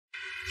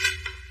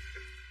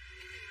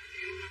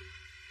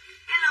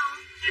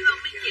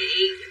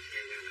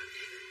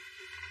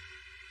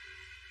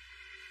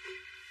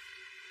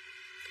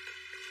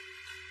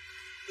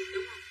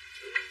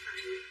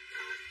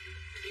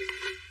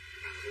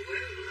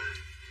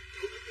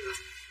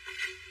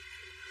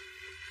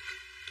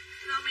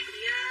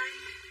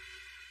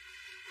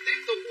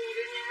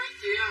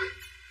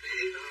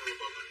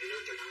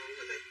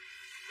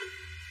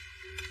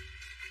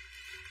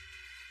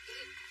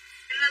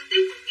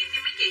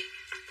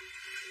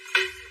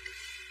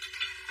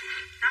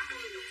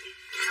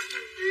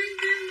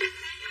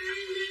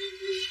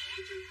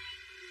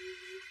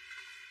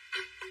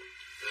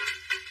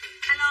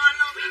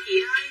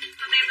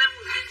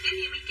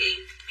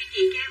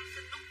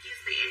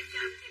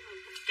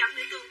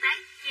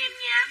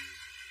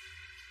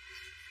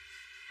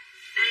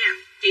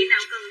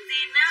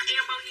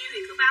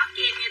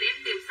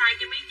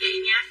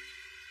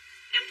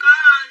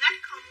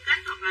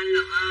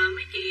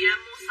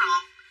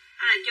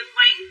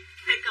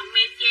hãy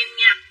comment cho em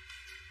nha.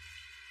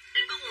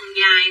 Em có quần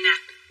dài nè,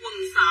 quần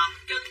sọt,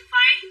 chân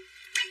váy.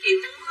 Mấy chị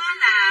muốn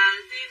là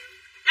riêng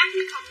gách thì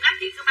không gách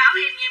thì cứ báo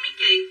em nha mấy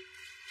chị.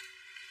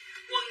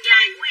 Quần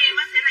dài của em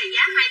sẽ là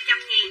giá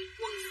 200.000,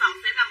 quần sọt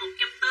sẽ là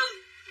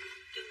 140.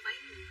 Chân váy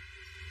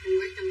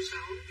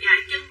 160. Dạ,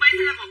 chân váy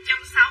sẽ là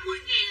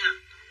 160.000 à.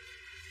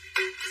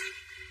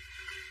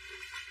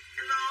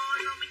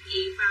 Alo mấy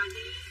chị vào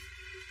đi.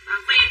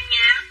 Vào với em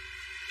nha.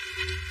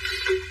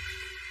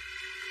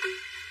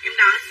 Em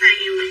đo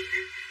size eo này nè.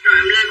 Rồi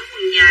em lên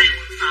quần dài,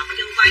 quần sọt,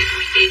 chân váy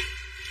mấy chị.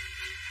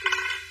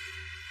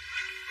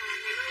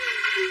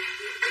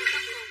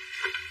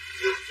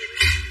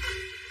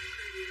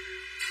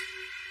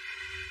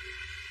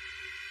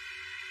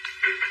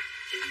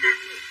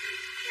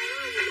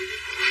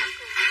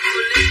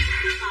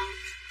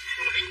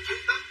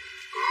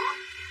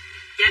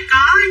 Dạ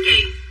có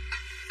chị.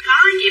 Có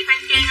chị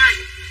Phan Trang ơi.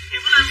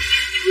 Em có lên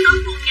chính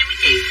thức luôn nha mấy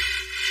chị.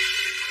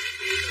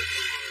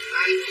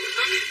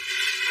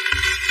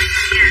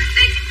 Dạ,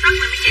 đây chính thức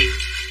rồi mấy chị.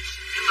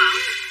 Em mở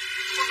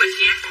khuôn bình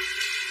nha.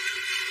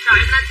 Rồi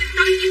em lên chính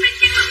thức chị Phan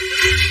Trang lượng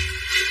trước nha.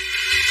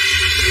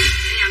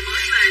 Đây là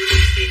mới về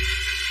luôn chị.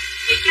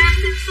 Chị cho em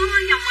xin số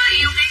chồng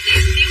eo đây chị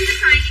em kiếm cái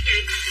size cho chị.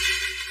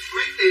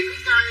 Mấy chị cứ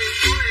cho em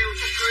số eo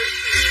số ký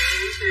thì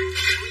em tìm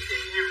cho mấy chị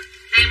nha.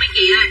 Đây mấy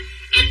chị ơi,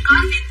 em có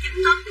xin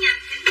chính thức nha,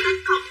 chính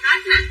thức không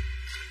rách nè.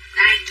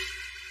 Đây,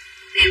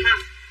 đẹp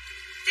không?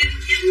 Xin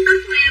chính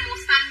thức của em màu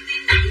xanh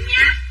xin đậm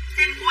nha.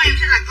 Xin của em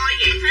sẽ là coi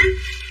giãn hết.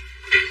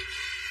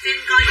 Xin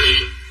coi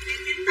giãn, xin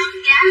chính thức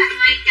giá là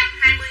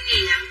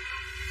 220.000 ạ.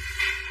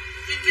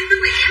 Xin chính thức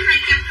là giá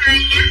 220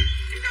 nha.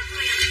 Em đâu có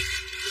em.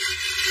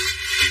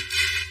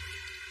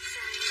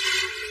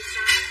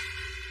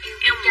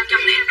 Em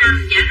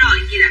 105, dạ rồi,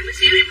 chị đợi một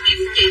xíu em kiếm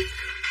chị.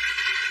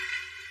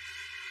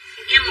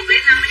 Em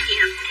 105 anh chị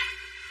hả?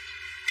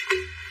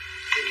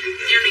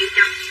 Em liền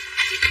chấm.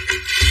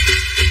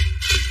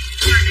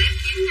 Mà để em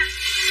kiếm nha.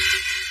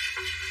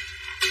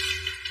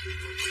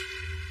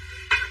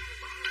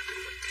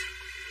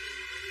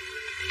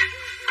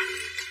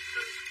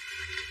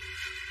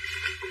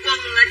 Quần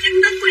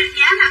chính thức của em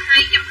giá là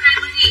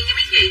 220.000 nha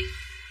mấy chị.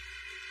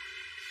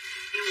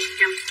 Em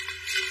 100.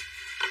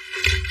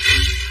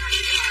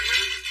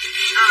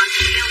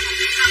 Eo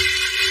 105.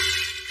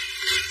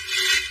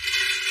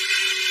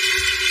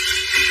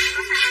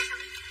 Có size 36.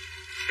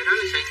 Cái đó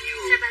là size nhiêu?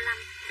 Size 35.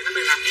 Cái đó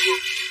 35 đúng không?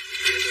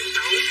 Cái đó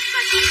 36.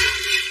 36.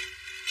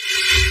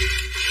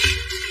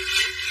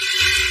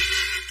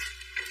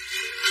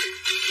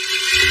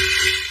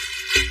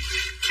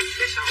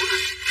 Cái 6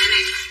 này. Đây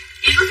này.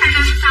 Em có size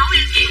 36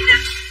 em chị nè.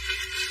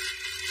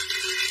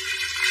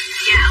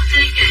 Dạ ok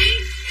chị.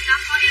 Em đó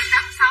có em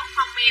 86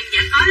 không em?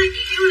 Dạ có đó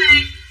chị Hiếu Lê.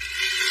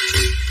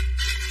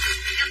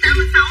 Em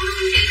 86 đúng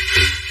không chị?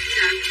 Chị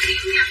đợi một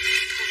xíu nha.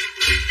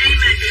 Đây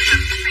mà chị cầm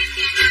cái Phan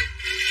Trang ơi.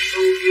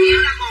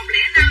 Em là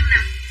 105 nè.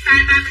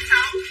 Size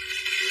 36.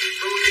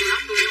 Nhiều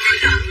lắm tôi ơi.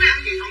 Xin lẫn nè.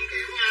 Gì không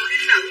kẹo nha.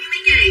 Xin lẫn với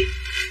mấy chị.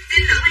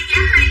 Xin lẫn là giá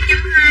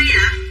 220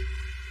 ạ.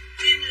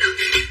 Xin lẫn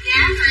giá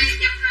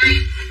 220.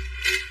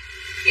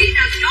 Chị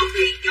nào chốt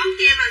thì chốt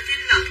cho em là xin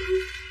lẫn.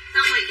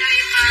 Xong rồi cho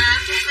em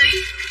số phí.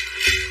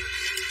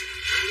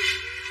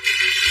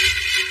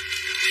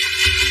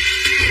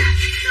 Đây là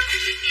xin lẫn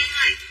chị Trang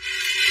ơi.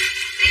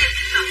 Đây là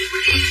xin lẫn của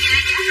em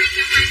nha, giá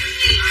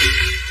 220.000.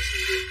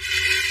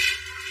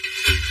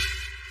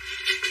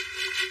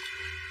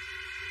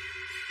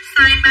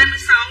 Size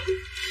 36.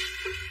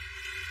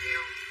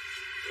 Eo.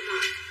 Đúng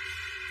rồi.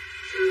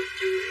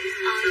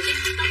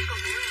 Chính thức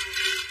còn nữa rồi.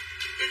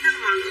 Chính thức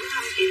màu nữa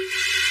không chị?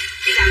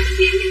 Chị làm cái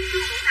kiếm những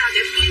cái mẫu nào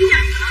để kiếm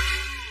dần đó.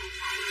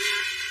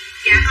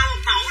 Dạ không,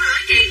 một mẫu nữa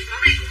chị. Mẫu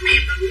này cũng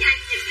đẹp lắm nha.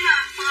 Nhìn cái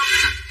form đó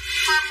nè.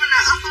 Form là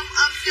ở form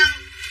ôm chân.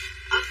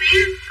 Ở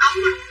phía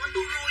ống mình có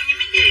tu ruôi nha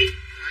mấy chị.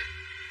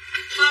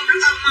 Form rất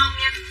ôm mông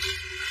nha.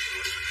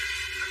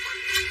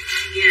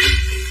 Dạ.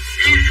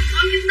 Đây là em có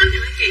chính thức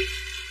nữa chị.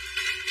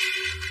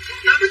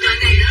 Đó cái chuyện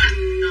này nữa.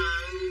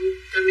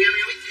 Tình yêu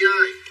nha mấy chị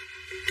ơi.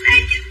 Đây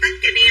chính thức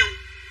cho neo.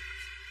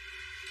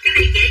 Cái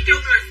này dễ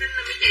chung là xin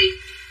là mấy chị.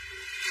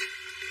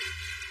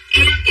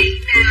 Em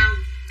chị nào?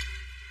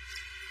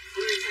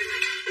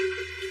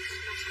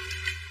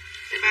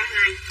 Size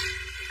 32.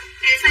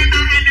 Đây size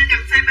 32 đang cầm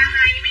size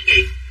 32 nha mấy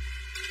chị.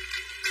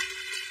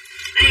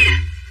 Đây à.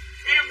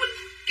 Đây là quần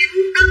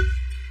chính thức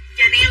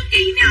cho neo.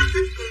 Chị nào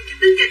thích quần chính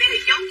thức cho neo thì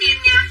chốt cho em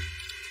nha.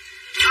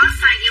 Có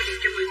size eo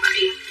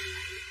 117.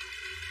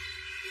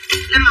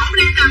 Là mẫu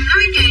đang cầm đó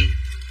mấy chị.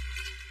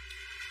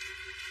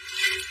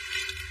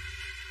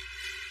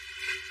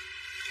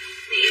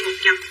 Này eo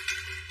 100.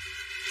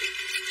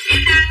 Em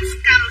đang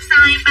cầm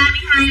size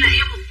 32 là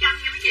eo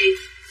 100 nha mấy chị.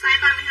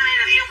 Size 32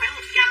 là eo khoảng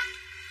 100.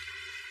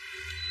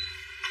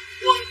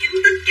 Quần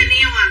chính thức cho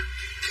neo à.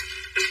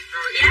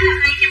 Rồi giá là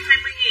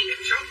 220.000. em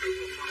sót được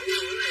một mẫu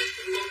nữa này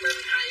cũng con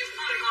 32 em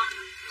một con.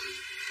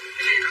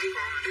 Cái này thắng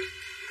con này.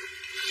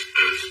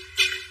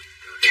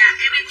 Dạ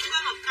em cũng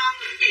có một con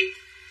nữa chị.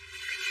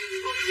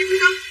 Quần chính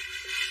thức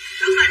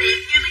rất là đẹp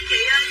nha mấy chị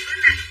ơi.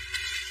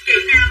 Chị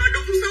nào mà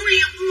đúng số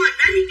eo của mình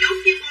đó thì chốt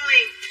cho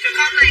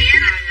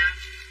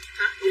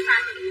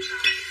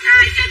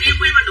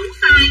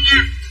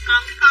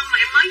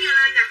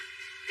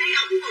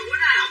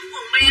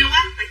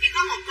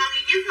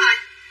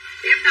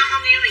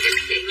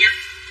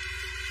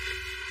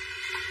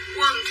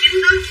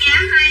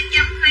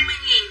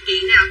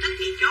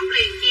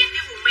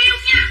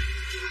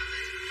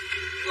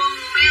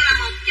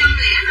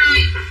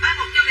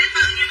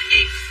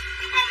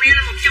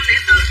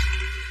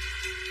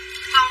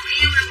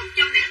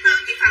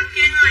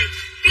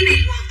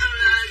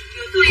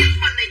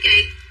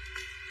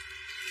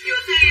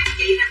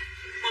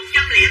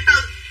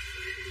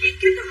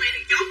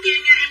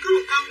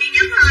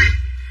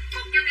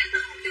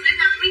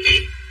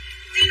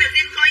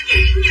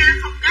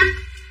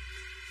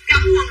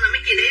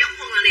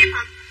đẹp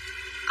không?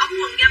 Ống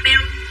quần da beo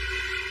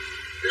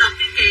lật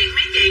cho chị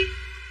mấy chị,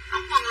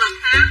 ống quần lật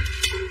hả?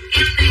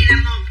 Em này là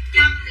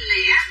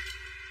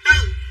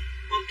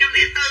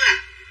 104 à.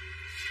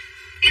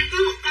 Em có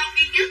một con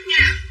duy nhất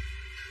nha.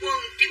 Quần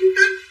chính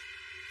thức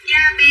da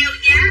beo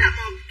giá là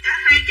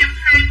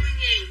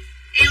 220.000,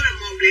 eo là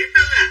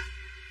 104 à.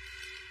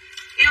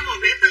 Eo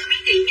 104 mấy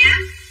chị nhá.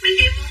 Mấy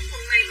chị muốn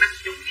quần này mặc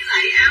chung với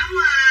lại áo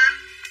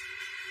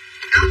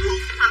thun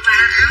hoặc là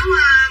áo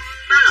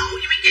ba lỗ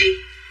nha mấy chị.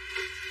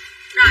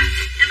 Rồi,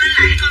 em lên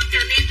lại con chờ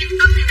em chính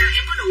thức này nào,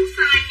 em có đủ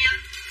size nha.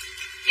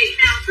 Chị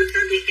nào thích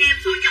thì cho em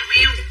số vòng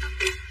eo.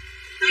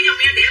 Số vòng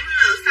eo để em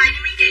lựa size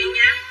cho mấy chị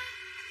nha.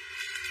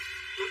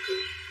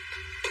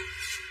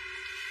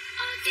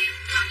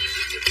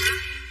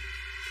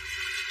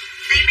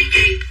 Đây mấy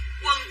chị,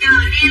 quần chờ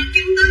neo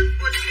chính thức,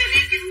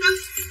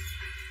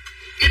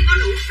 em có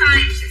đủ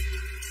size.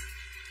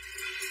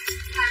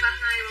 Size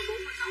 32,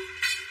 34, 36.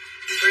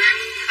 Em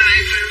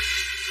 2,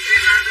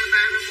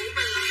 3, 4,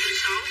 35,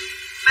 36.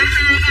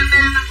 32, 33,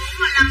 34,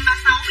 35,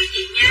 36 mấy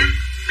chị nha.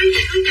 Mấy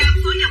chị cứ cho em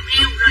số vòng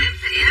eo rồi em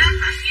sẽ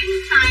kiếm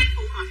size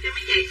phù hợp cho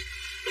mấy chị.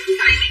 Đúng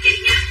size mấy chị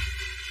nha.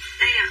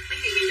 Đây à, mấy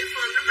chị nhìn cái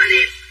form rất là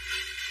đẹp.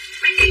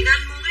 Mấy chị nên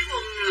mua cái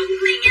quần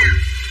lửng này nha.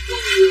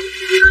 Quần lửng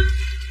chính thức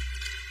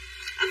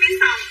ở phía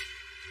sau,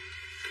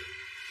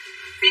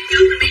 phía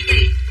trước là mấy chị.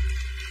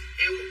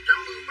 Eo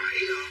 117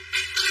 rồi.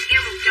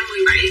 Eo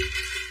 117.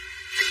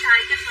 Cái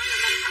size chắc hơn là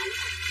 56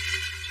 không?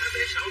 Size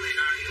B6 này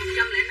đó.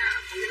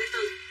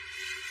 104.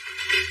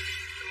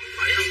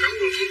 117 không có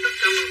quần chính thức,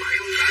 117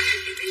 không có nha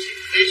chị.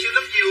 Đi siêu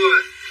lớp chiều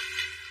rồi.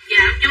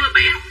 Dạ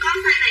 117 không có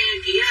size này rồi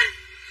chị ơi.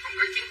 Không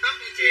có chính thức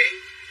nha chị.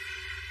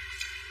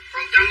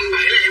 Còn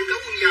 117 là em có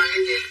quần dài nha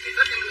chị. Chị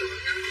thích em lựa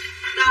nha.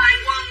 Rồi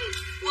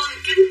quần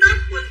chính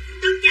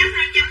thức giá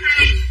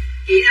 220.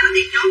 Chị đó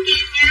thì chốt cho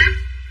em nha.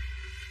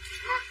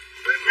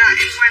 Rồi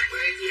em qua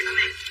gì đó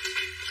này.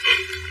 Em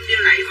đưa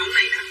lại mẫu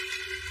này nè.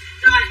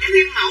 Rồi em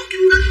thêm mẫu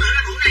chính thức nữa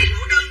là mẫu này,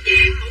 mẫu đơn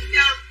giản, mẫu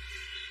trơn.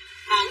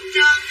 Mẫu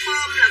trơn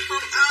form là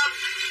form ôm,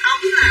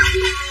 ống là ống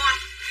thun luôn.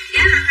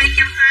 Giá là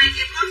 220,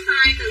 em có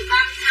size từ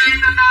 32,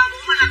 33,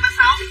 45,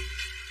 36.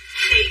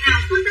 Chị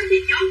nào thích thì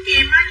chốt cho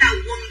em là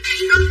quần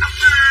chính thức ống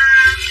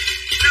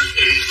đơn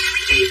giản nha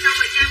mấy chị, xong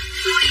rồi cho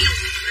số eo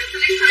rồi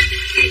tôi lấy size cho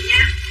mấy chị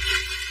nha.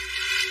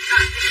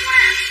 Rồi em qua.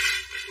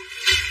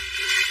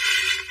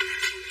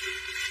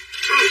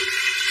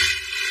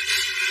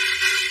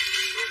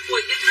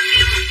 Quần chính thức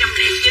eo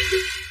 109.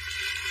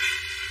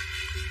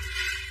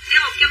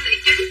 Eo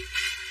 109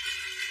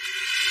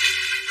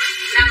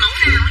 là mẫu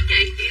nào hả chị?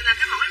 Chị là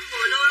cái mẫu em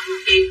vừa đưa đúng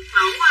không chị?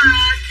 Mẫu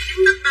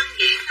chính thức đơn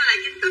giản hay là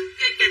chính thức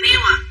kèm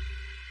eo à?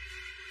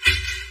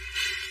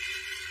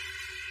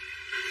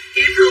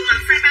 Chị thường mặc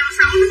size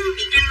 36 đúng không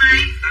chị Trang Mai?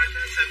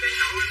 Size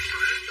B6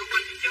 chú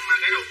quên chị Trang Mai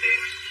cái đầu tiên.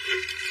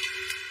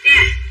 Nè,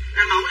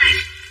 là mẫu này.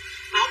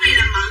 Mẫu này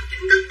là mẫu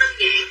chính thức đơn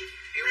giản.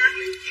 Eo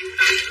 109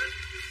 đây.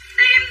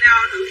 Đây em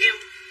đo thử eo.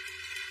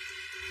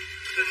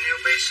 Trên eo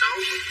B6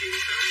 của chị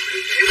sao để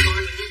em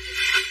coi được chị.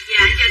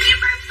 Dạ, trên eo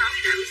 36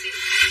 thì đợi một xíu.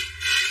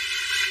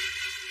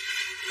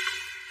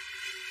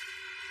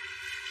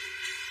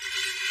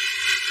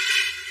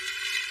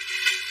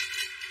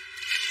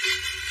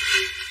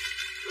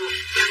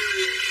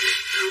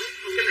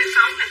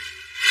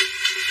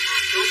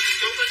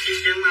 Chốt có chị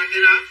Trang Mai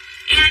cái đó.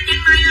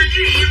 Trang Mai ơi,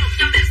 cái này eo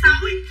 106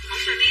 ấy. Mẫu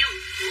Chanel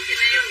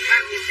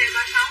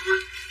 36 á.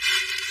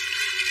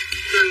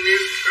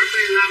 Chanel có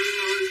B5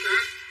 thôi, có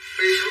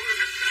B6 có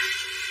tất cả.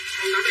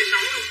 Không có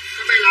B6 luôn,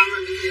 có B5 là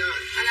cái gì rồi?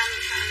 B5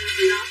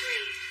 gì đó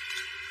em.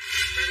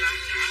 B5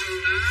 nhỏ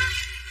hơn đó.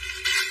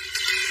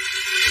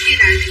 Chị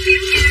đợi chút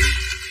xíu nha.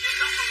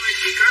 Đó không phải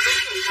chỉ có đúng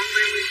một con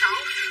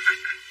B16.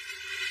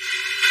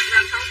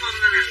 Là 6 con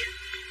là nào vậy?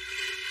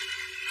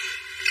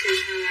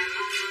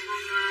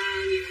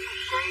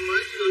 Con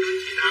mới chưa đưa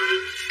chị đó.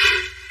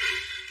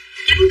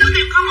 Chính thức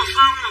em có một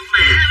con mộc mã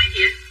mấy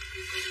chị ạ.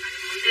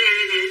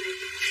 Đây.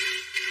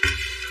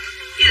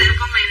 Với lại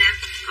con này nè,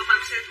 con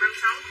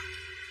 36.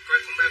 Coi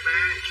con B3.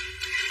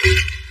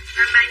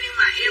 33 nhưng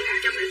mà eo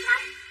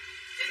 106.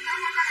 Trên đó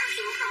nó có hàng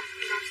sữa đọc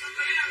số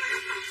ký đó là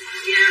đọc.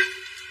 Dạ.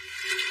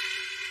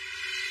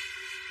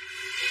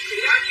 Chị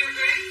bao nhiêu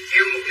ký?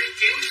 Eo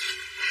 109.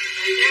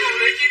 Eo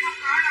 109 không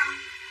có đâu.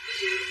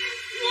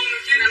 Quần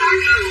 98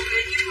 là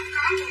 109 không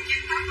có, quần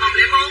 98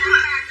 104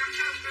 à.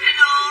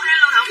 Hello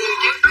Hảo Quần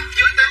Vũ. chiến tóc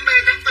dưới 8B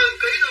 84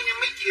 kg thôi nha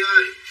mấy chị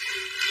ơi.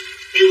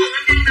 Cái quần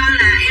em đang đo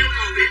là eo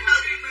 104.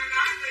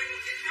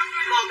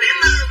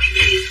 104 mấy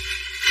chị.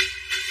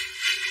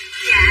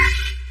 Dạ.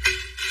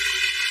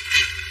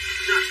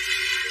 Rồi.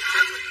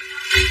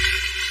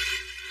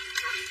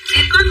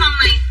 Em có con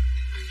này.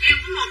 Em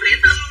có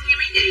 104 luôn nha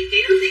mấy chị. Chị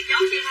có thể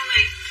chốt cho con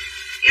này.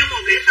 Eo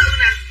 104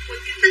 nè. Quần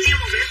chính thức eo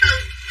 104.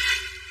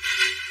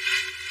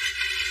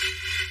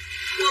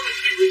 Quần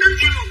chính thức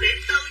eo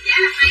 104 giá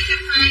là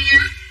 220 nha.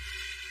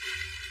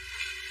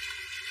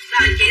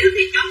 Rồi chị có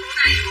thể chốt mẫu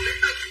này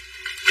 104.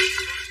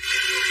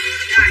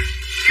 Rồi.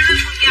 Em lên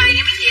quần dài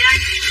nha mấy chị ơi.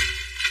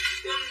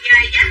 Quần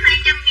dài giá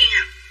 200.000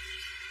 à.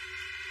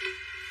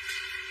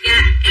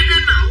 Dạ em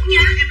lên mẫu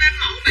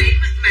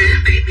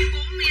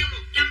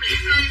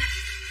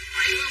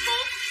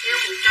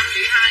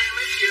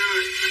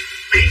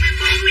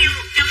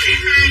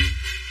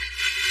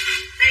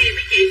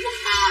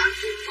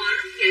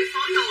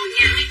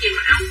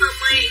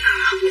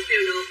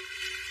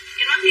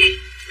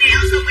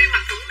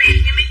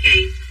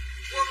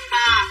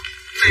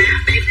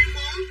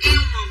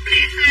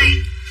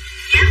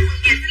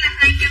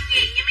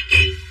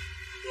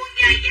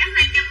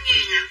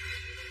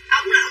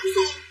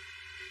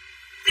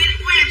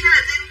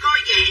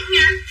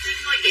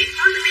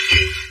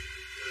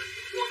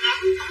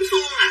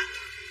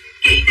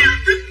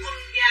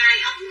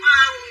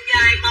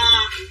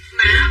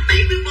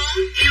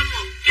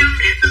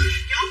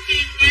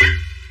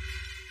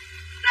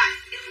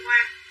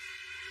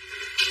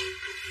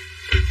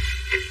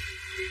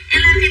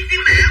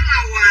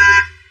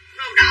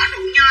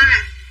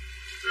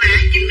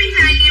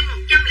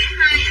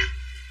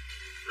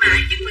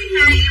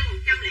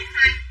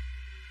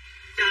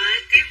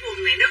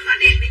quần này rất là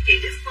đẹp mấy chị,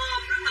 cái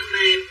form rất là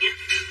mềm nha.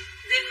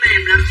 Jean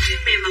mềm lắm,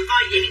 jean mềm mà co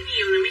giãn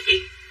nhiều nè mấy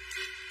chị.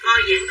 Co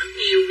giãn rất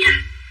nhiều nha.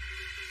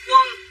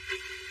 Quần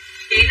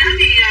chị đó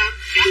thì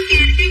chốt cho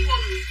em cái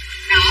quần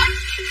đỏ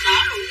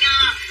đụ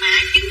nho mã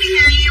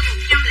 92 eo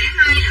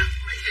 102 à.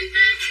 Mấy chị cho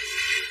em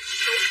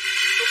số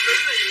thứ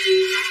này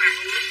nó hàng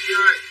luôn mấy chị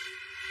ơi.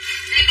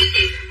 Đây mấy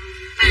chị,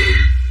 mã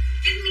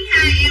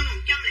 92 eo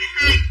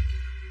 102.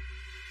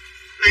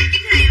 Mã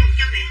 92 eo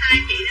 102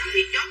 chị nó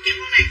thì chốt cho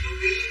con này.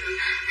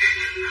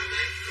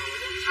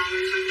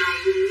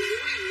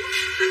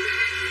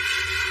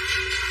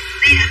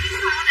 Đây ở phía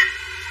sau nè,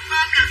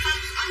 form là form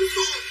ống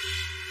suông.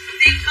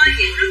 Tim co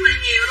giãn rất là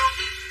nhiều luôn.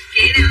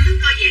 Chị nào thích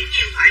co giãn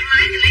nhiều thoải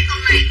mái thì lấy con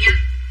này nha.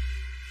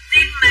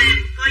 Tim mềm,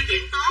 co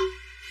giãn tốt.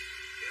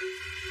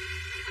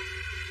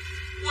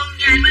 Quần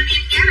dài bên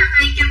em giá là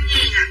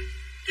 200.000 à.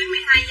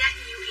 92 giá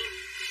nhiều em.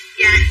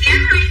 Dạ giá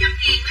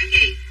 200.000 đó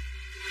chị.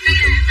 Đây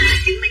là mã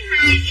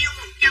 92 eo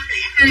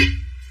 102.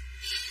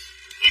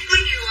 Em có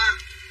nhiều à.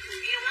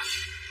 Eo lắm.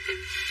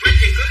 Mấy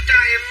chị cứ cho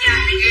em Dạ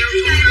mấy chị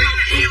cứ cho em một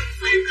eo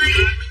full cây.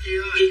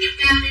 Chị kiểm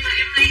tra đi là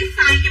em lấy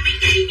size cho mấy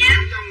chị nhé.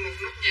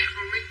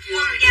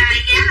 Quần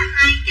dài giá là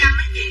 200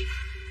 mấy chị.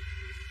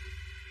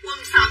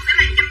 Quần sọt sẽ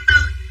là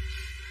 140.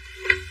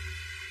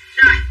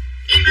 Rồi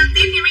em lên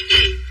tiếp nha mấy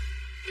chị.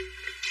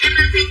 Em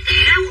lên thêm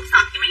kẻ quần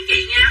sọt cho mấy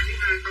chị nha.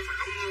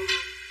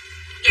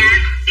 Dạ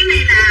cái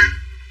này là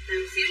đợi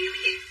một xíu nha mấy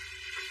chị.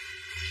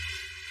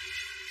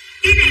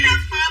 Cái này là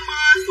form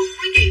suông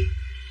mấy chị.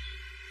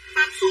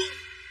 Form suông.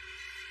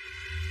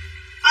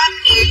 Ôm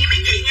nhẹ với mấy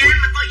chị nha,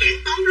 mà coi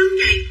giãn tốt lắm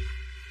chị.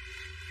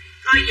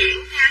 Coi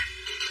giãn nha.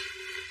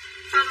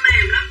 Form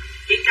mềm lắm.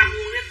 Chị cầm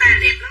quần người ta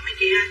đẹp lắm mấy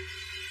chị ơi.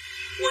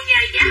 Quần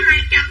dài giá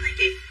 200 thôi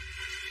chị.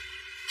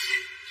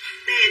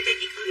 Đây em cho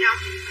chị thử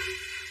ống.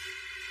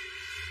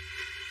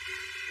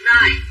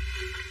 Rồi.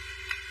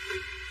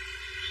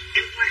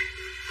 Em qua.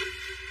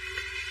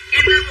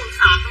 Em lên quần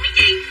sọt của mấy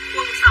chị.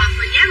 Quần sọt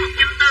là giá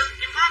 140.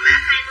 Em có mã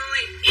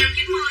 20, eo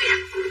 90 à.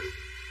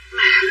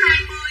 Mã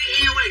 20,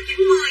 eo là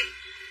 90.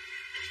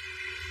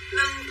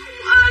 Lưng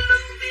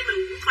viên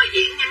mình cũng coi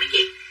giãn nha mấy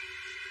chị.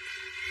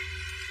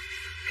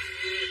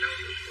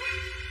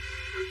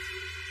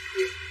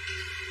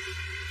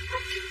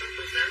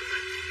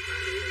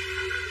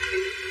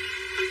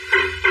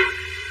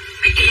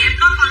 Mấy chị em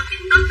có con 9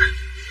 tấc à.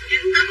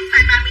 9 tấc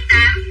size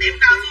 38. Để em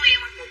đo xuống em.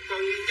 Một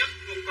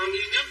con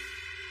duy nhất.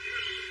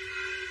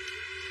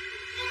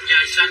 Quần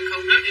dài xanh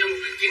không rớt eo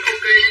 109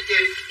 ok nha chị.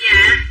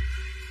 Dạ.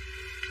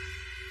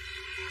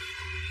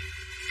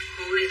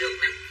 Cô này được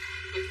nè.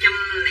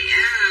 110.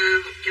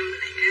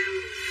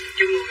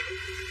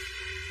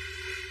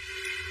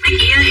 Mấy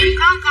chị ơi em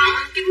có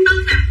con 9 tấc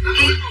nè.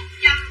 Em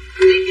 100.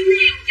 Để 9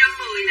 em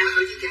 110 nè.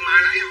 Chị Trang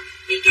Mai lấy không?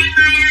 Chị Trang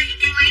Mai ơi, chị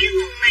Trang lấy cái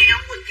quần này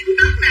không? Quần 9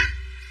 tấc nè.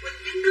 Quần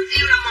 9 tấc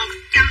eo là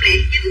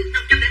 109,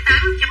 108,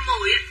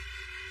 110 á.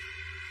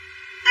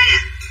 Đây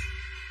à.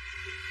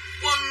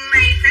 Quần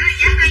này sẽ là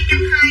giá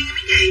 220 nha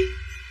mấy chị.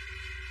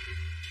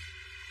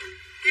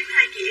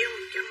 92 chị eo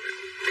 110.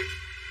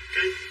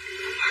 Đây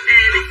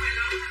này.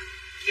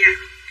 Dạ,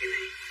 cái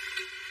này.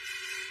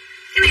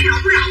 Cái này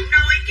không rộng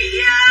đâu ấy chị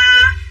nha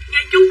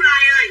Trúc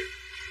Lai ơi.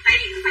 Tại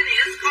vì cái này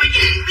nó coi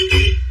giãn mấy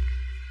chị.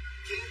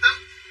 9 tấc.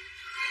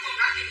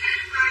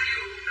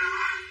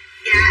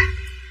 Dạ.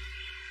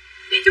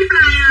 Chị Trúc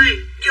Lai ơi,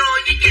 vô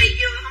cho chị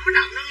vừa không có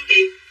rộng đâu nha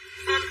chị.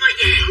 Con coi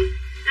giãn,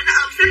 nó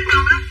ôm sát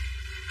con lắm.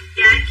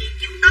 Dạ chị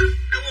 9 tấc,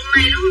 là quần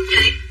này đúng không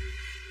chị?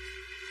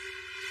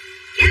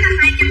 Giá là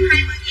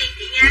 220.000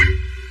 chị nha.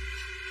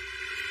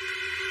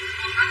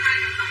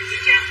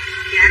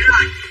 Dạ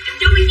rồi, em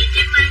chúc mấy chị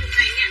Trang Mai quần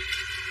này nha.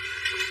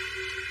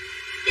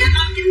 Dạ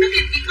con 9 tấc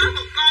em chỉ có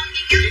một con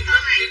duy nhất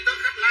con này. 9 tấc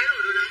khách lấy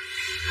rồi đó.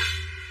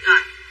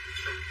 Rồi.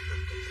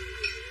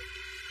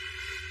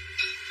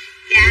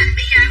 Dạ,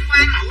 bây giờ em qua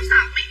mẫu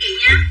sọt mấy chị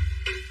nha.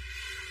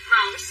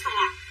 Mẫu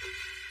sọt.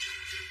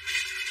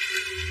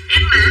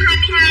 Em mã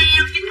 22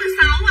 eo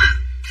 96 à.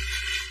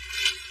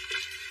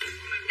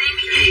 Đây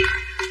mấy chị.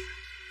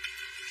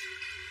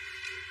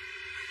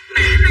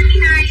 Mã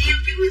 22 eo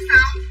 96.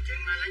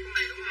 Trang Mai lấy con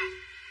này đúng không?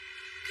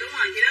 Đúng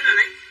rồi, chị đó là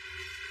lấy.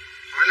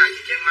 Hỏi lại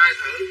chị Trang Mai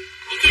thử.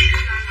 Chị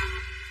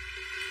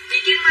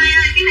Trang Mai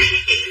ơi, cái này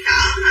hay chị sợ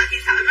hả? Chị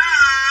sợ nó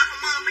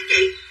không ôm mấy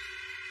chị.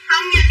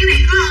 Không nha, cái này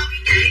có ôm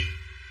với chị.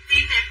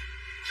 Tim nè,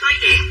 coi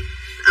giãn,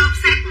 ôm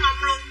sát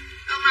mông luôn,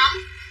 ôm móng.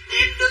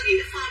 Em đưa chị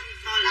cái form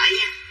coi lại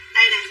nha.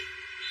 Đây nè.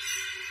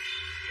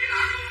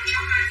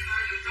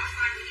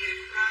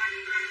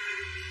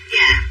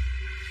 Dạ.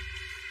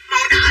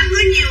 Màu đỏ em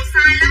có nhiều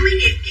size lắm mấy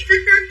chị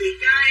thích đó thì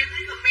cho em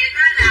cái comment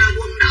đó là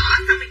quần đỏ,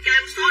 xong rồi cho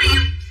em số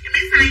em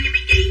lấy size cho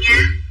mấy chị nha.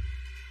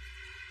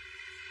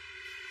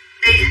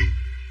 Đây à.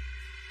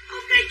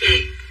 Ok chị.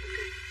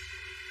 Okay.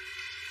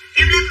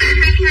 Em lên mã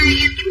 22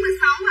 em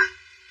 96 à.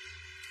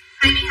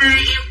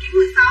 22 eo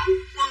 96.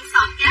 Quần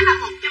sọt giá là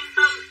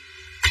 140.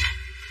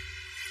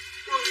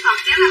 Quần sọt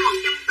giá là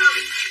 140.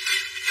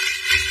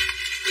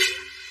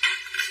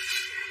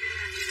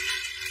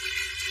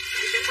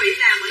 Em chuẩn bị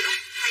làm ở lúc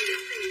 2 giờ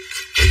thì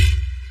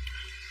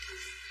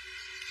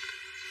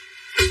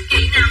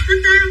nào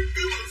thích á,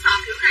 cái quần sọt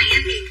kiểu này á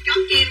thì chốt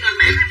cho em là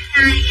mã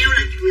 22, eo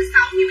là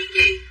 96 nha mấy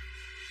chị.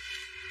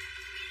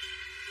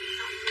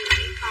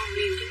 Con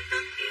đi chứng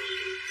tức eo đi.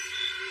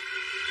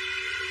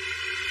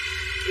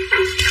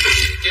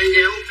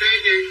 Dạ ok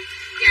chị.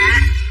 Dạ.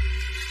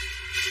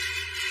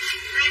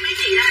 Đây mấy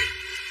chị ơi,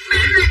 mã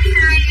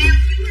 22 eo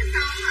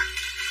 96 à.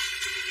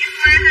 Em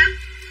qua hả?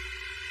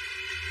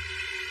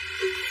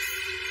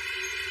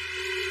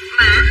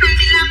 Mã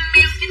 25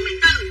 eo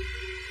 94.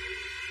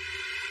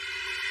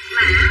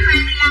 Mã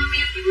 25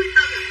 eo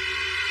 94.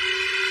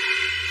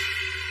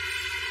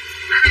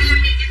 Mã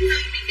 25 eo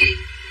 94 mấy chị.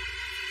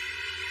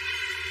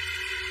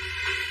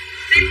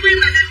 Tên quên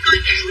mà tên coi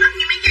chạy hết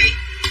nha mấy chị.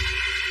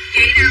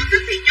 Chị nào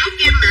thích thì chốt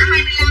cho em mã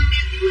 25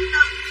 eo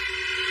 94.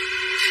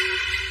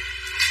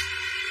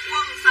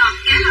 Quần sọt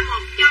giá là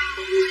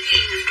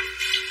 140.000 à.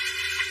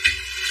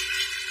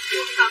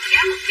 Quần sọt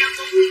giá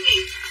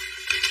 140.000.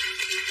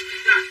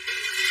 Rồi.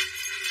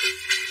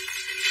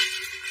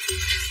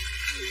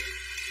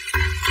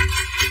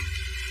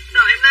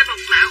 Rồi em lên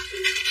một mã.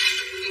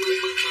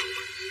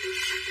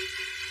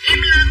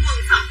 Em lên quần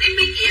sọt tiếp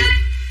mấy chị ơi.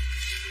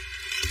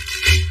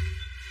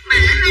 Mã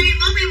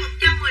 21 em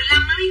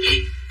 115 đó mấy chị.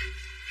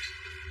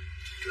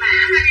 Mã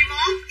 21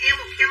 em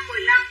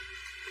 115.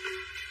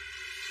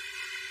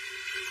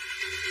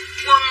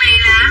 Quần này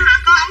là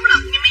có ống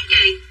lực nha mấy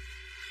chị.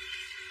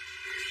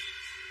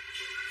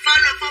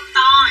 Phên là phông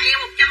to em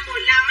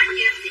 115 á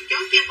chị, thì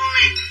chốt cho em con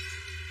này.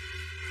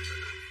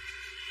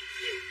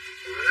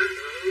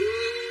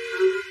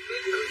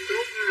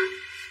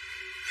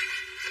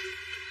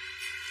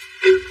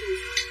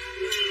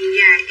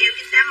 Dài eo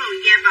 98 màu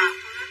da bò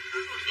không đó, có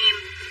không em?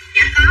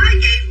 Dạ có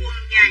chị, quần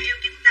dài eo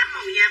 98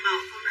 màu da bò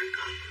không đã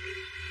có.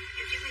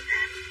 Eo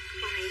 98,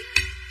 con này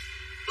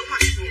đúng rồi,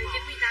 eo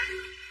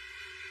 98.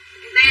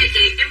 Đây là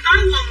chị, em có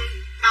quần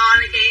bò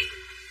này chị.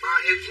 Bò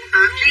eo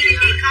 98 nha. Đây là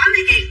chị có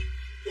này chị.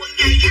 Quần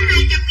dài giá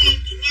 200.000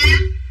 chị nha.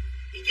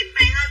 Chị Trịnh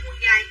Vàng ơi, quần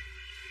dài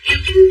eo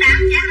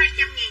 98 giá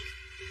 200.000.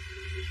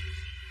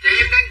 Dạ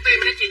em đang tìm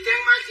để chị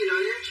Trang Mai, chị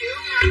đợi em xíu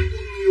nha.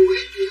 Quần nhiều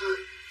hết chị ơi.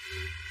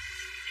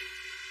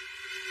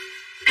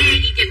 Đây là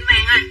chị Trịnh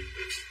Vàng ơi.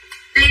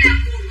 Đây là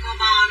quần màu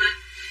bò nè.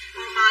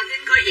 Màu bò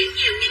xin coi giãn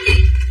nhiều nha chị.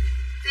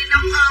 Xin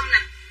đóng ôm nè.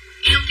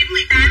 Eo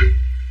 98.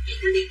 Chị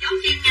cứ đi chốt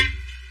cho em nha.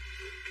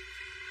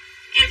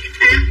 Eo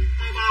 98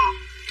 màu bò.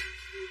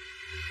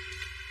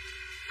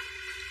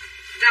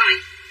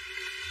 Rồi.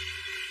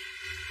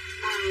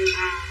 Màu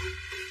bò.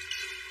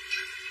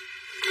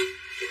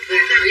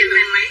 Cho Trịnh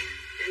Vàng lấy.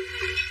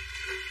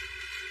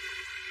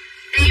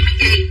 Đây mấy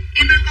chị,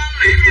 em lên con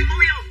mã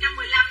 21 eo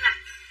 115 nè.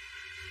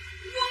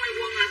 Quần này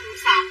quần là quần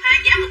sọt ha,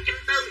 giá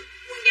 140,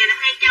 quần dài là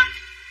 200.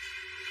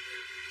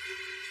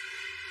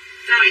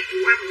 Rồi,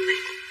 qua mượn này.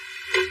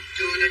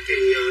 Chưa cho chị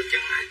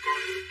chân hai con.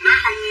 Nó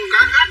không có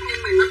rách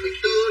nhưng mà nó bị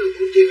tưa được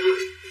cũng chị ơi.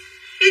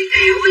 Cái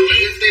kiểu á chị.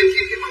 Em tìm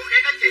thêm cái màu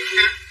khác đó chị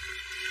nha.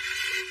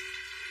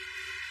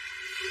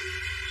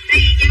 Đây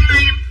gì chân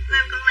mai em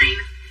lên con này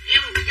nè.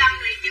 Eo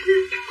 100 này,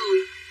 110.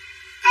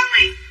 Con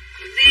này,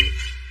 jean.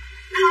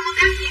 Nó không có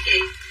cắt nha chị.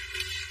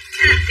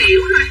 Nó là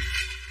kiểu thôi.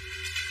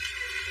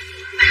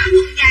 Mã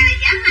quần dài là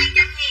giá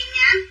 200.000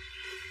 nha.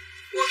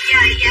 Quần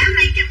dài giá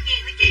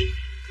 200.000 đó chị.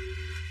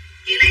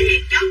 Chị lấy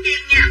thì chốt cho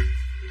em nha.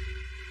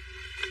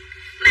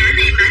 Mã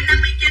này mã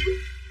 59.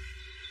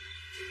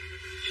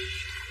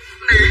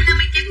 Mã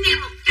 59 em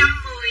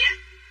 110 á.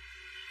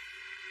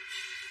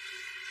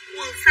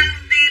 Quần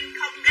xanh tiên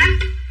không gấp.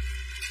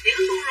 Chỉ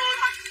có su rô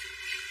thôi.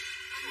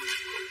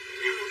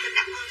 Em một cái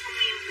đậm hơn không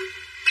em.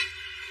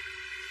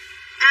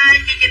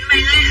 Chị Trịnh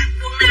Vàng ơi,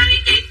 quần nào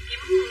vậy chị? Chị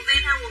muốn quần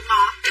tiên hay quần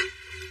bò?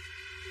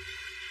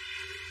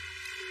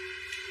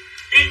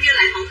 Em vô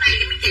lại mẫu này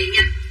cho mấy chị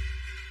nha.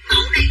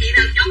 Mẫu này chị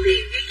nào chốt thì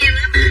ghi cho em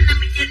cái mã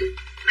 59.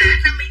 Mã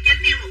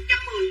 59 em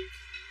 110.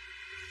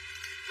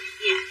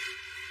 Dạ.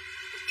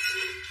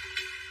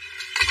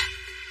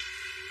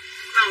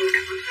 Màu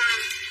đậm hơn.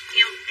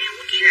 Eo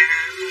của chị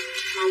là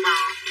màu bò.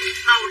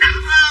 Màu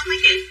đậm hơn mấy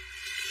chị.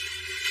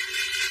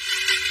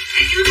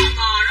 Em cứ màu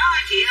bò đó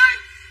thôi chị ơi.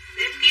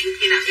 Để em kiếm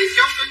chị nào. Em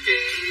chốt cho chị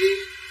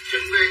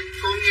Trịnh Vàng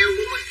con eo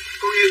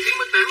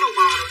 98 màu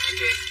bò rồi nha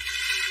chị.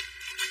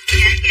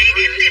 Dạ chị,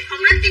 để em tìm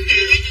không lách cho chị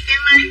nha chị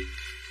Trang Mai.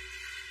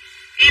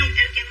 Eo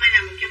Trang Mai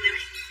là 100 mấy?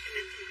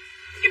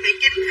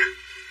 109 hả?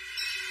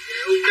 Dạ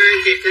ok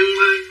chị Trang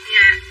Mai.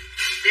 Dạ,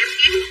 để em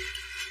kiếm.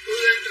 Tôi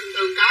lên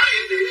từ cá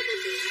em để nó cho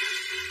chị nha.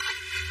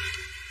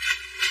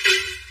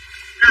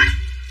 Rồi.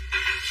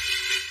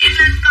 Em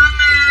lên con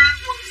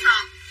quần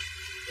sọt.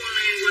 Quần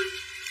này quần.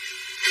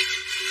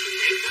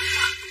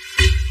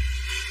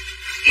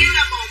 Eo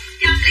là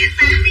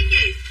 108 mấy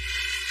chị.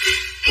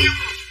 Eo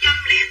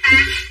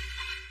 108.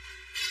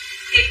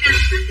 Chị nào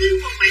thích cái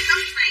quần vải tóc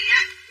này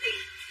á thì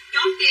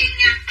chốt cho em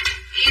nha.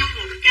 Eo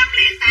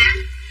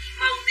 108.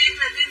 Màu tiên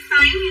là tiên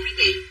sáng nha mấy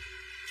chị.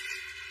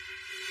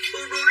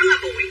 Tôi đu rất là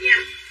bụi nha.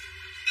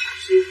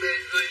 Xin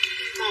bên gây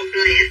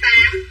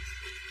 108.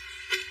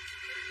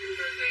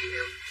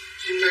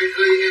 Xin bên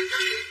gây em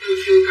cảm thấy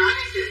chưa cá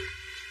nha chị.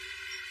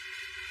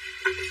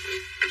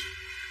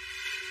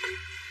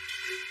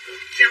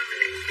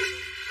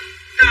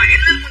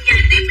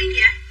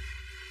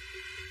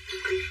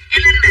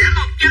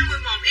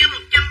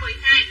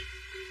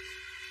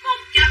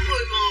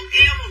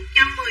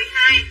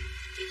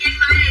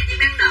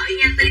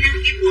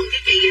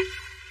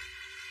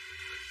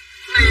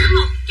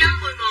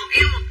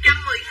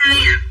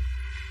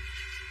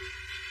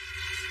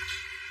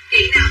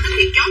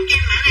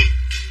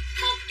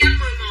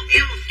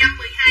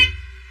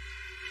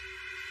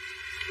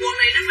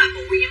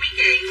 bụi nha mấy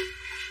chị.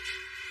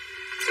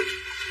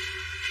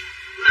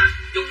 Mặc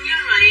chung với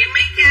lại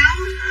mấy cái áo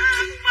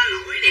phông ba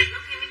lỗ đẹp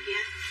lắm nha mấy chị.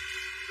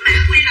 Mã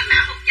của em là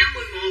mã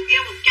 111,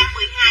 eo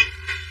 112.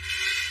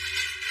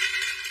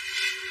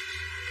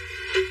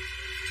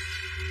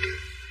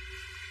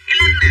 Em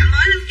lên mã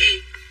mới lắm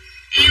chị.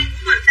 Eo của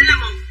mình sẽ là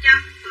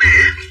 100 mã.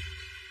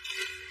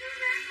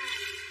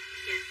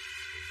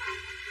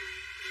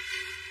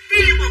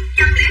 Cái eo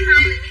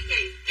 102 này mấy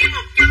chị. Eo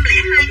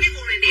 102 cái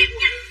quần này đẹp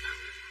nha.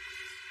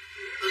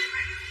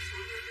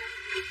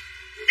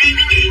 Đây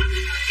mấy chị,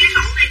 cái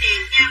mẫu này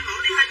đẹp nha,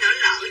 mẫu này hơi lỡ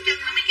lỡ chân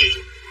đó mấy chị.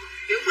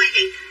 Kiểu quay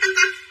vậy tất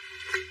á.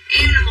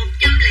 Eo là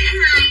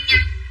 102 nha.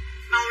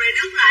 Màu này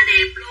rất là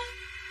đẹp luôn.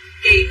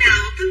 Chị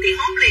nào thích thì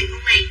hốt liền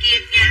con này kia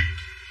nha.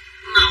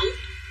 Mẫu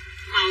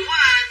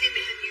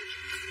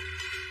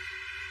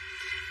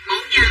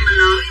dài mà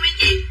lỡ nha mấy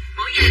chị.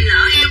 Mẫu dài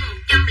lỡ eo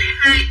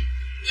 102.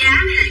 Giá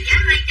này là giá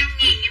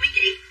 200.000 nha mấy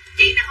chị.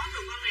 Chị nào hốt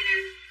được con này nè.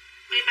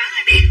 May bán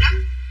là đẹp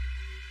lắm.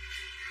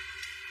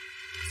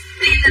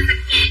 Đây là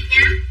xanh nhạt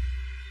nha.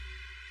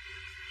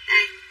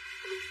 Đây.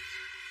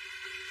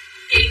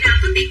 Chị nào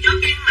thích thì chốt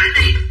cho mã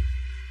này.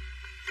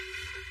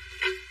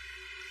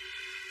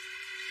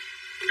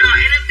 Rồi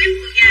em lên tiếp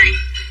quần dài.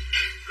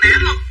 Mã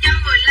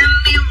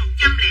 115 eo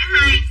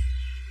 102.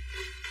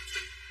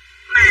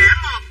 Mã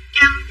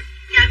 100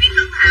 chào chị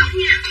Thân Thảo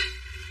nha.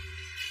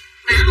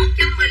 Mã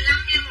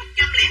 115 eo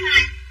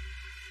 102.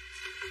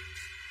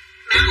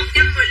 Mã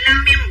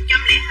 115 eo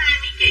 102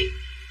 mấy chị.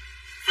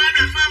 Phơm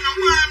là phơm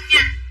ống ôm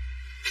nha.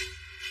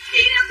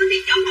 Chị nào thích thì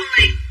chốt con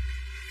này.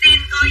 Xin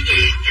coi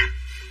giãn nha.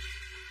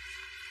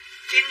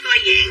 Xin coi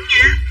giãn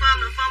nha.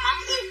 Phơm là phơm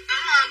ống ôm.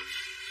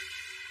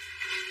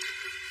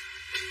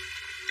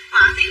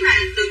 Họa tiết này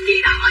từ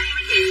chỉ đỏ nha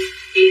mấy chị.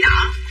 Chỉ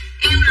đỏ.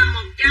 Eo là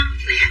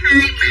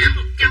 102, mã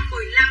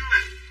 115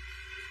 à.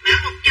 Mã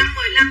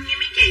 115 nha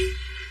mấy chị.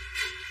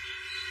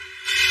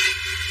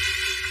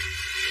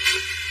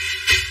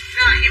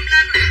 Rồi em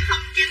lên mã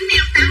 09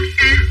 neo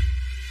 88.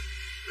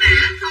 Mã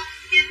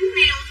 09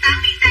 neo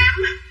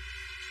 88 à.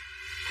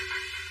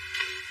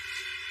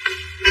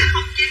 Mã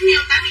 09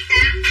 neo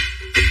 88.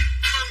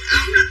 Phần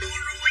ống là tua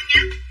rua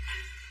nha.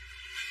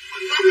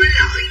 Có hơi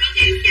lỡ mấy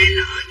chị, dài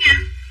lỡ nha.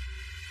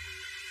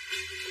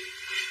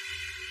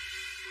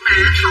 Mã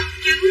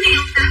 09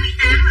 neo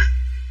 88 à.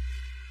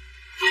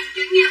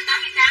 09 neo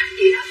 88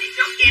 chị đó thì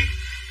chốt cho em.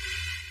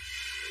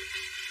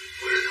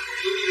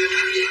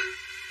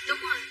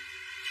 Đúng rồi.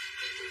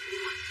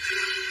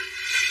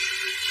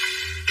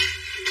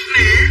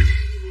 Mã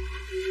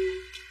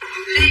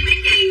đây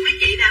mấy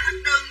chị đã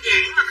thích đơn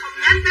giản mà không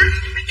nết á,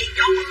 mấy chị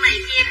chốt con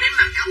này cho em để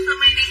mặc áo sơ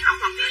mi đi học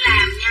hoặc đi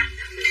làm nha.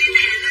 Đây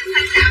này là lên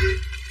xanh đậm.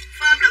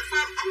 Phơm là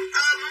phơm ống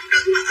ôm, ống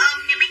đứng mà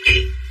ôm nha mấy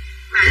chị.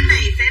 Mã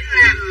này sẽ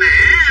là mã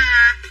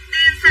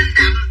đen xanh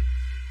đậm.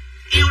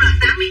 Eo là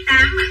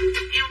 88 mà.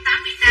 Eo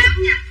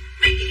 88 nha.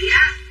 Mấy chị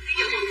á, ví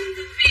dụ một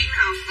sinh viên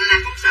nào mà là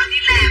công sở đi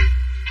làm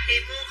thì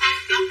mua con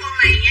chốt con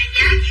này nha.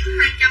 Giá chỉ có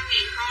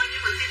 200.000 thôi,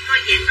 nhưng mà xin coi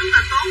dạng rất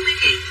là tốt mấy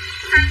chị.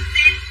 Xanh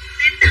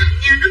đen đậm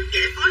nha, rất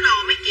dễ phối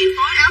đồ. Mấy chị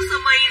phối áo sơ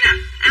mi nè,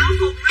 áo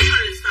thun rất là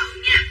lịch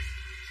sự nha.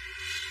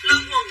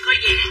 Lưng quần coi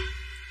dạng.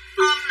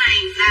 Phơm này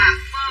là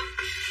phơm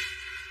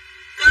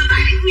cơ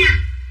bản nha.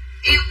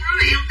 Eo của nó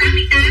là eo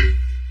 88.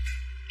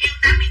 Eo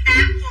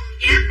 88 quần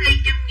giá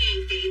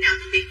 200.000. Chị nào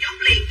thích thì chốt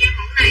liền cho em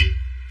mẫu này.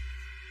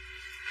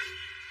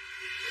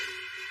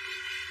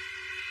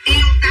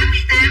 Eo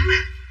 88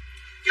 à.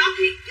 Chốt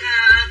thì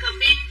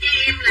comment cho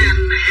em là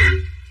mã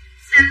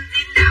xanh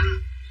zin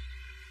đậm.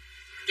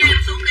 Cho em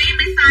số ký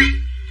mấy size.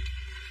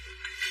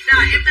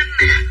 Rồi em lên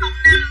mã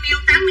 05 eo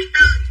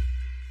 84.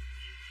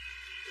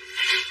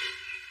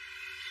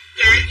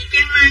 Dạ chị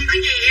Trang Mai có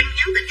gì em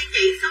nhắn tin cho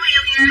chị số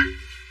eo nha.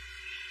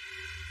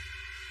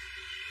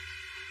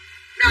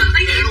 Rồi có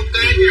gì ok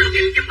rồi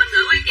em chụp mình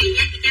gửi qua chị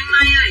nha chị Trang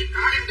Mai ơi.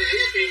 Có em để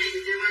cho chị chị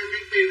Trang Mai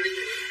mang tiền cho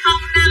chị.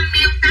 05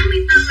 eo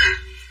 84 à.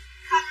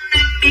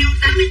 05 eo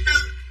 84.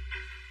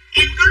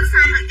 Em có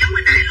size hàng chống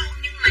hồi nãy luôn,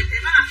 nhưng mà sẽ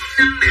có là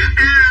 05 mã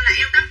ta là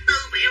eo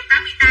 84 và eo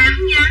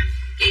 88 nha.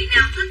 Chị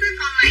nào thích cái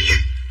con này á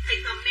thì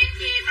comment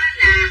cho em á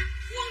là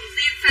quần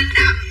jean xanh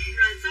đậm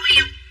rồi số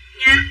eo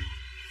nha.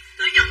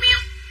 Số dòng eo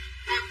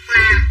hoặc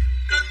là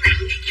cân nặng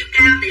với chiều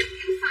cao để em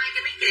kiếm size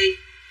cho mấy chị.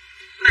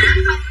 Mã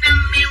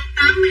 05 eo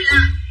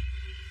 85.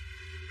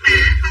 Mã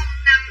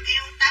 05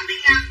 eo 85.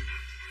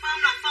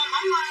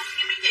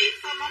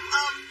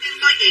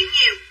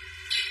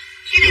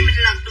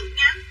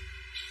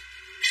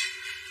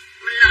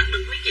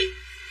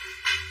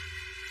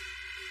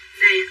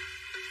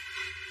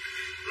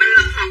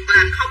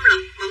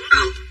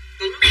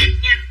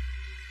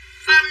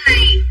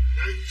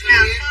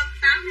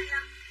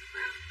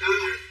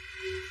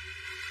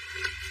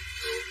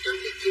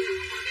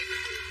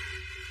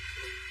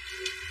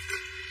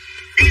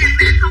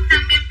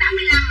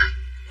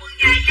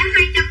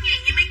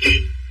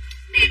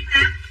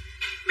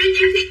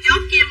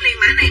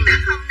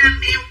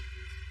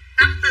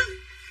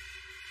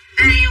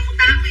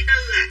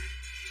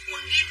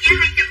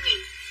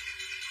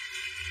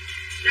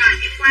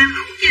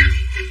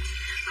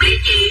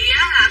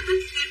 là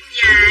thích kim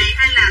dài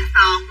hay là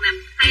sọt nè,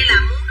 hay là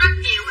muốn rất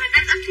nhiều hay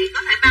rất ít thì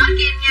có thể báo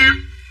cho em nha,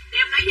 để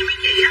em lấy cho mấy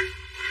chị á.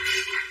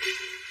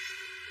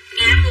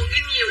 Nhà em buồn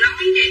kim nhiều lắm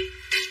mấy chị.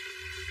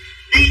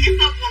 Đây cái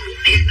form quần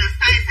cũng đẹp là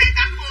size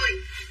 80.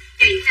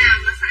 Chị nào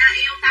mà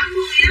size eo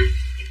 80 á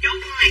thì chốt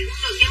con này cũng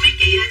được nha mấy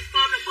chị.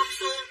 Form là form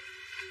suông.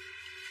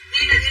 Đi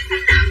là đi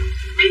xanh đậm.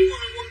 Mấy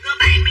quần cơ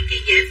bản mấy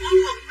chị dễ phối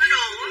quần với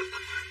đồ á,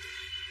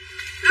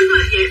 rất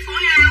là dễ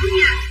phối áo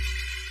nha.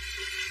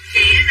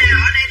 Chị nào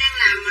ở đây đang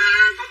làm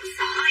công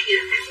sở hay gì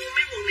đó phải mua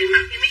mấy quần này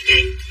mặc nha mấy chị,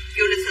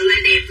 dù lịch sự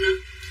lại đẹp nữa.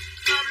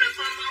 Form là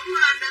form móng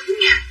đứng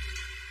nha,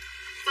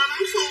 form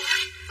móng suông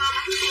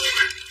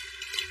á.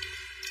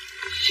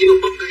 Siêu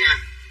bấm cơ nha.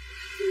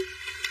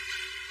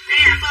 Đây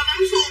là form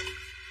móng suông,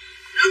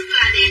 rất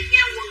là đẹp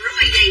nha, quần rất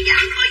là dày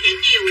dặn, coi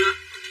giãn nhiều nữa,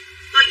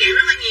 coi giãn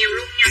rất là nhiều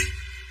luôn nha.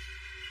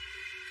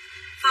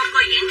 Form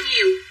coi giãn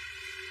nhiều.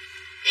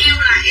 Eo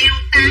là eo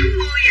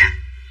 80 à,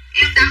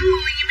 eo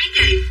 80 nha mấy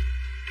chị.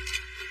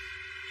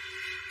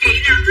 Chị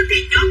nào thích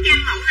thì chốt cho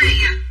em mẫu này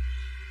à.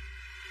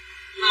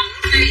 Mẫu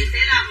này sẽ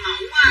là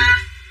mẫu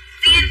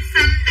tiên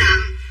xanh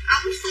đậm,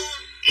 ống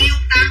suông, eo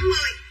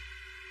 80.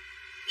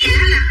 Giá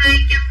là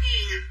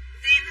 200.000 à,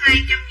 riêng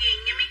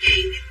 200.000 nha mấy chị,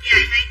 riêng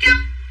dài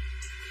 200.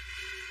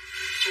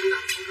 Xanh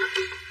đậm không hết.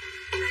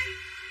 Đây,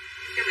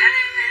 chụp đã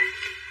lên nè.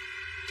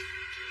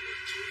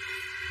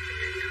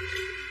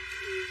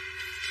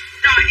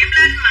 Rồi em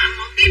lên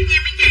mẫu tiếp nha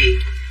mấy chị.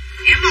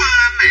 Em mã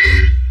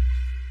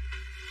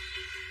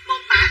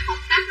một mã không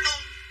đắt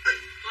luôn.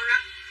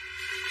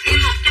 Em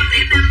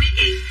 105 mấy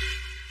chị,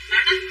 mã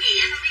đắt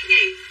nhẹ thôi mấy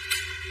chị.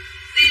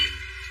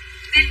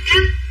 Riêng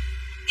khách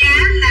giá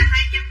là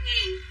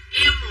 200.000,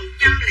 eo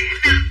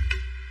 105.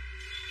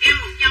 Eo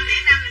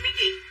 105 này mấy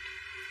chị.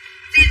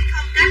 Riêng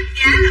không đắt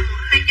giá là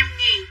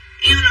 200.000,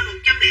 eo là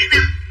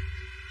 105.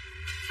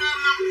 Form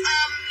móng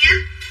ôm nhé.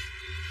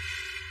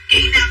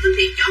 Chị nào thích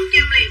thì chốt cho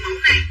em liền mẫu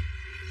này.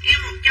 Eo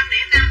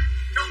 105,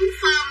 đúng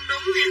form,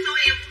 đúng theo số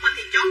eo của mình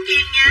thì chốt cho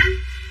em nha.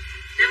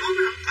 Để mốt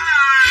mình không có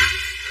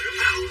lúc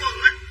đầu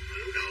quần á.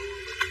 Lúc đầu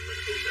mình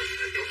cũng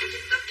định chốt cái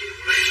chính tích thì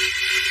không lấy.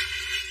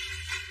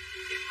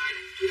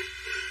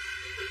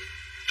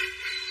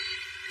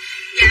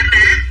 Dạ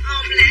mã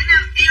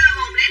 105, eo là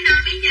 105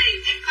 mấy chị.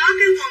 Em có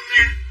cái quần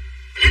nè,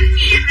 lắc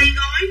nhẹ hay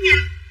gối nha.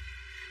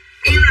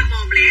 Eo là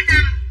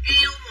 105,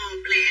 eo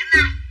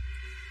 105.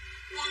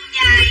 Quần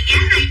dài giá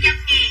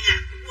 200.000 à.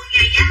 Quần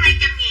dài giá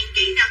 200.000,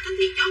 chị nào thích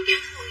thì chốt cho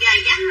em quần dài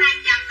giá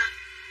 200 nè.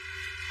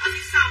 Ở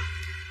phía sau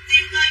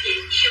riêng cơ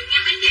giãn nhiều nha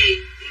mấy chị,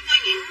 riêng cơ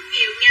giãn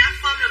nhiều nha.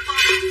 Form là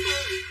form đúng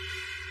suông.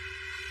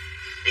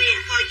 Đây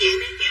là coi giãn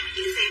để kéo mấy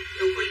chị xem,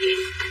 đồ coi giãn.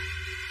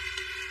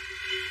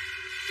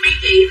 Mấy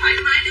chị thoải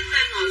mái đứng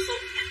lên ngồi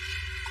xuống nha.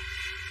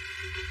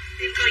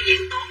 Riêng cơ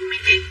giãn tốt mấy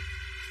chị.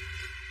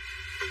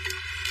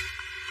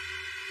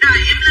 Rồi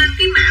em lên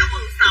cái mã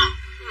quần sọt,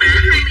 mã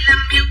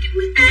 25 eo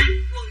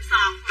 98, quần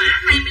sọt mã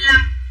 25,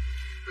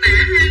 mã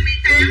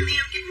 28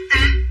 eo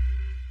 98,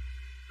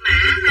 mã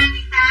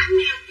 28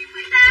 eo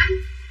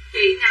 98. Chị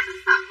nào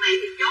thích sọt này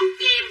thì chốt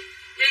cho em,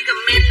 đi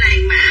comment này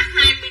mã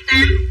 28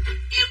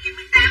 eo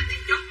 98 thì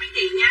chốt mấy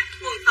chị nha.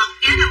 Quần sọt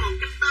giá là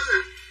 140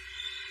 à.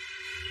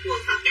 Quần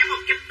sọt giá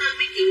 140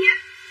 mấy chị nha.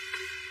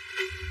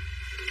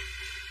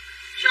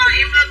 Rồi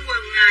em lên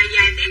quần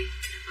dài tiếp,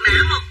 mã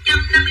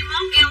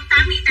 151 eo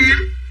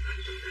 88,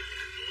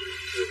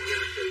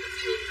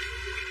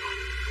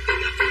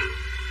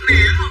 mã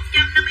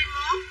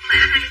 151, mã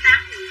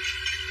 28.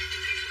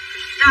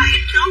 Rồi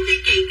em chốt cho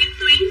chị Kim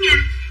Tuyến nha.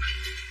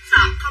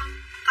 Sọt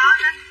không có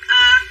đó.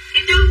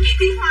 Em chốt chị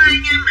Thúy Hoa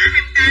nha, mã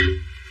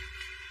 28.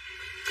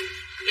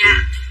 Dạ,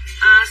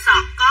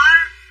 sọt có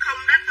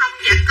không đắt không?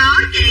 Dạ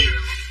có chị.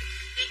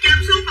 Chị cho em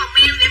số phòng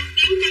mail để em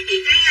kiếm cho chị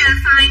cái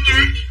size nha,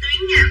 chị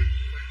Tuyến nha.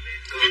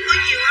 Em có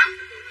nhiều lắm.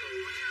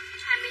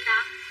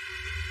 28.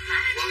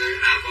 Qua cái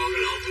nào coi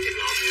cái lỗ của chiếc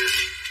lỗ nha.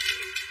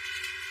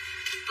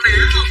 Mã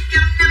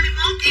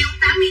 151 eo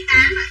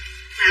 88 à.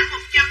 Mã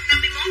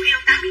 151 eo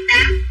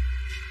 88.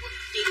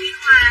 Chị Thúy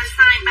Hoa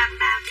size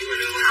 33 của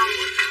mình không?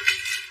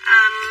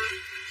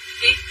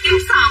 Chị kiếm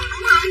sọt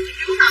đúng không? Chị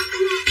kiếm sọt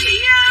đúng không chị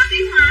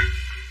Thúy Hoa?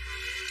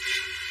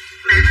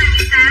 Mã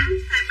 28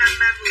 size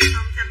 33 vừa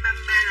không, size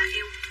 33 là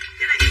eo.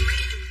 Cái này eo mấy?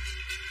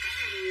 Cái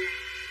này là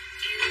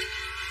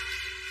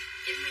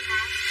eo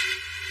 98.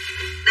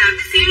 Đợi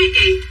tí xíu đi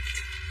chị.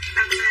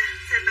 33,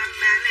 size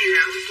 33 này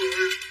là ống phụ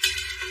à.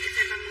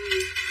 Size 30.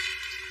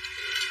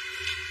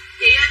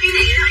 Chị ơi cái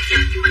này thôi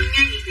chụp cho mình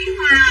nha chị Thúy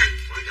Hoa.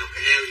 Quan trọng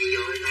cái eo gì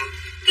rồi không?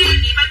 Cái eo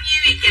chị bao nhiêu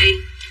vậy chị?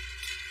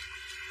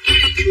 Eo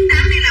là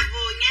 98 đây là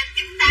vừa nha,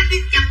 98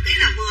 đến 100 kg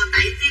là vừa,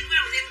 tại riêng với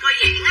riêng coi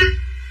giãn á.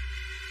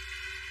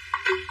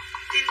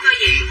 Riêng coi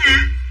giãn ha.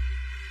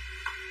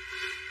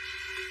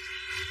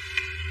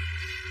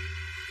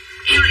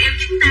 Eo là eo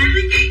 98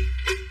 đó chị.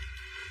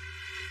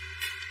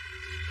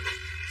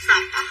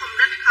 Sọt có không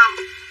đắt không?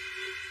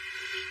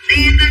 Đây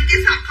em lên cái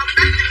sọt không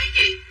đắt này mấy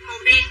chị, màu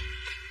đen.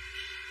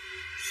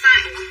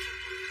 Size chốt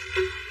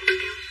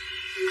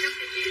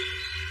cho chị.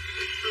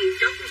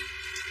 Chốt.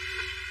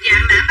 Dạ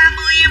mã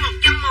 30 em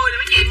 110 là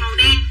mấy chị, màu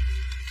đen.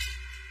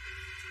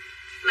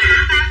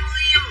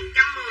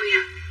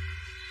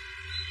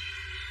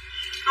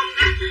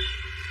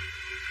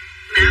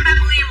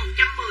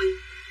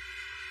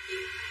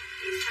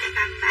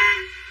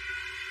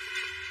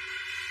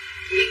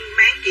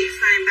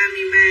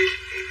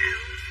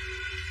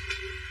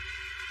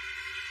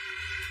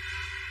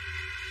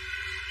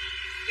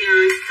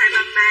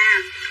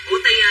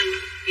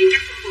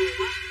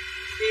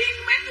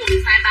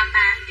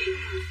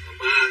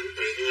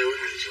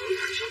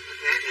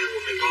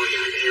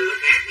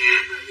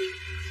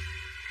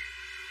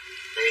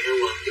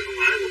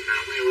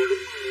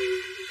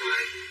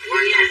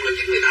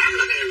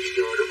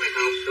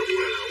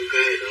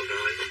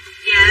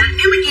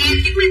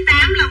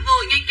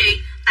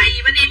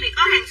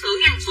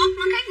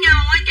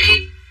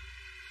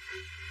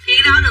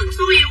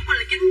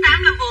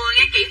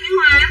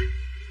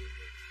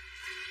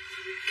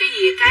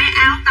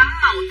 tắm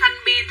màu xanh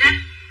bi rách.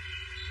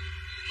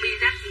 Bi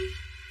rách gì?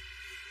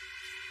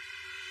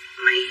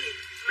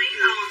 Mấy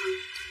lo mà.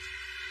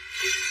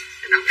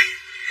 Đọc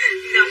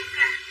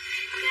ra.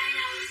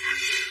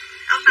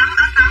 Áo tắm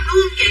đúng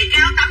không chị? Cái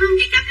áo tắm đúng không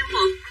chị Cao Kim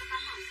Phượng? Áo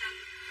tắm màu xanh.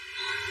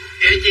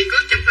 Vậy chị cứ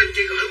chụp hình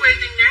chị gửi qua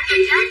tin nhắn chị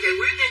giải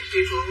quyết cho chị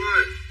Phượng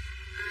ơi.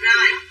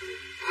 Rồi.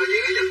 Chị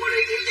cứ chụp qua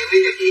đây thì giải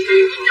quyết cho chị. Chị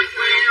cứ chụp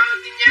qua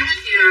tin nhắn á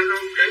chị rồi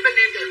để bên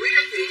em giải quyết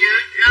cho chị nha.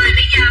 Rồi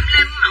bây giờ em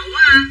lên mẫu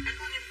á. Em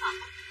có em phật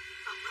không?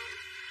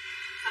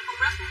 Phật không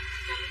rách á.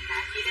 Cho mấy cả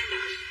chị đang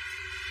đợi.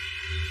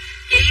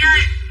 Chị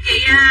ơi, chị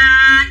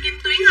Kim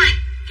Tuyến ơi.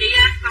 Chị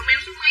vòng eo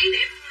xuống máy để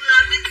em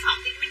lên với phật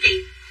đi với chị.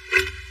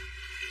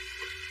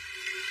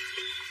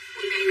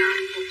 Quần này là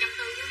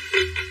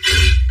 140.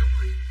 Đúng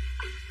rồi.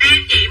 Đây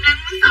em chị em lên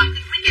với phật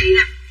đi với chị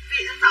nè. Vì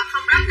phật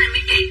không rách này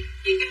mấy chị.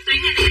 Chị Kim Tuyến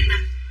hay đẹp nè.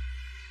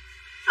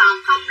 Phật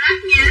không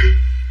rách nha.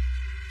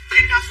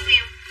 Em đo xuống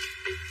em.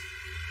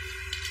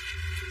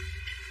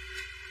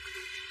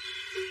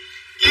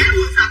 Giá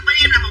quần sọt bên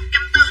em là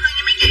 140 thôi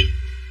nha mấy chị.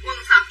 Quần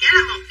sọt giá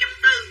là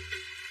 140.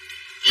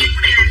 Em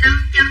của này là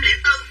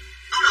 504.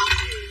 Ấu lộn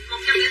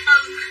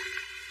 104.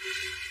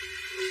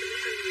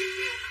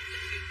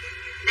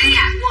 Đây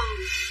à, quần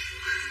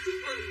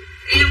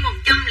eo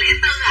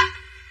 104 à.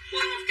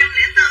 Quần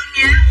 104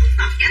 nha. Quần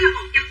sọt giá là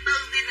 140.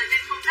 Nên là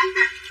em không rách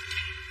nè.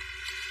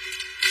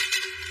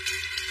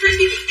 Thế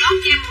thì chốt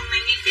cho em quần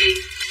này nha chị.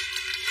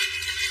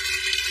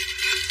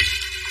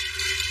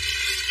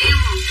 Eo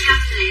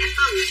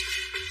 104.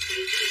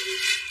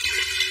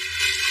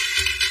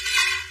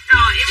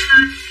 Rồi em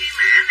lên cái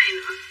mã này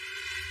nữa.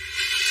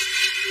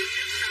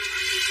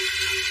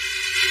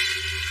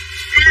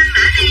 Em lên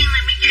mã đen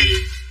này mấy chị.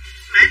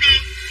 Mã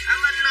đen ở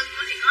bên lưng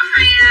nó thì có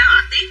hai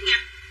họa tiết nha.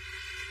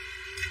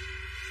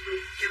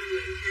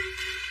 112.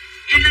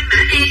 Em lên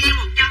mã đen em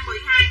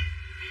 112.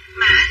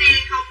 Mã đen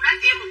không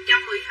rách em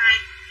 112.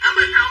 Ở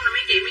bên hông là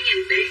mấy chị mới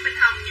nhìn kỹ bên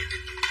hông nha.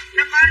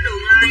 Nó có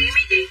đường line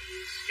mấy chị.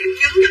 Điểm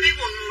nhấn cho cái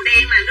quần màu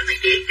đen là rất là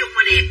trẻ trung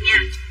mà đẹp nha.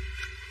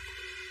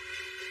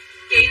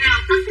 Chị nào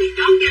thích thì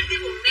chốt cho cái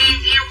quần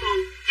đen eo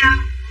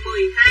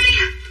 112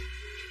 à.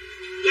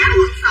 Giá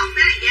quần sọt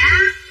đó là giá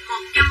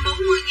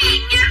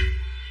 140.000 nha.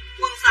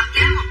 Quần sọt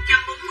giá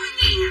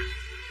 140.000 à.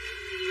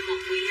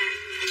 112.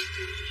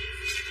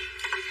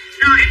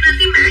 Rồi em lên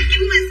cái mã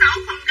 96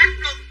 không rách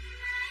luôn.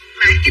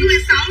 Mã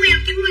 96 eo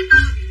 94.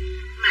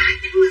 Mã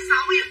 96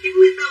 eo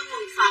 94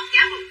 quần sọt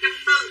giá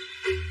 140.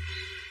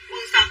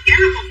 Quần sọt giá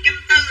là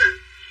 140 à.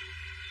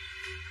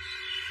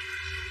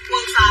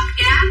 Quần sọt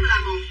giá là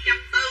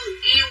 140.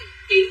 Eo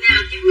chị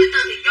nào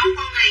 94 thì chốt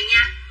con này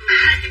nha. Mã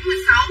là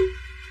 96.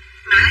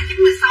 Mã là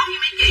 96 nha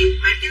mấy chị.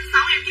 Mã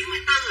 96 eo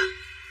 94 à.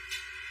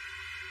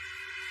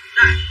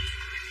 Rồi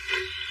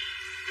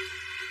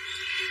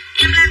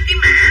em lên cái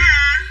mã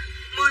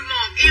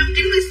 11 eo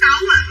 96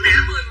 à. Mã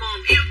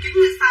 11 eo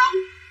 96.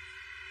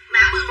 Mã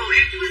 11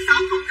 eo 96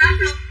 không rách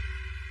luôn.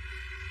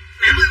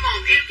 Mã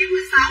 11 eo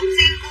 96.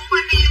 Xin của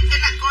bên em sẽ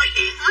là coi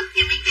giãn hết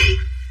nha mấy chị.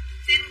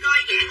 Xin coi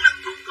giãn lưng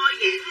thun coi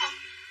giãn luôn.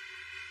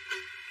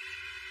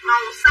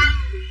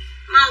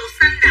 Màu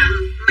xanh đậm.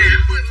 Mã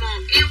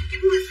 11 eo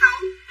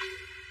 96.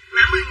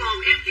 Mã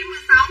 11 eo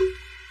 96.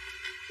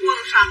 Quần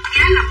sọt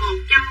giá là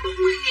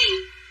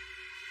 140.000.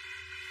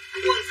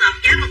 Quần sọt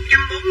giá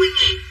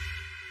 140.000.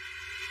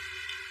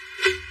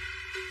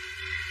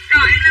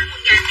 Rồi em lên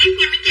quần dài tiếp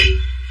nha mấy chị.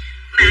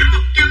 Mã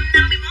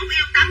 151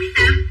 eo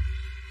 88.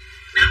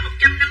 Mã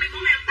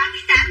 151 eo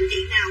 88. Chị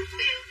nào số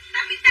eo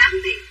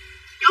 88 thì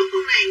chốt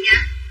con này nha.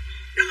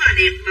 Rất là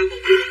đẹp và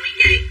bụng luôn mấy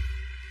chị.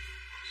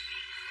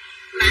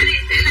 Mã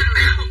này sẽ là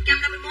mã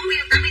 151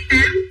 eo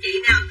 88. Chị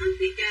nào thích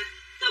thì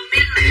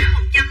comment mã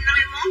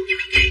 151 cho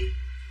mấy chị.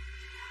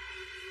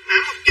 Mã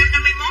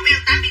 151 eo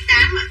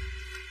 88 à.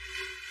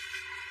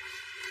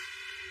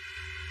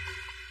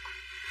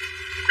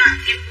 Rồi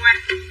em qua.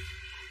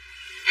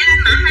 Em lên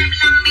mã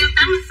 25 eo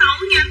 86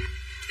 nha.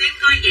 Tiên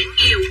coi giãn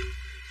nhiều.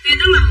 Tiên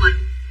rất là mịn.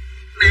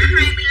 Mã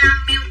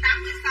 25 eo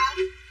 86.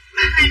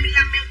 Mã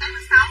 25 eo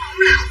 86. Ống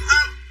là ống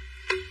ôm.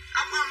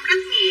 Ống ôm rất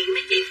nghiện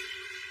mấy chị.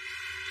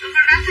 Không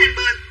có rách hai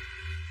bên.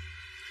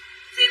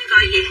 Tiên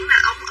coi giãn là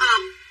ống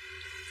ôm.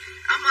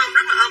 Ống ôm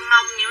rất là ôm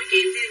mông nha mấy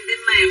chị. Tiên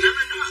mềm lắm,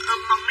 rất là ôm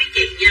mông mấy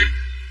chị nha.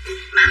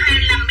 Mã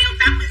 25 eo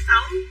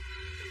 86.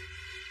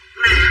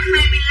 Mã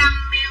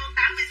 25 eo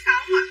 86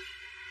 à.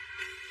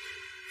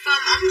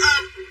 Form ống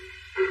ôm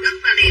rất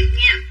là đẹp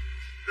nha.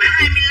 Mã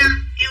 25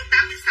 eo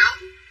 86.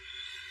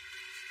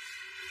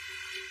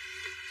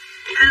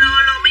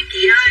 Alo mấy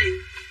chị ơi.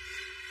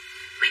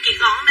 Mấy chị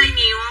còn ở đây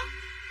nhiều không?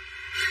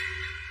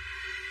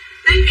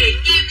 Nói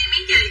chuyện với em đi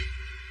mấy chị.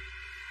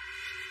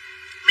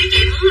 Mấy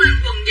chị muốn lên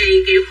quần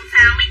gì kiểu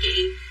sao mấy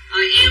chị.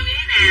 Rồi eo như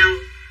thế nào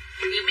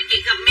thì mấy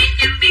chị comment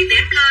cho em biết để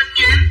em lên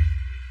nha.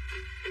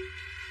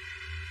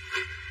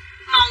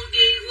 Màu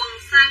gì? Quần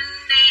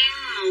xanh, đen,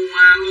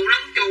 màu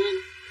lông chuột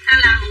hay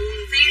là màu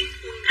quần jean,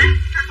 quần rách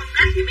hay không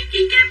rách thì mấy chị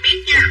cho em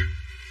biết nha.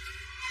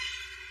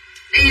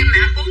 Đây là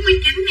mã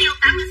 49 eo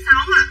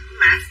 86 à.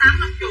 Mã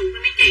xám lông chuột nha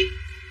mấy chị.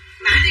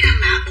 Mã này là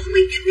mã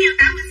 49 eo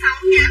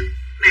 86 nha.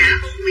 Mã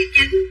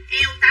 49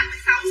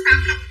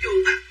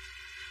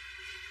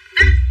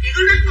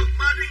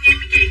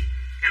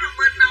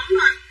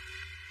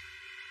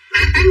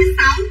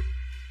 86.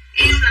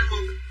 Eo là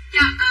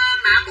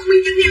mã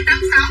 49 eo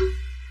 86.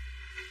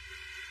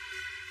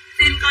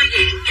 Xin coi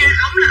giãn nha,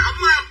 ống là ống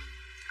không?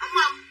 Ống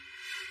không?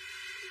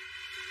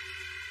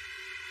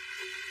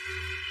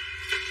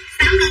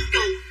 6 nút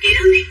chuột, kỹ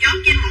thức thì chốt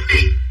trên mẫu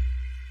này.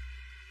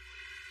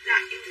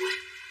 Rồi, em qua.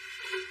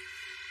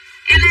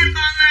 Em lên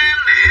con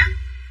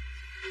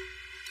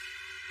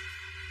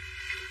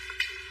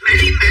mã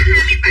đi mã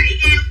 27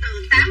 eo từ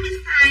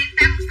 82,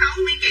 86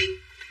 mấy chị.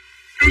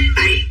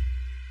 27,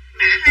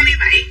 mã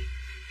 27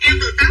 eo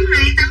từ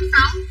 82,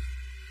 86.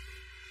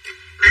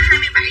 Mã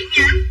 27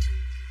 nha.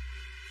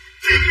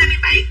 Mã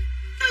 27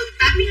 từ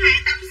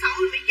 82, 86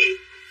 mấy chị.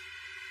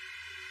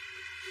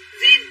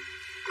 Jean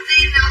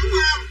nóng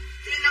ôm,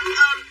 jean nóng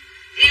ôm.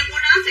 Eo của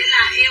nó sẽ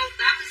là eo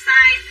 80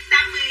 size,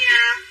 80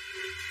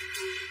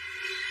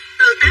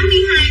 từ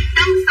 82 đến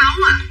 86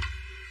 à.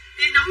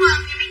 Jean nóng ôm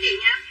nha mấy chị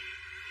nha.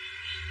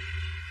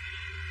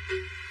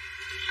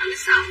 Ở phía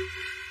sau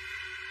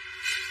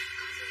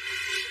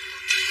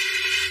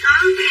có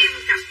em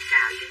cặp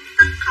cào chứng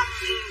tức không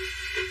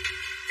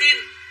em.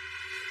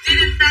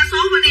 Tin đa số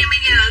bên em bây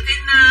giờ tin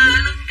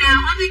lưng cao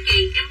hết mấy chị.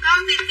 Em có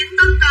tin chính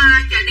thức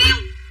chà đeo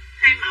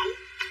 2 mẫu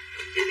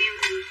chà đeo.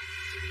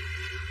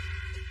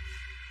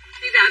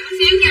 Chị đợi một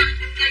xíu nha,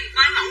 em cho chị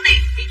coi mẫu này.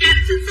 Chị cho em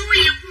xin số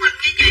eo của mình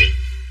nha chị.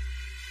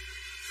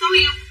 Số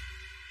eo.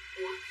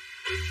 Ủa?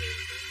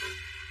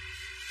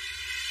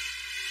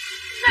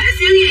 Đợi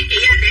xíu nha chị,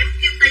 để em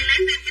kêu Tây lấy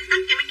tin chính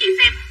thức cho mấy chị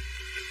xem.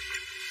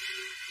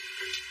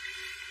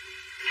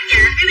 Dạ,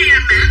 cái này là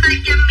mã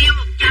 300 eo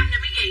 100 nha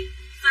mấy chị.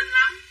 Xinh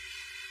lắm.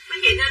 Mấy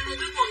chị nên mua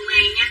cái quần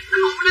này nha. Nó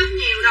không có nắp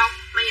nhiều đâu,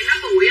 mà nhìn nó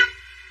bụi không?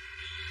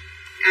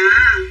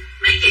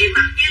 Mấy chị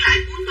mặc với lại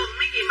cuối tuần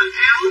mấy chị mặc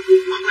áo thun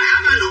hoặc là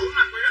áo ba lỗ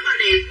mặc mà rất là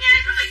đẹp nha,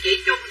 rất là trẻ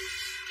trung.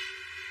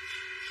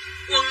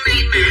 Quần này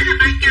mã là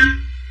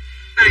 300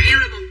 và eo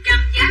là 100,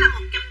 giá là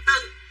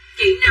 140.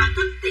 Chị nào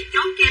thích thì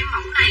chốt cho em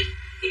mẫu này.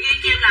 Chị ghi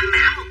cho em là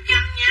mã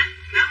 100 nha,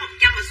 mã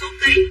 100 và số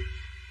ký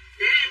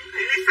để em có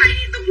thể lấy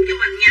size đúng cho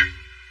mình nha.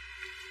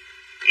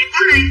 Em có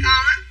 2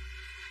 con á,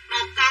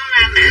 một con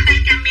là mã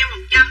 300 eo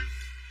 100.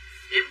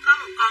 Để em có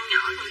một con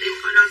nhỏ thôi để em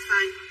coi đo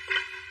size.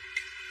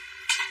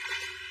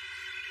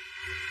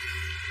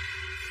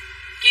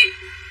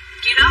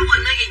 Chị đó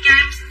Quỳnh ơi, vậy cho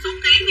em xin số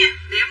ký nha,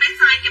 để em lấy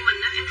size cho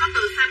mình á. Em có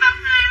từ size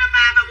 32,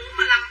 33, 34,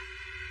 35.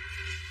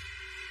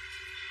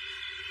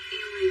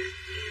 Eo này là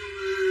eo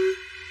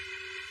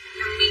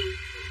 50,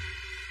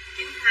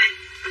 92.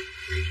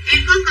 Em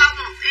có câu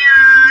một eo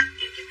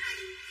 92.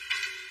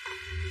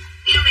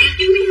 Eo này eo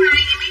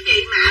 92 nha mấy chị,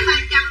 mã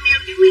 300 eo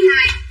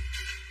 92.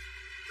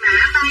 Mã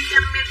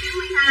 300 eo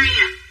 92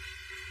 à.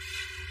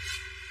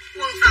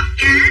 Quần sọt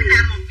giá là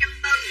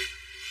 140,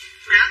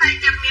 mã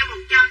 300 eo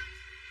 100.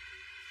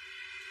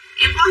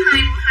 Em có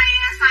hai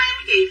size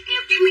mấy chị,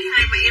 eo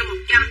 92 và eo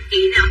 100. Chị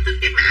nào thích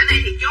cái mã này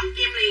thì chốt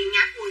cho em liền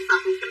nha. Quần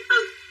sọt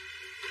 140,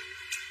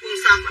 quần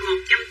sọt là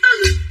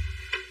 140.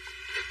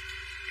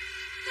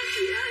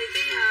 Chị ơi,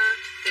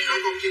 cái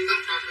con chim tóc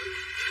coi thử.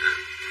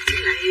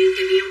 với lại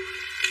chà đeo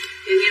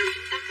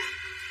chim tóc á.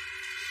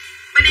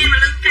 Bên em mà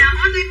lưng cao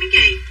hết đấy mấy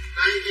chị.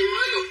 Đây chị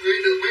mới lục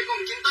nguyên được mấy con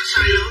chim tóc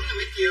size lớn nha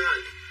mấy chị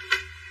ơi.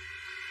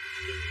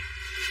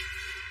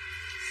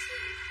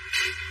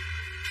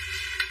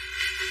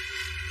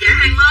 Dạ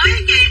hàng mới á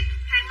chị,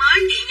 hàng mới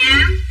chị nha.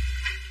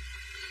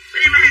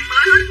 Bên em là hàng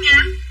mới hết nha.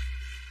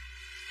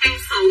 Hàng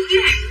xưởng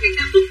với hàng Việt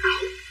Nam xuất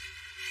khẩu.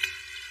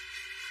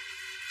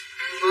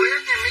 Hàng mới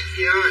hết nha mấy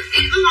chị ơi.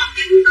 Em có con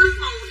chính thức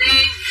màu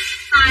đen,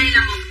 size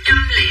là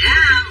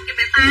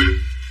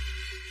 108.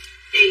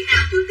 Chị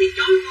nào thích thì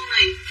chốt con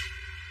này.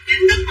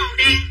 Chính thức màu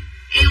đen,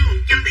 eo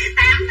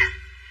 108 nè.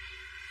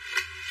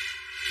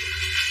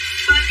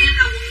 Bên em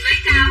là quần đáy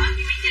cao hết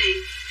nha mấy chị.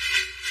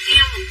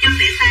 Eo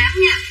 108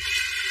 nha.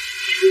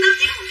 Chính thức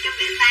eo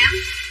 108.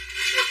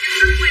 Quần chính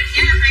thức của em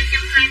giá là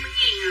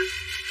 220.000 à.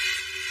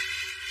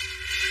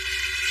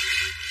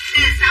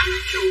 Đây là 6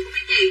 nút trụ của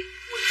mấy chị.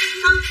 Quần chính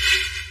thức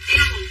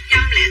eo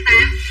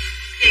 108.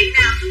 Chị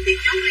nào thích thì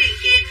chốt liền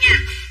cho em nha.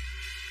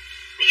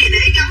 Bây giờ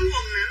để gấm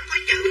quần này nó có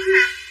chữ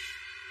ha.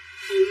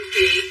 Quần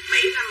chị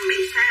 75,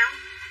 76.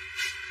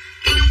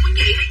 Eo của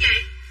chị hả chị?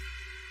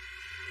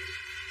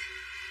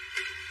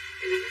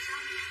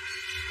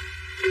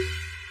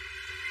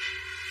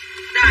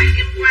 Rồi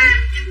em qua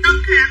chính thức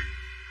ha.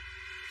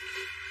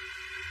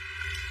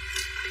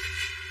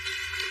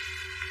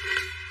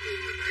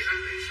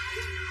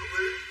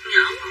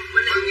 Nhỏ không?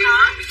 Bên em có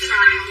cái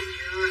size không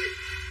chị ơi.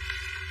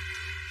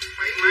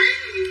 Bảy mấy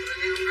thì tụi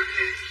em không có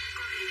hàng.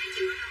 con này thấy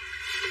chị có không?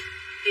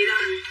 Đi đâu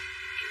rồi?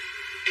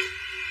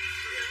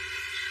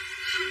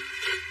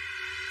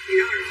 Đi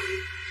đâu rồi?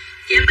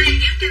 Chị em bên em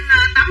kiếm trên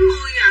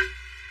 80 à.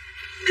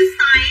 Cái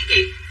size ấy chị.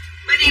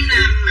 Bên em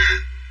làm mà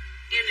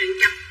em là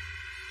 100.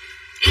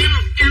 Em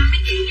 100 mấy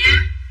chị nha.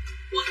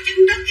 Quần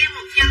chính thức em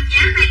 100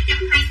 giá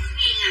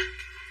 220.000 à.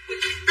 Quần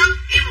chính thức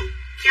em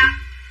 100.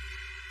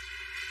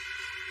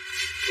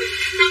 Quần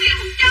chính thức em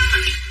 100 à.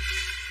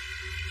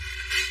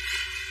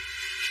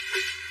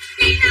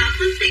 Chị nào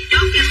thích thì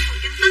chốt em quần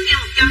chính thức em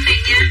 100 này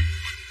nha.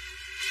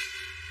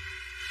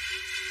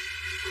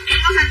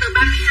 từ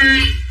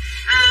 32,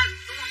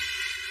 đúng không?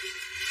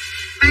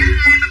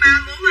 32,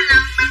 33,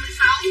 45,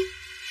 36.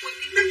 Quần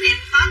chính thức thì em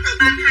có từ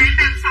 32 đến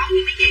 36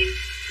 nha mấy chị.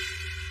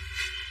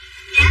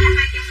 Giá là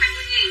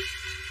 220.000.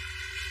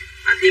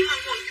 Và thêm một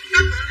quần chính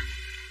thức nữa.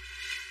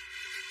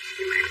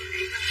 Thì bạn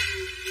thấy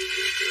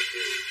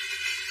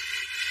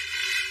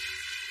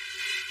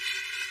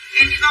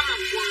em chỉ có một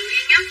quần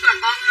duy nhất là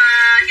con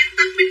chính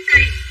thức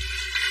Mickey.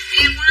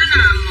 Eo của nó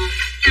là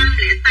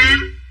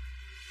 108.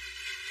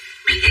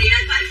 Mấy chị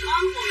ơi, có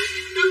quần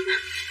chính thức nè,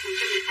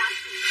 108.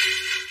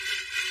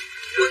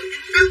 Quần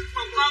chính thức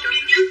một con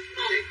duy nhất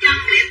 108.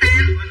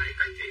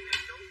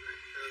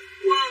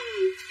 Quần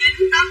chính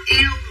thức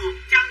eo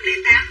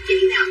 108. Chị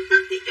nào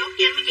thích thì chốt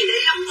cho em. Mấy chị để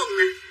ý ống quần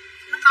nè,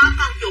 nó có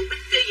con chuột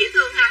Mickey dễ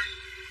thương ha.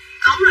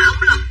 Ống là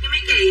ống lật nha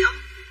mấy chị, ống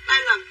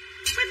tay lật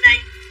bên đây.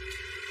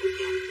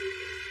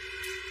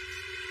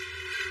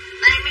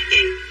 Đây mấy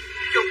chị,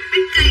 chuột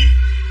Mickey.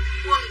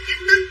 Quần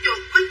chính thức chuột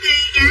Mickey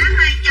giá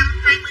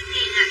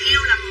 220.000 à,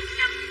 eo là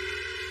 100.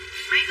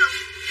 Mấy cưng?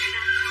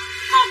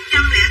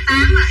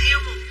 108 là eo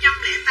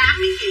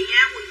 108 mấy chị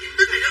nha. Quần chính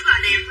thức này rất là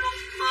đẹp luôn,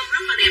 form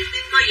rất là đẹp,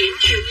 nên coi giãn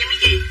nhiều nha mấy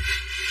chị.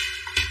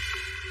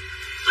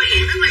 Coi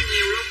giãn rất là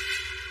nhiều luôn.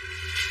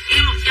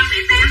 Eo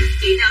 108,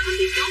 chị nào thích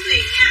thì chốt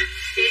liền nha.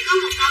 Chỉ có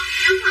một con duy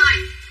nhất thôi.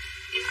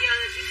 Em cho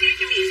tí xíu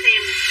cho chị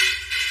xem.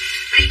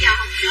 Bây giờ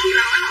không chốt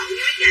là hối hận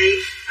nha mấy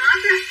chị.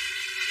 Hết á.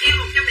 Eo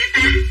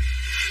 108.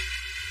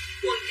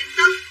 Quần chính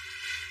thức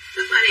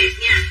rất là đẹp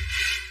nha.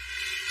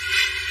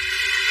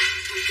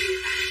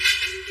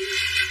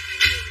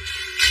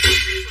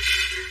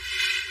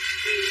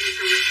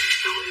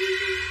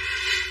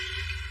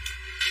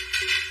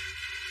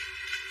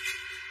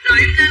 Rồi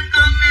em lên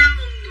con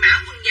mã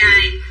quần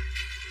dài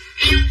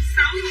eo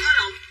 60 ở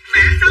lộn,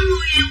 mã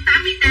 60 eo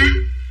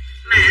 88.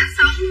 Mã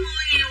 60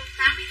 eo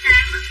 88.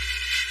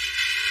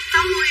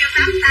 60 eo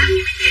 88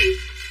 như mấy chị.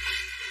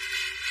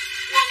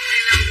 Quần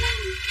này là quần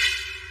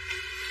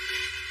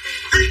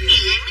ít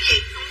nhẹ mấy chị,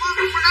 không có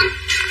lắm.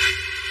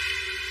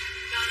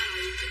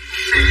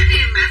 Mã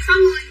này mã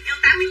 60 eo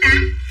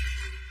 88.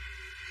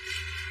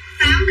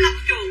 85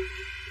 chuột.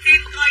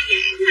 Phim coi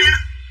giãn ha.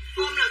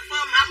 Form là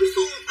form ống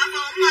suông, form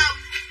ống ôm.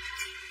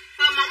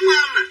 Form ống ôm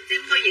mà,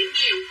 phim coi giãn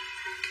nhiều.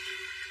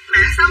 Mã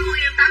 60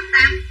 eo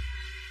 88.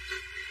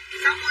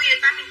 60 eo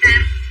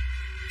 88.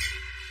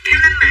 Em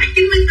lên mã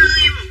 94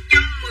 eo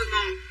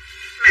 111.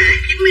 Mã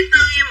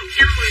 94 eo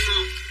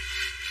 111.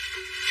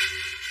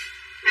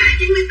 Mã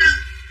 94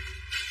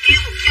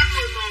 eo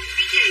 111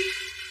 mấy chị.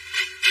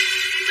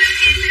 Cái bên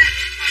em sẽ là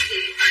phim coi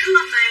giãn và rất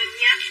là mềm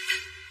nha.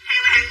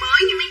 Hàng là hàng mới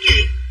nha mấy chị.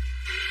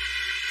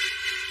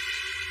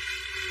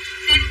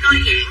 Xem coi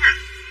giãn à.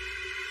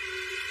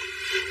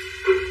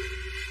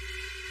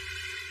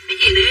 Mấy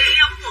chị để ý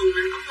ống quần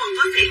nè, ống quần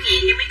có xẻ nhẹ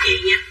cho mấy chị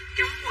nha.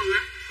 Cái ống quần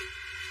á,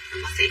 nó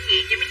có xẻ nhẹ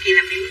cho mấy chị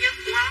làm điểm nhấn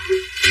của ống.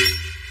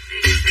 Đây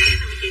là xẻ nè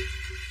mấy chị.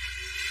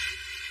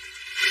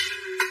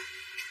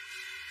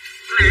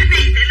 Mã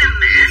này sẽ là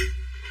mã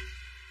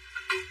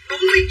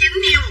 49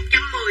 eo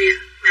 110 à.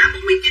 Mã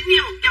 49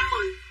 eo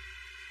 110.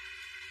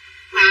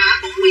 Mã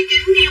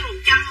 49 eo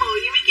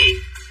 110 nha mấy chị.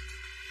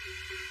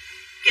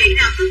 Chị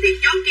nào thích thì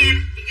chốt cho em.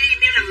 Chị ghi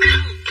em là mã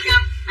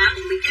 100. Mã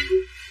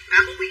 49. Mã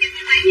 49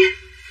 em thấy nha.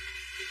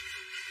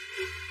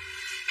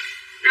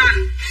 Rồi,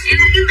 em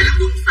là cái mã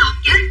quần sọt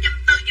giá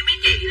 140 cho mấy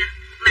chị nè.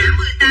 Mã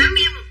 18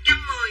 eo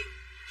 110.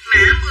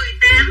 Mã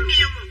 18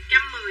 eo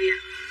 110 à.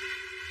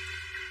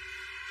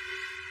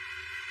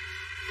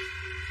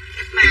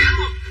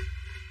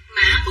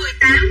 Mã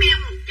 18 eo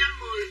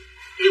 110.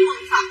 Cái quần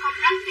sọt không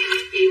rách thì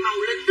chị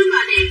màu linh rất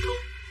là đẹp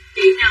luôn.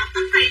 Chị nào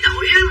thích thay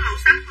đổi á, màu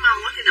sắc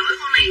màu á thì đổi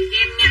con này cho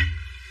em nha.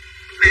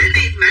 Mã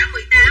này mã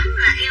 18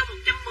 là eo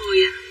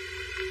 110 à.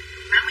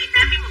 Mã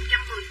 18 eo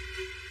 110.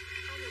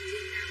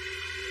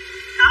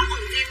 Có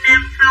quần jean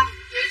nam không?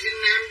 Vậy jean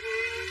nam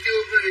chưa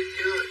về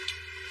chị ơi.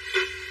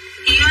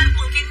 Chị ơi,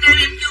 quần jean nam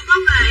em chưa có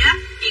về á.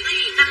 Chị có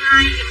gì canh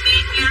like giùm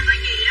em nha. Có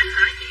gì á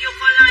hả? Chị vô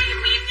coi like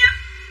giùm em nha.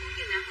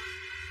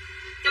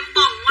 Trong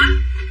tuần quá.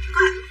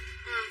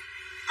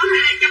 Có thể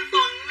là trong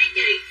tuần mấy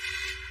chị.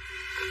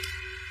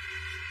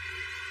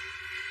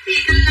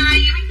 Chị canh like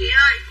nha mấy chị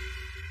ơi.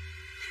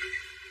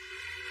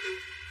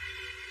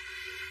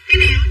 Cái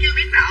này em chưa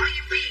biết rõ,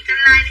 nhưng có gì canh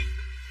like đi.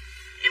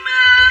 Em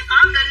có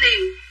lên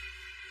liền.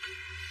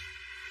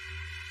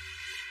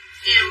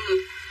 Eo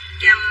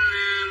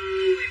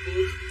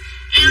 114.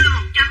 Eo là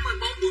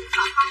 114, quần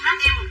sọt không rách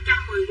eo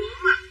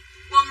 114 à.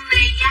 Quần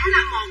này giá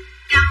là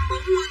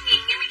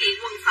 140.000 nha mấy chị.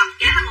 Quần sọt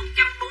giá là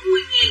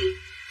 140.000.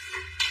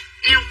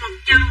 Eo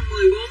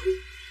 114.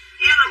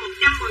 Eo là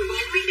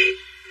 114 mấy chị.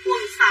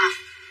 Quần sọt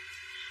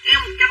eo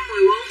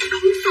 114.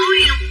 Đúng số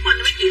eo của mình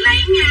mấy chị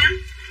lấy nha.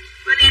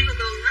 Bên em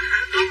thường á hả,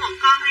 có một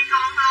con hai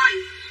con thôi.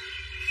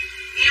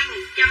 Eo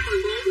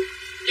 114.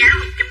 Giá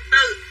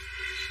 140.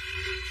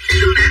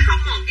 Mã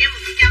 01 eo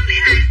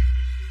 102.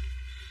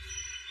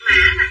 Mã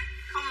nè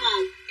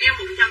 01 eo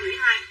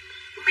 102.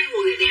 Mấy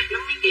quần này đẹp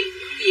lắm mấy chị.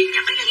 Những gì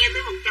nhập cái em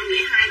tới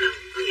 102 lần.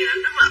 Có nghĩa là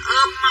rất là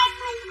ôm mông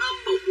luôn. Ôm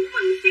bụng của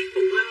mình. Siết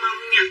bụng ôm mông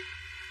nha.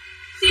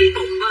 Siết bụng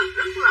bụng và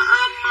rất là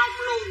ôm mông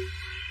luôn.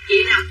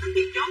 Chị nào thích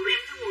thì chốt em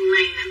cái quần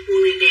này nè,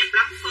 quần này đẹp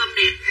lắm, form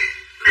đẹp.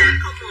 Mã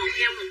 01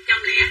 eo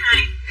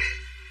 102.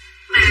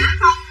 Mã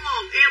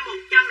 01 eo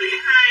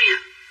 102 à.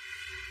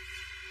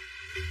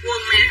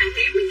 Quần này hàng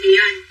hiếm mấy chị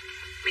ơi.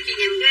 Mấy chị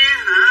nhìn cái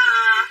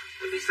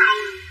ở phía sau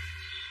nè.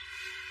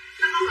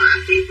 Nó có họa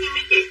tiết nha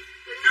mấy chị.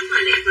 Rất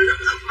là đẹp và rất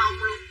ôm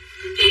mông luôn.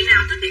 Chị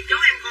nào thích thì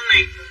chốt em con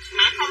này.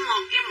 Mã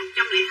 01 eo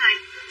 102.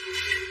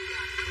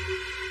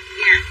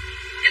 Dạ.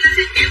 Em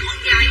sẽ kể quần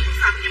dài quần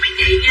sọc cho mấy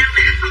chị nha.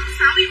 Mã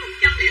 06 eo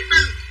 104.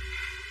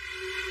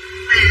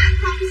 Mã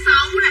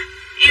 06 nè.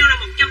 Eo là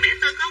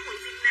 104, có quần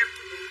xin nam.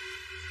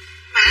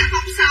 Mã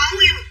 06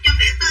 eo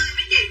 104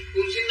 mấy chị.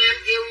 Quần xin nam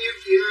eo nhiêu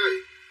chị ơi?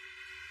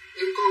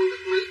 Em còn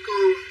được mấy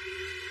con?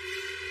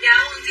 Dạ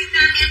quần xin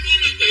nam em nhiêu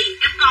vậy chị?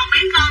 Em còn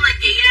mấy con là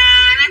chị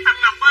Lê Phạm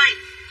Ngọc ơi.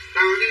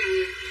 Đo đi.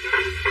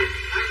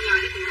 Anh là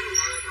hết tụi nó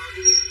đo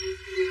đi.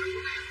 Đi hơn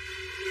của nam.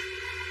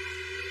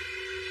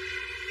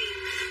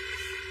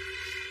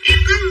 Em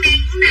có một đèn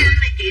của nam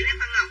này chị Lê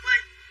Phạm Ngọc ơi.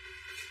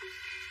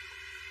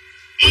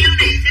 Eo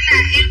này sẽ là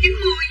eo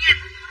 90 nha.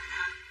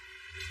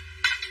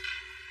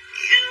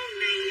 Eo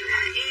này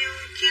là eo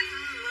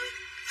 90.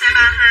 Size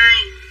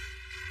 32.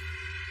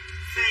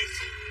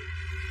 Size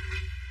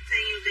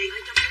nhiều tiền ở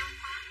trong áo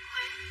khoác.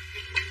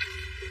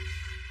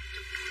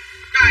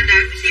 Rồi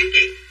đợi mới xem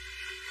chị.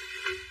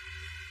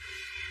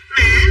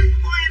 Mã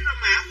của em là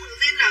mã quần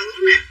jean nữ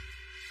nè.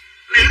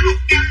 Mã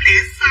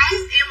 106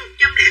 eo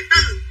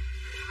 104.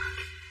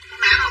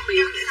 Mã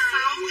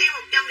 106 eo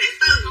 104.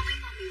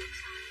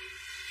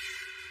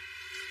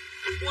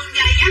 Quần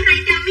dài giá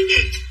 200 mấy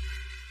chị.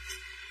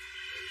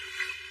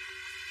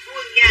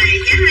 Quần dài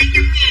giá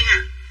 200.000 à.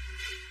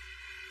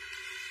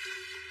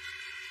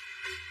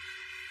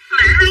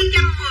 Mã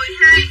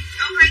 212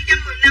 không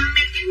 215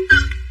 mel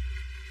 94.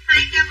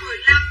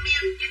 215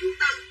 mel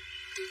 94.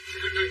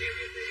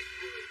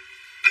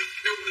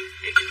 Đúng rồi,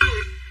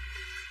 90.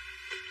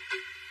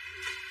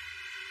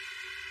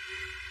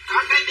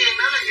 Có cái đèn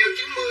đó là eo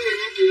 90 rồi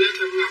nha chị Lê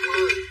Phạm Ngọc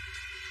ơi.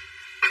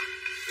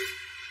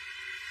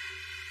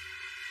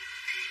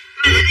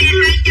 Mã này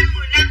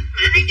 215,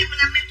 mã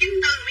 215 em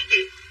 94 mấy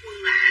chị.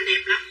 Quần lạ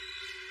đẹp lắm.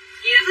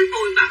 Chị đã thích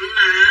bùi bặm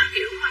mà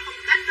kiểu mà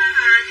phong cách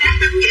cá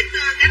tính dễ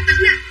cá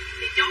tính á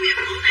thì chốt em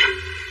mẫu này.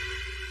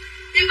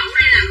 Cái mẫu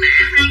này là mã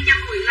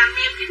 215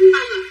 em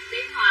 94.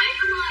 Điện thoại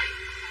đúng ơi.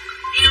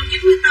 Eo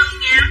 94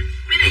 nha.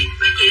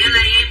 Mấy chị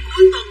là em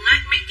cuối tuần á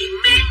mấy chị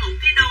mang một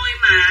cái đôi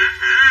mà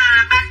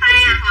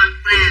bata hoặc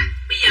là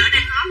bây giờ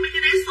đang hot mấy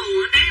cái đế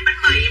xuồng đế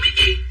bánh mì mấy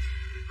chị.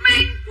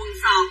 Mang quần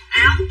sọt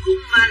áo thun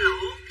ba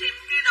lỗ thêm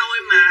cái đôi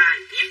mà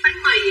dép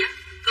bánh mì á,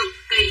 cực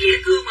kỳ dễ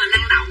thương và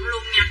năng động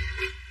luôn nha.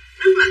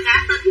 Rất là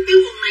cá tính. Cái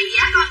quần này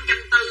giá có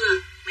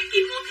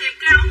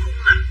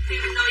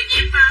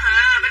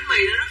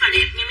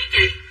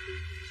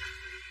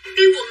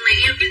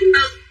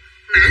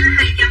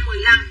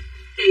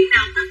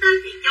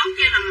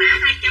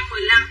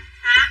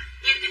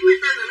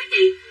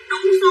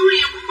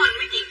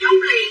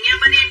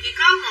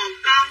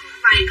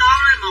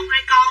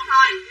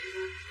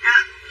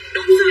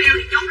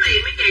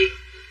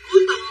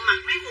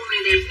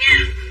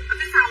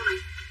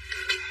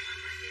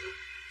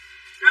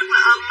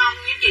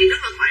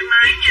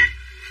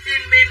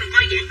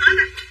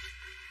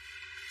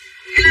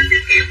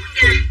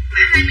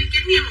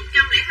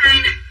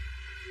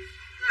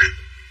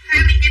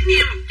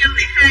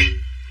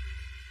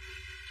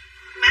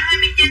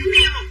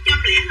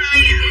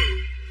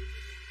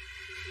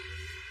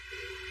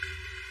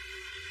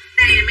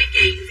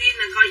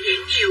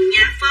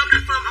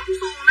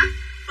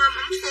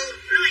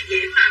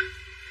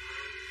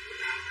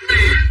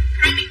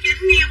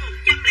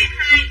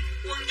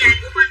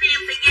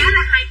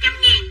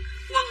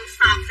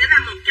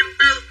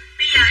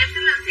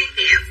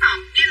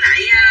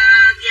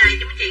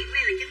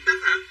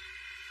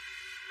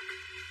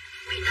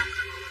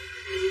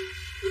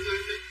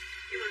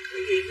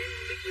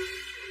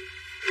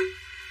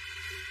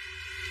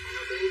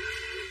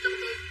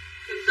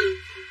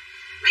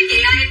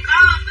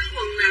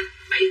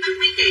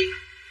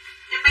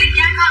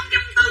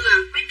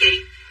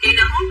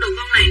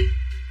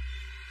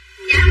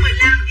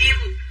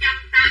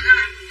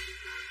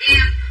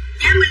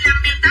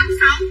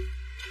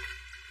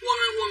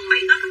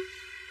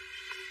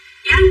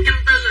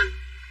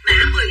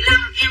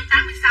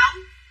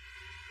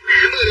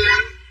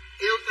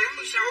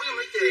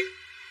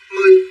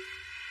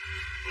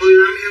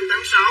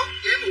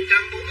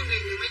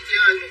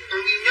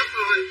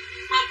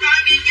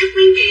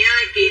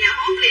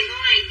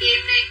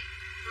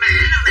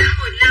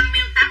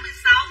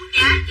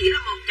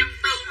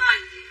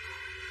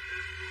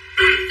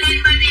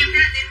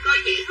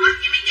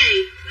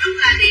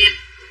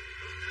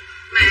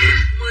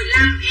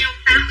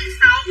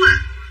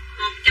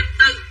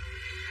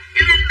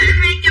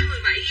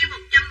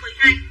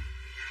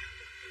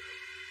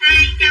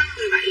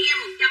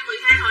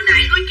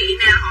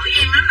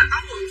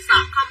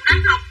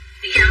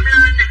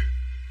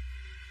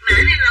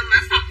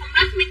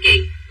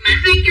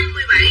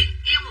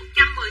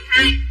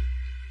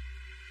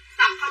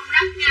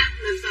đắt nha,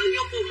 lịch sự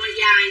vô cùng là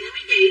dài nữa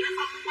mấy chị, nó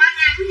không quá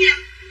ngắn nha.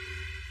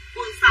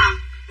 Quần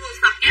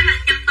sọt giá là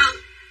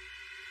 140,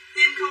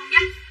 tim không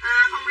dắt,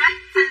 không rách,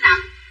 xanh đậm,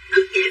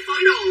 rất dễ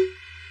phối đồ.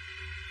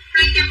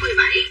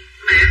 217,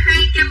 mã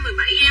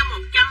 217 eo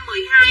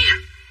 112 à.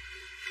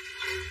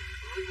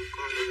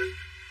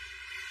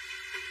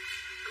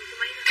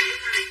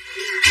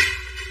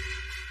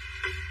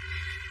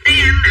 Đây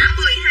là mã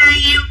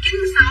 12 eo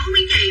 96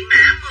 mấy chị,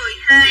 mã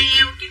 12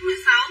 eo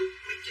 96.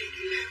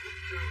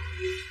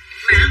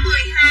 Mã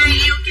 12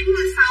 eo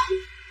 96.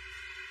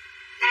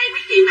 Đây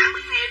mấy chị, mã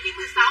 12 eo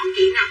 96,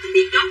 chị nào thích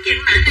thì chốt trên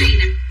mã này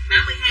nè. Mã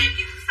 12 eo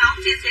 96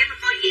 chia sẻ và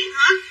coi diện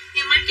hết.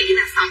 Nhưng mấy chị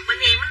là sọt bên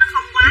em nó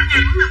không quá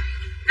ngắn đâu,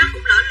 nó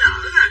cũng lỡ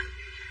à.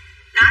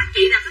 Đó,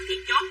 chị nào thích thì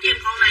chốt cho em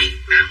con này,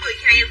 mã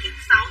 12 eo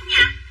 96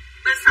 nha.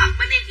 Bên sọt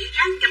bên em chỉ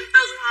giá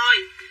 140 thôi.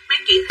 Mấy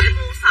chị thể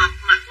mua sọt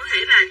mà có thể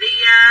là đi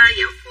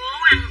dạo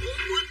phố ăn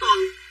uống cuối tuần,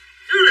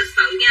 rất lịch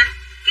sự nha.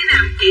 Cái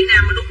nào chị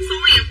nào mà đúng số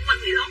em của mình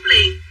thì hốt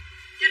liền,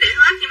 chứ để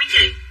hết nha mấy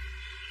chị.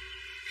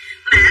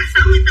 Mã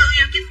 64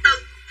 eo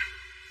 94,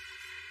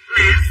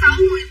 mã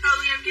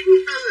 64 eo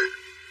 94 à.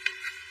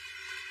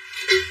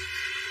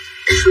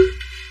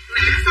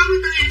 Mã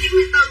 64 eo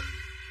 94.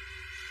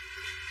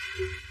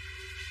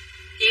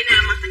 Chị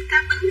nào mà thích cá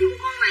tính thì mua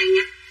con này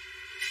nha.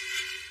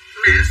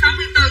 Mã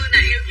 64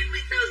 này eo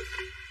 94.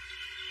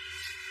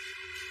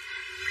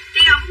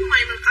 Cái ống của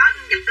mình có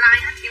dập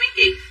lai hết chị mấy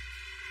chị,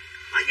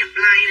 có dập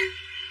lai nè.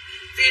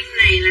 Tim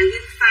này là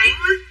tim sáng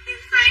á, tim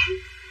sáng.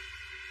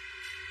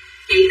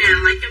 Chị nào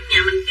mà trong nhà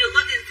mình chưa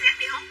có tim sáng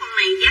thì hốt con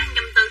này giá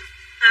 140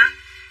 hả?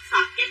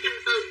 Sọt giá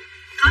 140.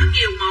 Có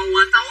nhiều màu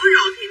tối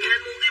rồi thì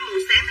nên mua cái màu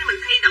sáng để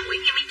mình thay đổi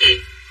nha mấy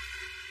chị.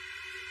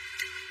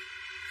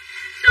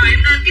 Rồi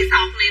em lên cái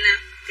sọt này nè,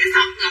 cái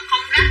sọt là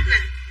không đắt nè,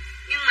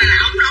 nhưng mà là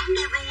ống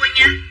tua rua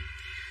nha.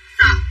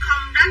 Sọt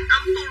không đắt,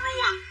 ống tua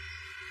rua.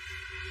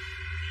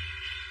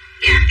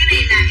 Dạ cái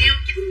này là eo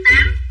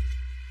 98.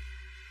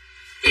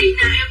 Chị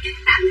nào eo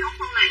 98 thì hốt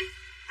con này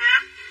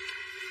ha.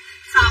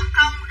 Sọt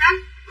không đắt,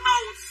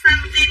 màu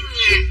xanh tin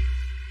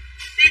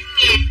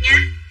nhạt nha.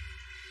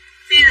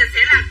 Tin là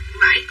sẽ là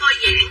vải co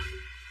giãn,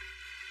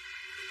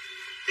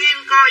 tin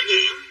co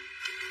giãn.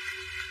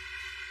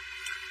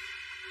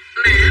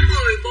 Mã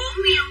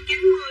 14 eo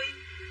 90.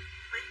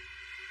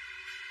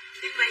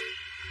 Tin này.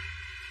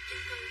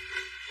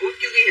 Ủa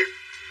chưa ghi à?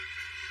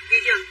 Ghi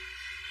chưa?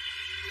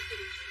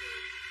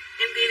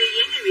 Em ghi đi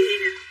dán cho vị thi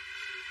nè.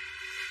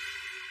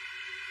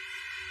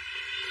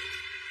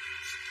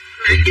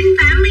 Mã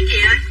 98 mấy chị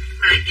ơi,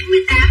 mã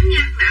 98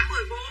 nha, mã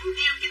 14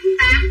 eo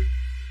 98.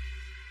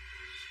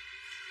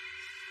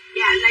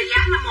 Dạ là giá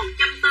là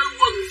 140,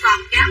 quần sọt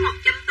giá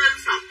 140,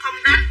 sọt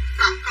không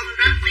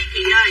đắt mấy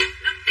chị ơi,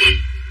 rất đẹp.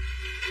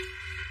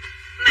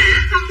 Mã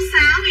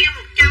 06 eo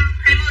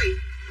 120.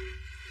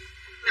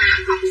 Mã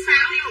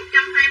 06 eo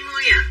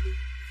 120 à.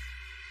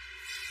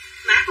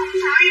 Mã 06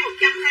 eo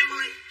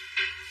 120.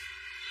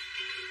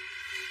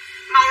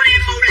 Màu này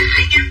màu lạ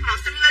nha, màu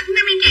xanh lính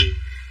đó mấy chị.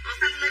 Màu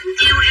xanh lính,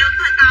 eo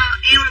to,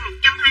 eo là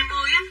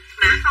 120 á.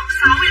 Mã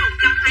 06 eo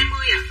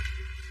 120 à.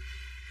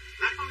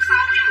 Mã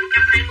 06 eo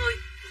 120.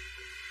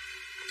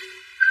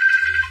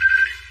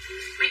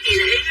 Mấy chị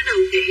để ý cái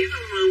đường chỉ,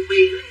 đường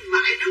viền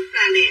vải rất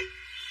là đẹp.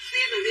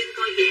 Xem là viên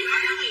coi dễ, nó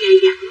rất là dày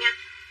dặn nha.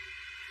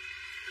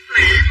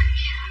 Mã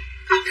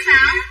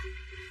 06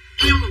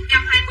 eo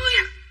 120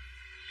 à.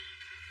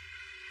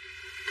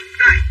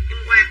 Rồi em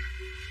qua,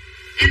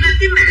 em lên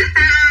cái mã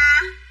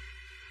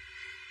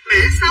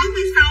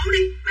 66 đi.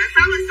 Mã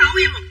 66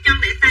 eo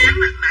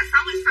 108 à. Mã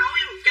 66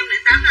 eo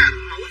 108 là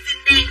mẫu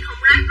jean đen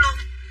không rách luôn.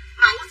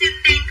 Mẫu jean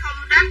đen không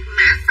rách.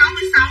 Mã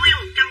 66 eo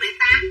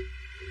 108.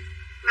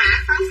 Mã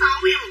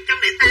 66 eo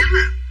 108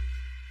 à.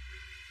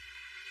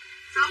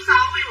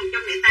 66 eo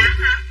 108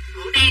 ha.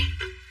 Mẫu đen.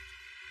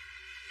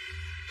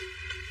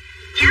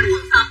 Giá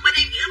quần sọt bên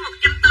em giữ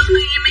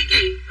 140 nha mấy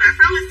chị. Mã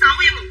 66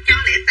 eo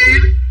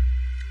 108.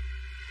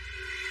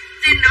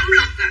 Jean đóng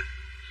lọc à.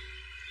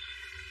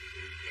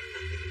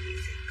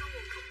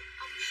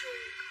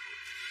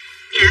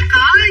 Dạ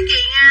có đó chị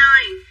Nga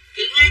ơi.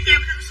 Chị Nga cho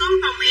em xin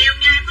xuống vòng eo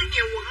nha, em có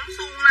nhiều quần ống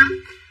suông lắm.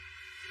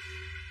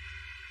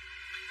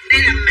 Đây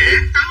là mã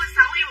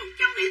 66 eo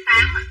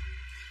 108 à.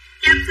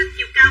 Cho em xin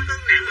chiều cao cân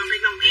nặng và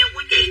vòng eo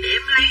của chị để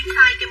em lấy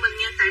size cho mình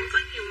nha. Tại em có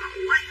nhiều mẫu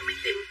quá, không biết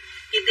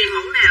chị tìm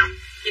mẫu nào.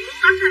 Chị muốn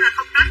đắt hay là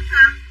không đắt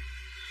ha?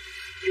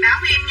 Chị báo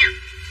với em nha.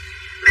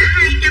 Mã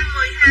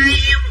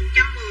 212 eo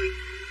 110.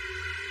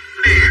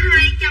 Mã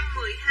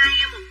 212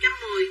 eo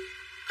 110.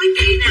 Có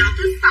chị nào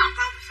thích sọt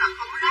không? Sọt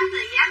không có đắt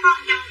này giá có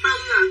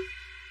 140 à.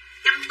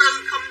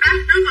 140 không đắt,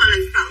 rất là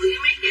lịch sự với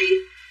mấy chị.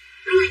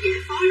 Rất là dễ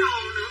phối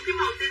đồ nữa. Cái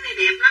màu xinh này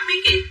đẹp lắm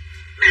mấy chị.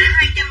 Mã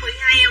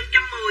 212 eo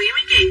 110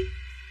 mấy chị.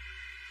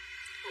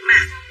 Mã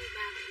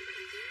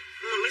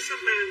mới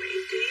 37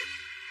 kg.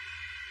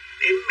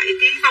 77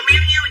 kg. Vòng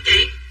eo nhiêu chị?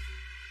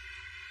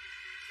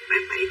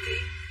 77 kg.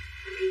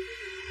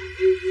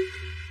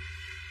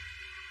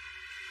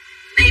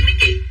 Đây mấy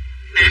chị.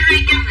 Mã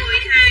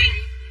 212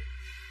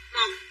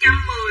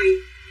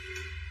 110.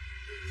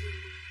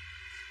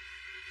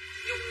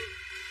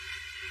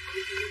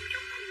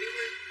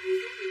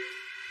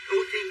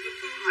 Ủa thì chú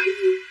cứ hỏi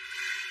Dung.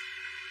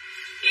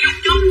 Chị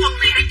Dung chốt quần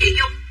này hả chị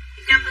Dung?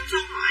 Chị cho thân số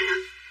hỏi hả?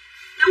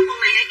 Chốt quần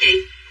này hả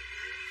chị?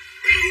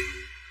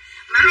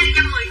 Mã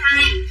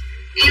 212,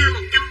 em là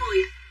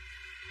 110.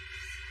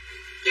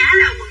 Giá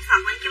là quần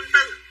sọt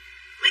 140.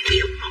 Mấy chị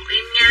ủng hộ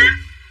em nha.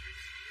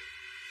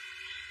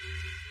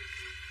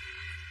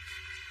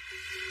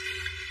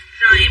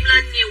 Rồi em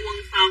lên nhiều quần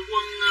sọt,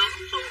 quần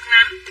ống suông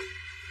lắm.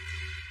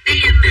 Đây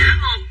là mã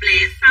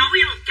 106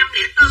 với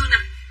 104 nè.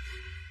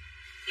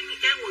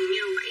 Cái quần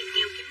như vậy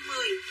eo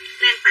 90,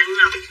 Lan Tặng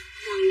Ngọc,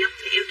 quần giống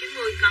như eo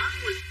 90 có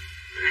quần.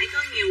 Lại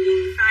có nhiều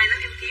quần size lắm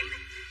em kiếm đi.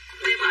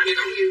 Đây bọn eo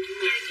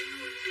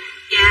 90.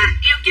 Dạ,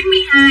 eo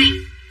 92.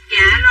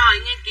 Dạ rồi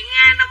nha chị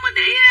Nga, đâu mà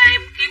để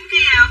em kiếm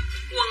cái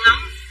quần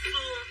ống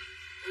suông.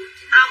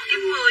 Không,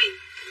 90.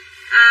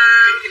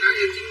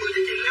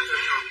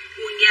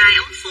 Quần dài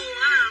ống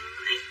suông á.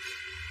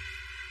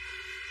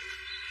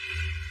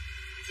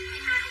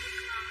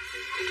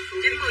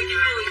 90.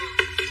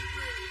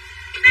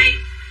 Đây.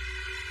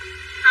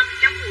 Không,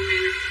 giống quần này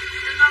nè.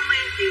 Nó có mấy,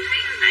 chị thấy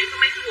hồi nãy có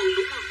mấy cái quần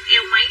đúng không?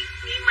 Eo mấy,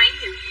 với mấy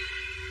vậy.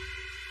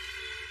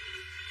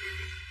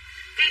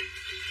 Cái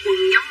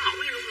quần giống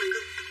mẫu này luôn nè cơ.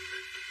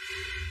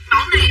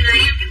 Mẫu này là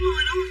eo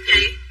 90 đúng không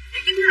chị?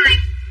 Eo 92.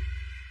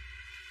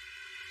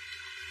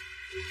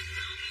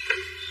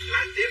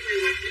 Lại tiếp đi.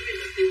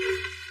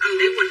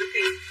 Để quần nó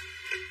kìa.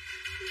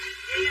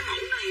 Cái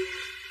mẫu này nè.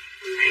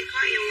 Hồi nãy có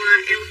eo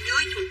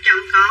dưới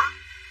 100 có.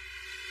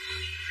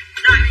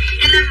 Rồi,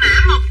 đây là mã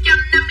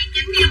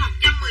 159 eo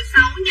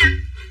 116 nha.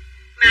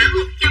 Mã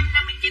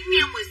 159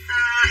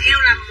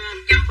 eo là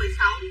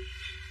 116.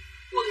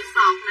 Quần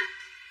sọt nè.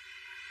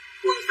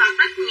 Quần sọt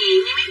rất nhẹ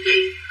nha mấy chị.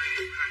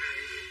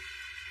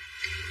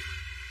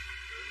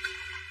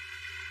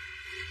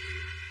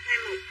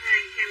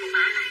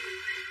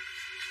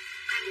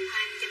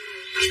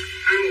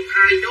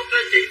 212 chốt đó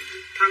chị.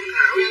 Thân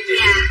Thảo nha chị.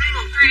 Dạ,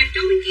 212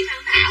 chốt với chị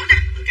Thân Thảo nè.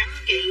 Cảm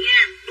ơn chị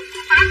nha. Đúng cú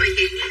pháp rồi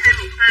chị với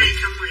 212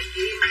 xong rồi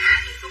chị đi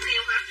mã thì xuống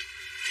eo hết.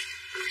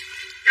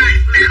 Rồi,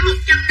 mã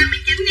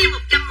 159 eo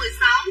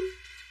 116.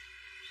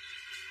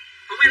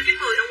 Không eo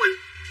 90 hả Quỳnh?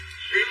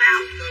 Để báo.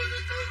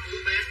 Từ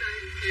cứ bán đây,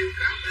 kêu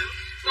cáo báo.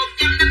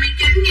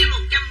 159 eo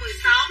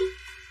 116.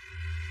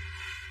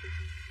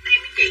 Đây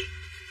mấy chị.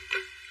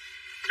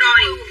 Rồi.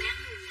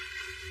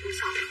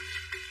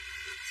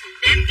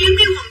 Để em kiếm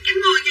cái quần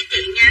 90 cho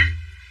chị nha.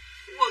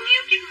 Quần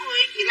eo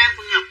 90 chị Lam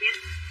Quần Ngọc nha.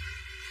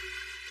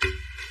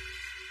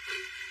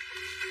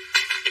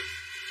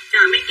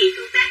 Trời mấy chị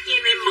tương tác với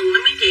em mừng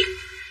lắm mấy chị.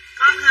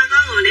 Có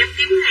người để em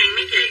kiếm hàng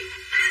mấy chị.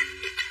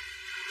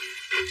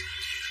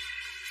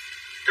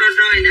 Rồi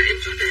đợi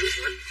em xuống.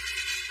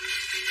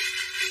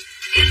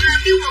 Em lên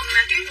cái quần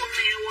là cái quần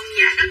này là quần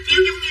dạ đắp chéo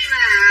giống như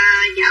là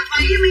dạ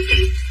váy á mấy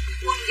chị.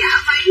 Quần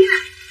dạ váy nè.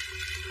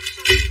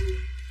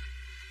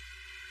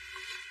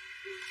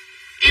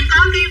 Em có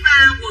cái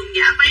quần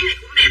dạ váy này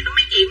cũng đẹp đó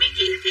mấy chị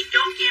thì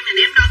chốt cho em này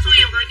để em đo số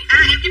eo coi.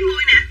 Eo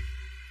 90 nè.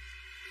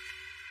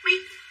 Mấy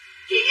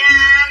chị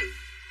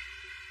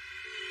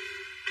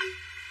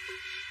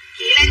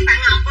Lan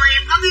Tặng Ngọc ơi,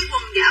 em có cái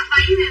quần dạ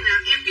váy này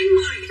nè, em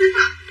 90 thích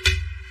không?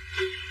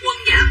 Quần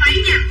dạ váy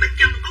nha, bên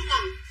trong có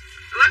quần,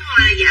 ở bên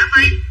ngoài là dạ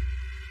váy.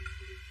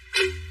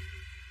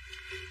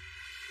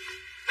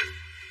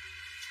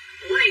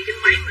 Ủa này chân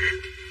váy mà,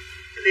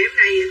 để em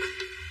đây vậy.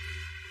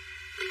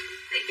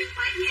 Đây chân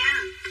váy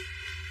nha.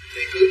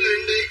 Thì cứ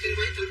lên đi, chân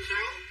váy 160.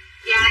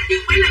 Dạ, chân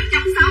váy là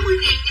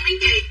 160.000 nha mấy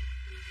chị.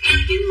 Em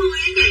 90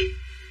 á chị.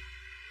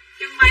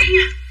 Chân váy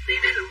nha, đi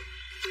đây rồi.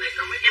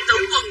 Em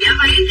tưởng quần dạ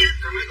váy chứ.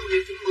 Có mấy con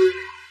eo 90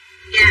 nè.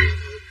 Dạ.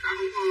 Có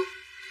ống ôm.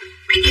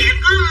 Mấy chị em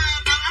có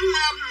con ống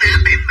ôm mã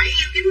 77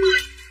 eo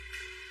 90.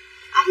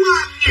 Ống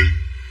ôm nha.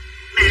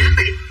 Mã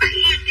 77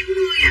 eo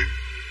 90 à.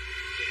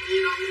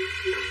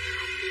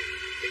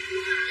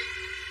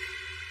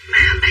 Mã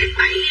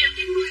 77 eo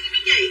 90 nha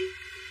mấy chị.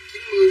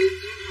 90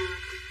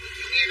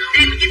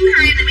 Em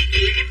 92 nè mấy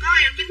chị, em có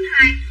eo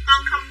 92,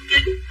 con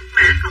 09,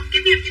 mã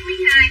 09 eo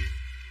 92.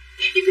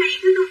 Eo 92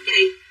 thích không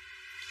chị?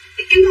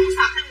 Thì cái quần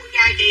sọt hay quần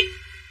dài chị?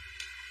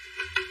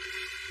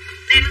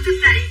 Đây nó thích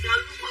ra đi coi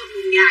cái phơm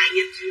quần dài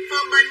nha.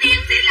 Phơm bên em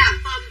sẽ là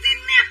phơm zin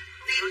nha.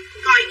 Zin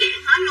coi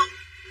dạng hết luôn.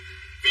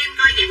 Zin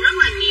coi dạng rất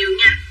là nhiều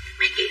nha.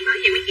 Mấy chị bởi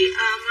vì mấy chị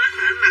ôm á,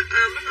 mặt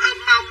ôm nó ôm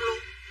mông luôn.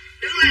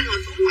 Đứng lên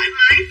ngồi xuống thoải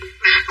mái.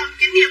 Mã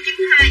 09 eo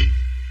 92.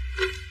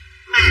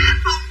 Mã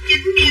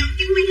 09 eo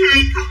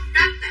 92 không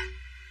đắt à.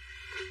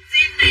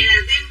 Zin này là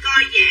zin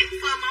coi dạng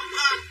phơm ống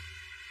ôm.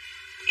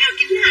 Eo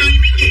 92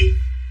 mấy chị.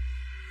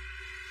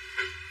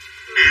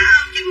 Mã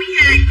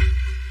 92.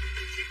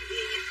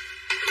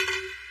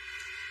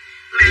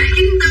 Mã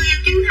 94 eo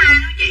 92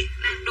 đó chị.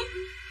 Là đúng.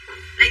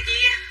 Là chị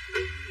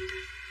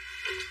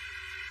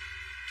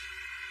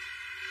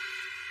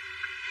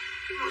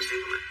cái màu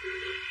sáng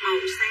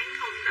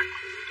không đắt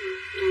cũng được.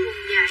 Quần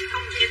dài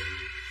 09.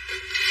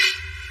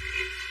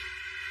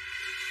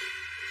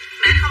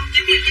 Mã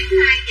 09 eo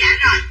 92. Dạ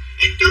rồi.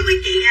 Em chốt với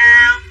chị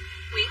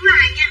Nguyễn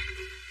Lai nha.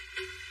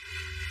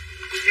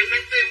 Em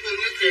đang tìm quần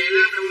cho chị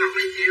Lan Thảo Ngọc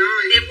này chị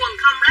ơi. Tìm quần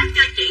không lát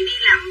cho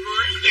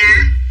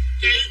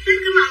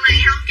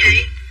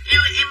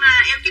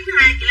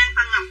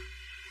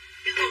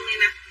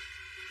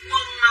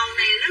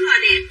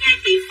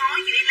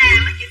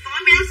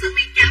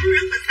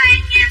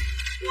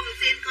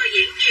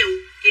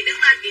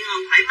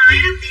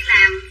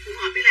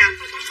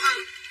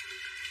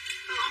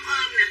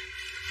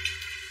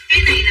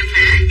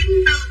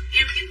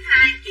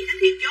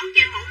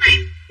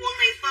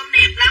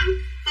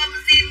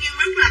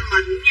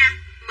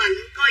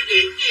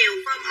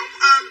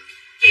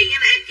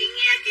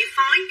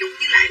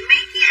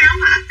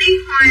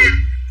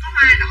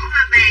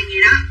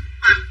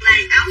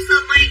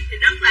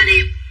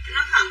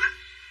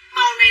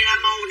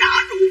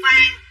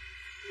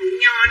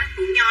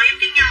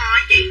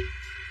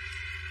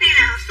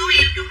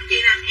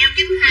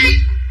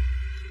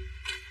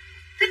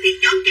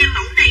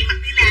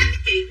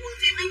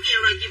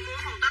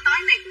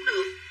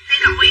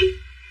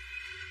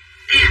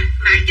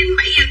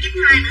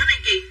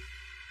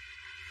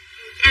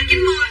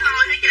 90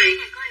 thôi hả chị?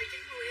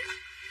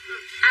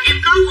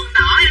 Em có quần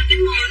đỏ em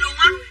 90 luôn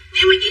á.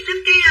 Nếu mà chị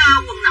thích cái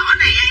quần đỏ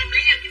này em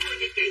lấy em 90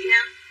 cho chị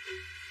ha.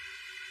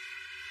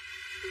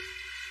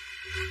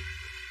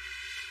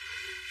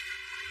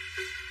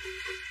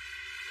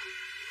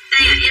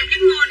 Đây là em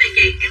 90 này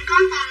chị. Em có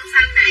con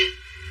xanh này.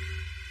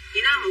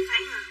 Chị nói màu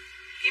sáng hả?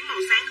 Kiếm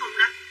màu sáng không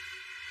đó.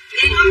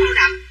 Em có màu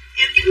đậm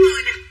em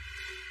 90 nè.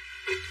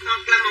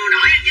 Hoặc là màu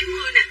đỏ em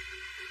 90 nè.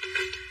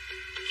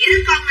 Chị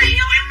thích con này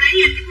không? Em lấy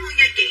em 90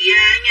 cho chị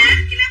nha.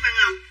 Chị Lan Văn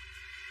Ngọc.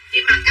 Chị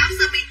mặc áo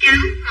sơ mi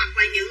trắng hoặc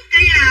là những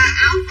cái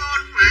áo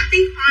von họa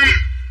tiết hoa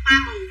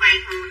màu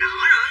vàng màu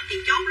đỏ đó chị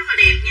chốt rất là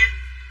đẹp nha.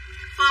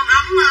 Phơm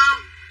ống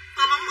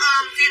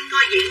ôm jean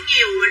coi giãn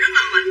nhiều mà rất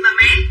là mịn và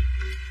mát.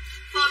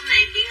 Phơm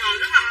này chị ngồi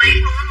rất là mát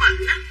luôn, nó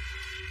mịn đó.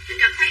 Chị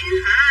cảm thấy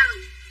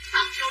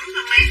tập vô rất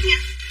là mát nha.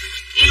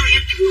 Eo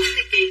em 90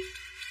 này chị.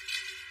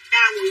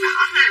 Đây là quần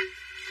đỏ ha.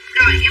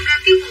 Rồi em ra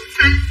cái quần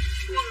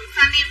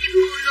xanh em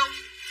 90 luôn.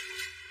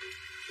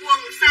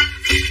 Quần xanh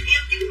jean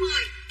em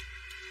 90.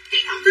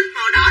 Chị không thích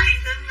màu đỏ thì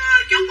xin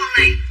chốt con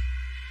này.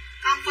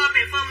 Con phơm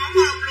này phơm ống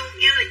ôm luôn,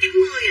 eo là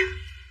 90 à.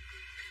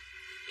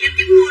 Em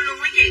 90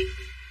 luôn á chị.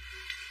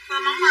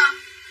 Phơm ống ôm.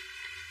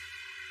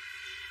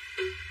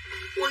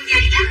 Quần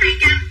dài giá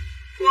 200.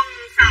 Quần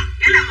sọt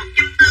giá là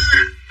 140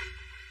 à.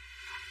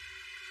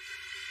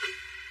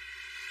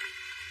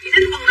 Chị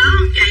thích quần đó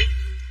không chị?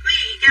 Có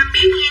gì cho em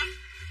biết nha.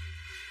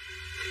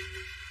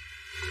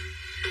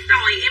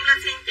 Rồi em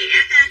lên xen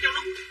kẽ trong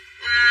lúc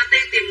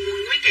tìm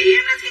quần với chị,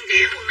 em lên xen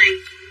kẽ quần này.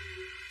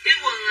 Cái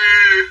quần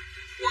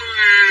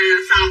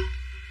sọt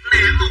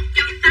mã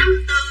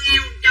 184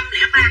 eo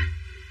 103.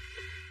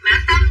 Mã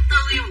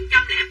 84 eo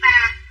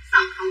 103,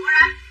 sọt không có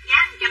đắt,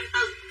 giá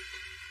 140.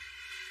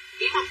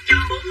 Chỉ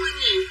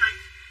 140.000 thôi.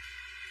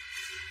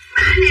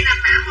 Mã này là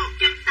mã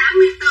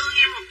 184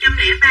 eo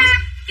 103.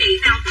 Chị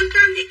nào thích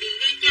đó thì chị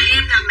ghi cho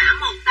em là mã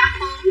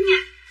 184 nha.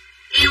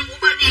 Eo của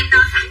bên em đo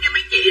sẵn cho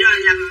mấy chị rồi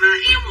làm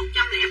eo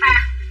 103.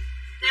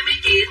 Nên mấy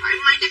chị thoải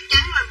mái chắc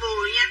chắn là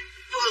vừa nha.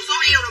 Vừa số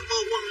eo là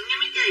vừa quần nha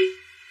mấy chị.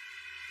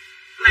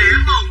 Mã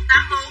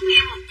 184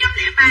 eo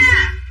 103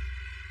 à.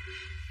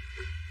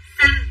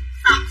 Xanh,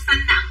 sọt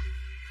xanh đậm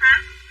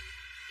hả?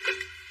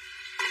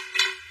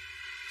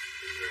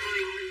 Rồi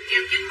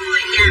em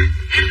 90 dạ.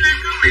 Em lên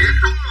có mã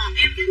 01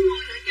 em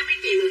 90 nữa cho mấy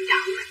chị lựa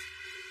chọn nè.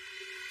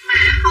 Mã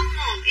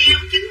 01 eo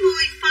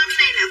 90. Phơm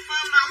này là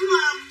phơm ống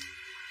ôm.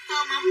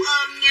 Phơm ống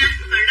ôm nha.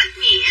 Và rất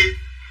nhẹ.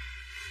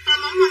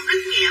 Phơm ống ôm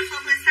rất nhẹ.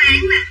 Phơm hơi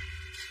sáng nè.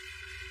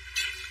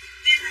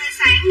 Tin hơi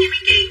sáng nha mấy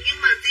chị.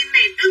 Nhưng mà tin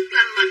này rất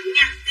là mịn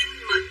nha. Tin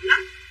mịn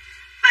lắm.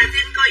 Và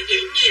tin coi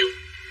giãn nhiều.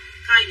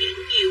 Coi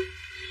giãn nhiều.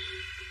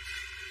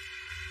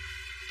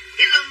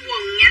 Cái lưng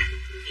quần nha.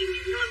 Chị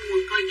nhìn cái lưng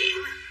quần coi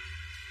giãn nè.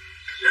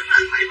 Rất là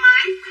thoải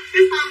mái.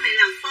 Cái phơm này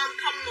là phơm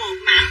 01.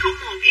 Mã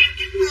 01 em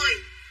 90.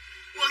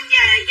 Quần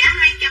dài giá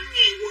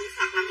 200.000. Quần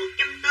sọt là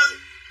 140.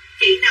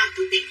 Chị nào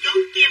thích thì chốt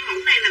cho em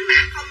mẫu này là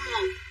mã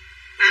 01.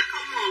 Mã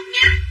 01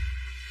 nha.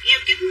 Eo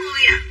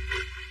 90 à.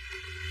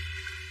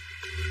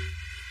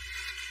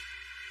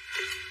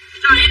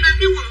 Rồi em lên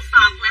cái quần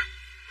sọt nè.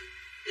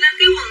 Lên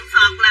cái quần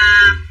sọt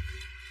là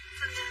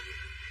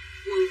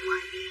quần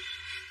ngoài đi.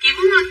 Chị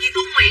muốn lên, chị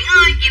Thu Nguyễn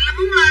ơi, chị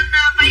muốn lên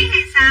váy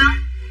hay sao?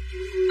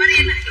 Bên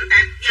em là chỗ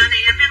tạm giờ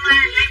này em đang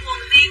lên quần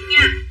riêng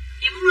nha.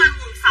 Chị muốn lên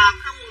quần sọt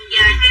hay quần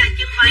dài hay là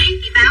chân váy,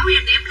 chị báo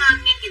em để em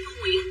lên nha chị Thu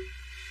Nguyễn.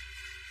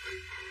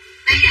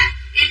 Đây ạ,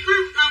 em có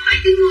một con mã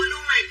 90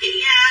 luôn là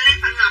chị Lan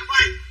Phạm Ngọc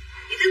ơi.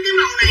 Chị thích cái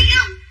màu này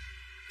không?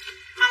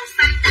 Màu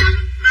xanh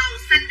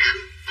đậm.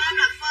 Phơm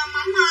là phơm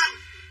ống ôm.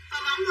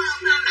 Phơm ống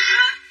ôm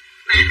ha.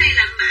 Mã này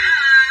là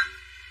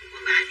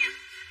mã nha.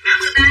 Mã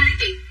 13 đấy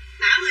chị.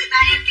 Mã 13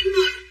 em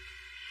 90.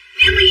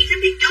 Nếu mà chị thích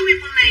thì chốt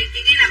em con này, chị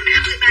ghi là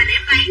mã 13 để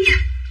em lấy nha.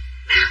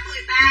 Mã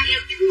 13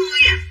 em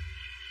 90 à.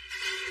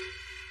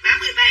 Mã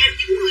 13 em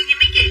 90 nha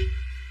mấy chị.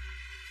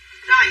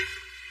 Rồi,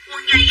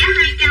 quần dài giá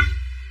 200.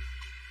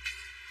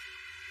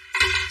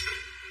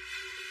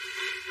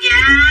 Dạ.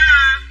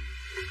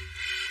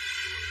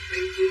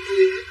 Em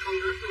 90 hết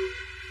không đắt luôn.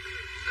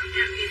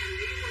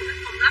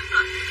 Không đắt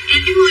rồi. Em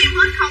 90 em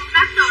hết không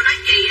đắt rồi đó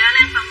chị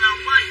Lan Phạm Ngọc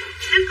ơi.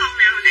 Thích con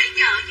nào hồi nãy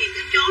giờ chị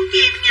cứ chốt cho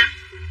em nha.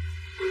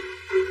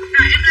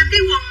 Rồi em lên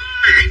cái quần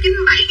mã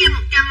 97 em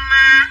 100.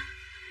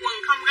 Quần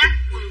không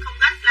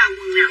gách là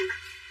quần nào ta?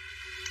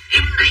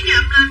 Em nãy giờ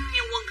em lên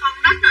nhiều quần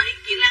không đắt rồi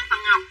chị Lan Phạm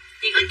Ngọc.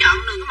 Chị có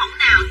chọn được cái mẫu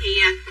nào thì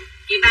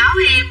chị báo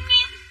em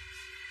nghe.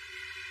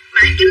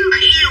 Mã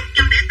 97 em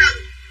 104.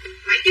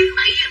 Mã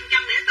 97 em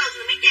 104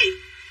 rồi mấy chị.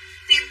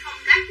 Tim không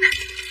đắt nè.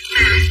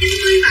 Mã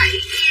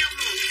 97 eo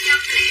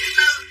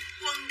 104.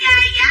 Quần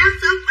dài giá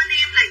shop bên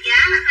em là giá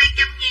là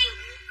 200.000.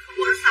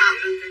 Quần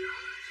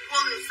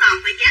sọt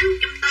là giá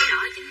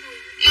 140.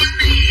 Em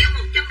này eo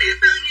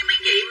 104 nha mấy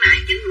chị. Mã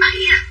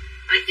 97 à.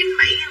 Mã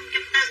 97 eo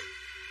 104.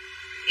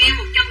 Eo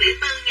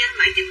 104 nha.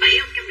 Mã 97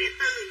 eo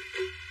 104.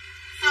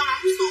 Phơm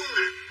ống suông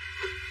à.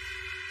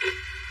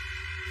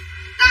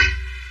 Đây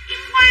em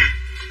qua.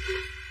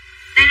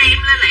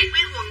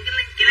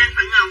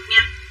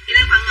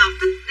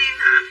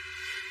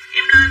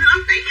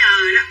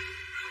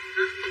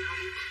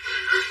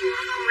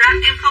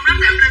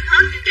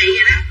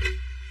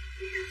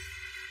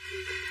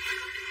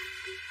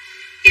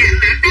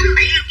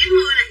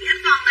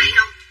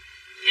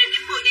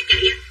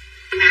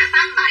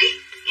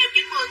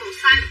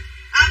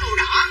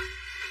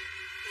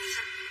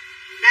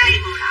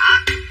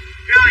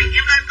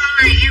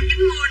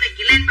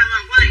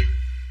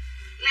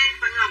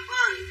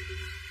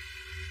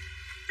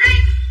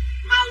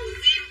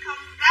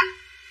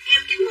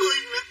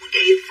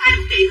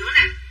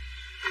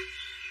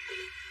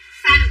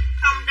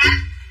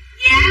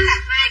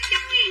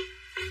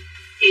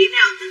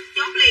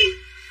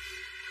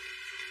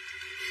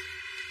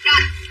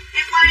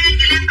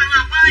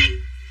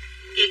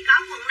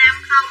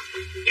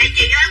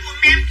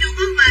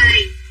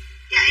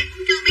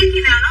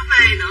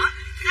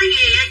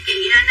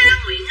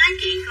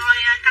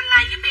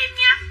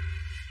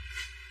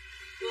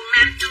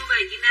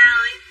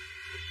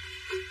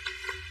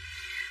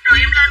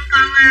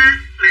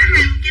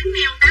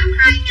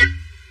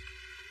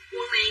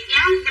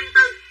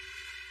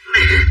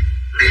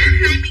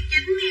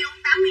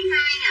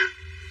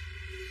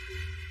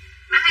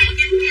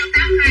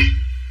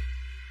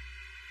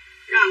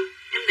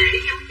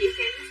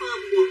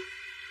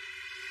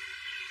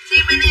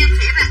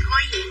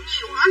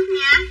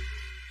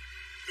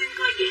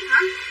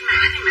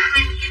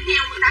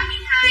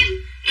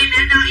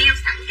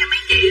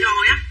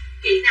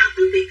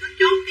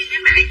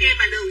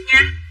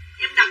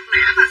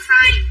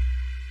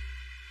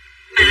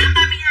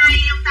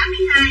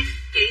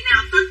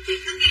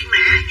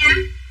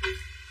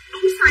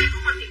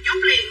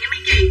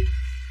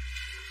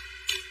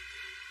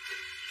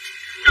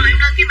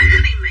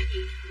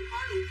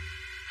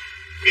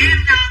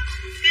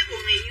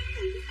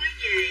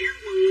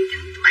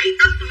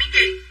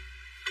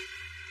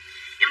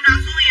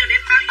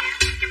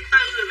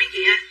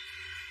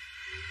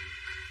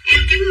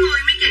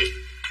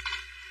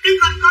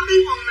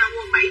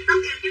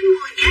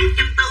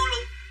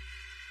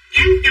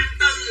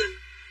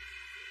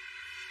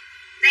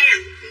 nha.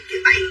 Chị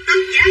 7 tấc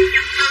giá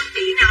 140,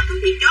 chị nào thích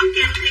thì chốt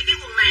cho em thi cái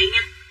quần này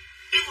nha.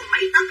 Cái quần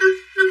 7 tấc á,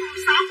 nó không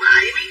sót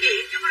lại mấy chị,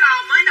 chứ có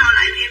lo mới đo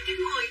lại là em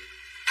 90.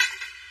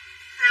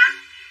 Hả?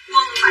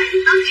 Quần 7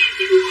 tấc em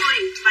 90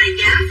 và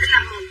giá sẽ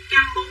là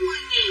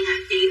 140.000 à.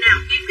 Chị nào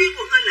kiếm cái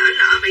quần hơi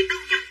lỡ 7 tấc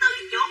 140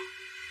 thì chốt.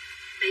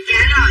 Để trả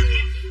rồi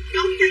em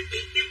chốt cho chị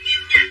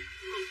Kim nha,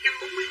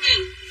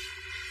 140.000.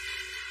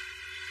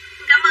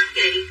 Cảm ơn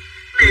chị.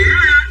 Mã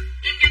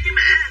em cho cái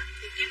mã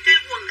thì kiếm cái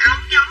quần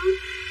ống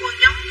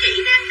giống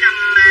chị đang cầm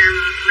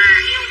mà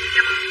eo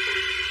 100.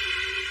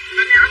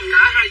 Nó cầm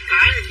cả hai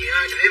cái rồi chị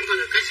ơi, để em coi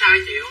được cái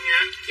size chị không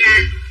nha. Dạ,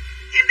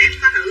 em để em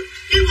coi thử.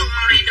 Cái quần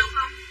màu này được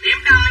không? Để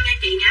em đo nha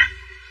chị nhá.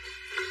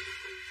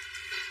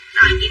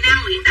 Rồi chị Nam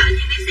Nguyễn đợi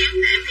chị tí xíu,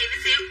 để em thi tí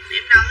xíu. Để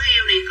em đo cái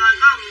eo này coi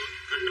có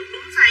còn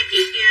đúng size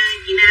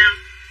chị nào.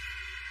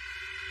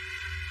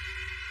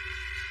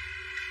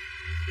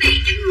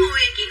 Này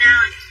 90 chị nào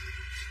ơi.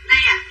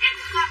 Đây à, em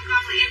cũng có một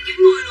con này em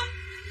 90 luôn.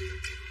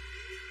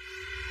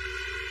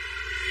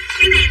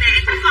 Cái này nè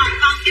em cũng còn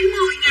con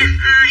 90 nha,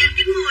 em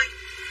 90.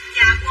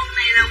 Dạ quần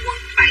này là quần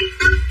 7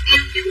 tấc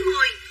em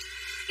 90.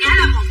 Giá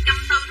là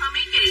 140 thôi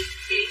mấy chị.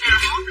 Chị nào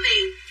hốt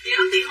liền, chị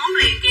hốt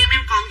liền cho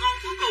em còn con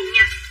cuối cùng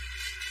nha.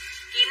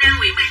 Chị Nam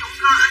Nguyễn mày không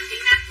có, chị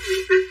Nam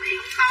Nguyễn thích mày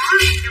không có,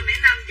 trong để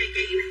 5 cho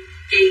chị nè.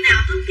 Chị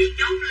nào thích thì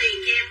chốt liền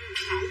cho em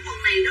mẫu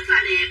quần này rất là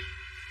đẹp.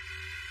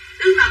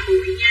 Rất là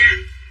bụi nha.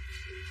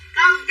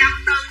 Có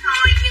 140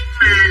 thôi nhưng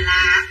mà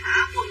là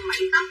quần 7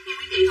 tấc nha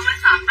mấy chị, không phải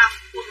sọt đâu.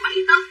 Quần 7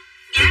 tấc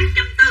giá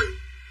 140.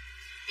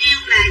 Eo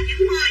là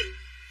 90.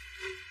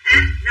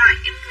 Rồi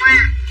em qua.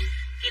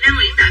 Chị Đăng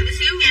Nguyễn đợi một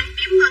xíu nha, em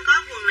kiếm coi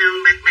có quần nào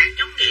bạc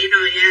chống ghẹ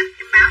rồi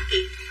em báo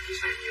chị.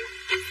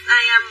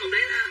 Đây một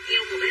đến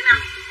eo 1 đến 5.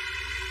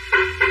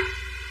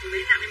 1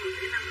 đến 5 em 1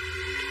 đến 5.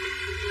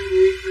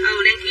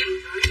 Đang kiếm.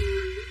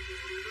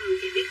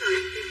 Chị biết rồi.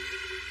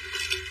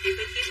 Em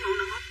phải kiếm mẫu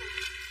nào hết luôn.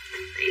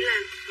 Đấy là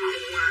màu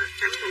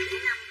 1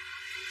 đến 5.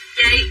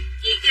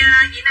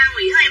 Chị Đăng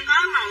Nguyễn ơi, em có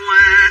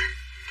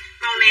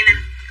màu này nè.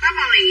 Có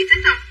màu này chị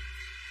thích không?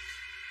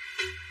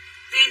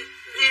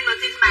 Riêng mà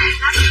tin bạc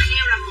đó,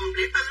 eo là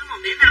 104 đến 1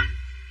 đến 5.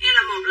 Eo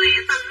là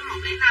 104 đến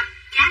 1 đến 5.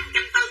 Giá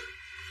 140.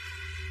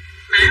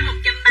 Mã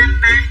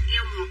 133,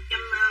 eo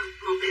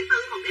 104 đến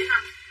 1 đến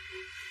 5.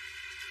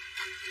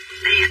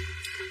 Đây ạ.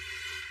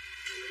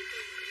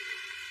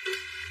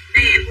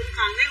 Đây em cũng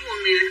còn cái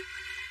quần này nè.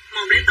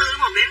 104 đến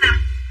 1 đến 5.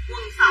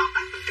 Quần sọt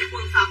á,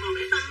 quần sọt 104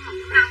 đến 1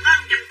 đến 5 có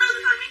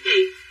 140 thôi mấy chị.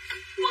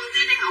 Quần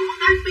gì này không có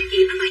cách mấy chị,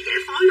 nó phải dễ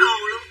phối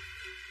đồ luôn.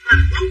 Mặc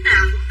lúc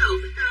nào cũng được,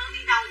 đi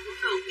đâu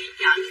cũng được, đi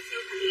chợ, đi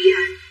siêu thị,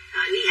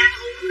 đi ăn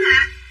uống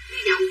ha, đi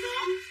dạo phố,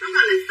 rất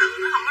là lịch sự,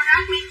 nó không có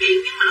rách mấy chị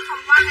nhưng mà nó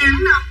không quá ngắn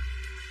đâu.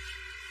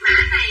 Mã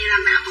này là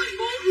mã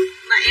 14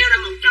 và eo là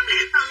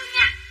 104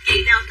 nha.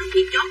 Chị nào thích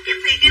thì chốt cho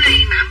thi cái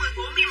này mã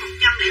 14 đi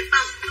 104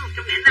 đến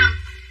 105.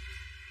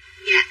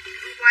 Dạ,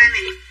 hôm qua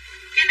này.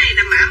 Cái này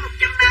là mã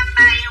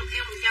 133 eo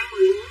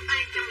 114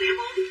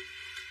 104.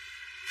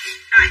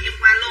 Rồi em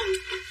qua luôn.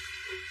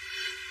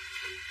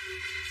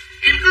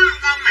 Em có một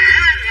con mã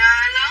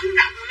lớn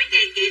rộng mấy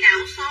chị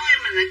nào số em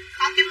mà là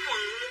có cái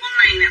quần con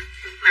này nè.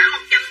 Mã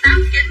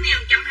 189 eo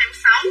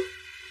 126.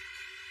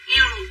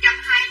 Eo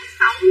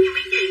 126 nha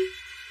mấy chị.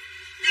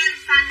 Riêng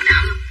xanh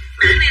đậm.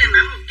 Mã này là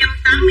mã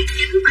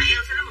 189 và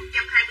eo sẽ là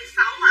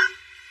 126 à.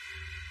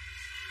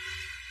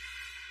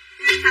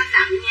 Riêng xanh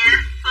đậm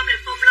nha. Form này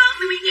form lớn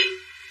đó mấy chị.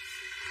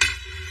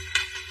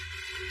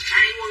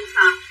 Đây quần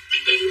sọt.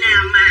 Cái chị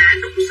nào mà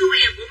đúng số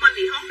eo của mình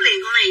thì hốt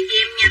liền con này cho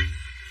em nha.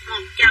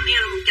 100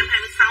 eo là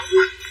 126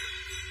 à.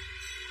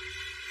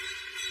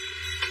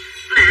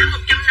 Mã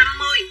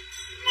 150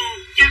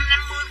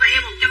 và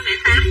eo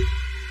 108.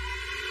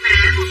 Mã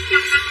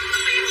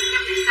 150 và eo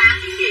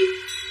 108 cái gì?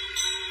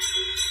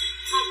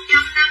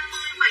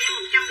 150 và eo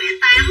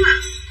 108 à.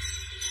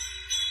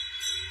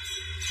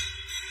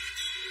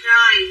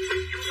 Rồi,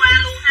 em qua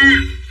luôn ha.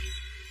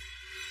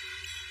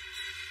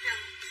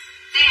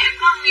 Đây em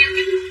có eo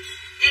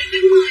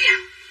 90 à.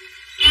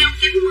 Eo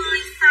 90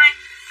 size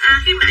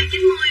cái mã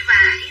 90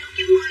 và eo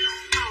 90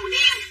 luôn, màu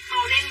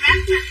đen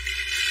rách nè.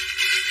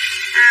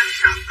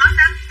 Sọt có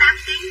 88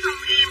 tiếng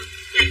không em.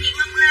 Dạ chị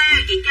Ngân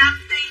Lê, chị Cam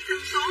Ti thân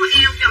số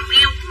eo, chồng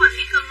eo của mình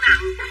cái cân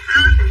nặng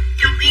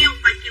chồng eo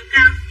và chiều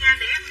cao nha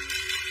để em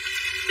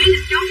biết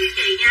được chốt với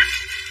chị nha.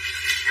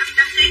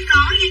 88 tiếng có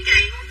với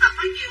chị, con tập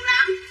có nhiều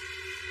lắm.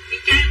 Chị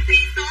Cam Ti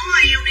số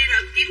eo đi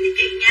rồi kiếm với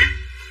chị nha.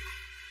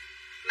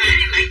 Mã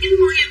này mã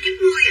 90 eo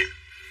 90 à.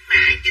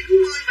 Mã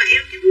 90 và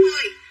eo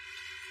 90.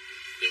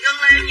 Chị Ngân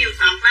Lê nhiều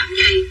sọt lắm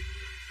chị.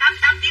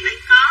 88 tiếng lại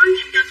có,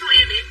 em cho số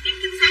eo để em kiếm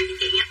chính xác cho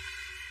chị nha.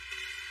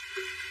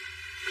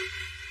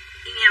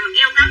 Nhằm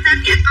eo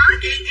 88 dạ có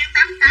chị, eo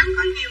 88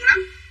 có nhiều lắm.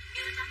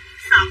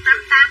 Sọt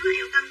 88,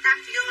 eo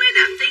 88 chị Ngân Lê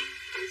đợi tí.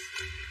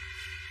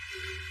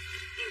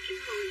 Eo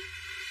 90,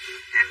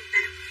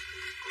 88.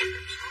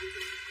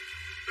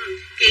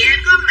 Chị em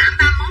có mã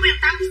 31 eo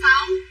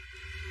 86.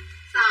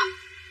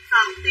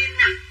 Sọt tin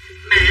nè,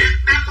 mã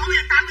 31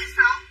 eo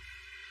 86.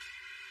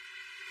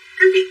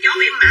 Cái việc chốt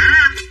em mã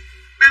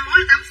 31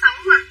 eo 86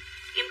 à.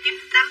 Em kiếm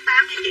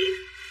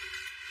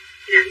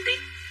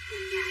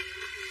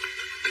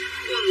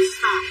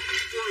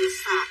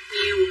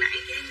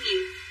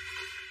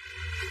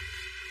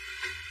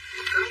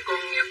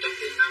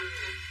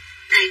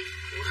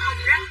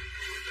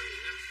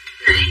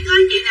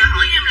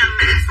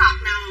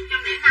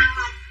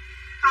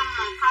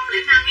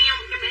 105, eo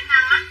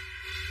 105 á.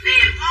 Đây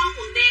là có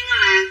quần đen là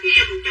cái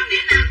eo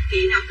 105.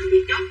 Chị nào thích thì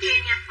chốt cho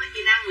em nha. Có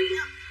chị Nam Nguyễn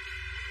không?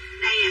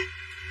 Đây à.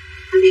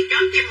 Thích thì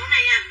chốt cho em mẫu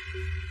này nha.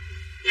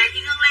 Dạ chị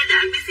Ngân Lê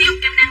đợi một xíu,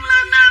 em đang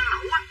lên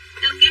mẫu á.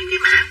 Em kiếm cái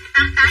mã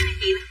 88 cho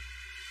chị nè.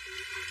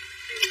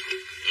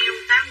 Eo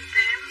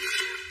 88.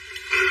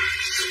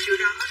 Chưa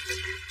đâu hết.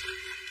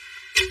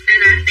 Đây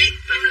là anh tí,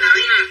 em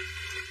lợi nha.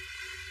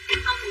 Em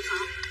không một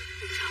sọt.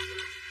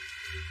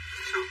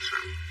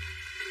 Sọt.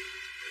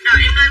 Rồi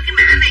em lên cái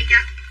mã này cho.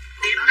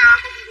 Để em đo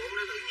con bộ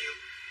nó tự nhiêu.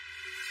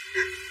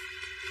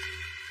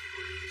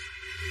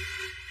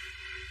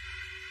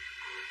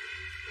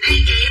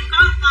 Đây chị em có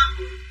một con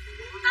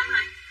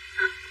 82.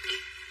 Hả?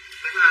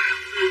 82.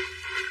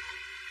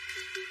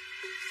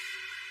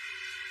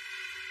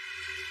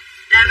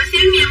 Rồi một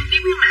xíu nha, em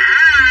kiếm cái mã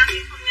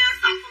em không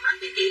sọt không đất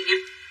cho chị nha.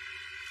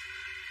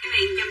 Cái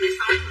này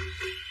 106.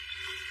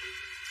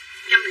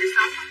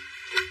 106 á.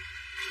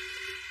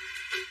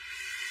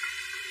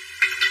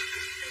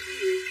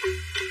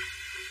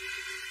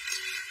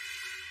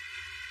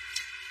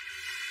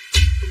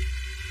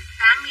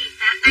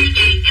 Đây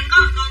chị, em có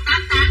một con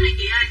 88 này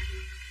chị ơi.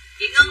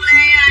 Chị Ngân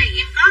Lê ơi,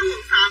 em có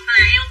quần sọt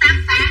này, em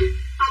 88.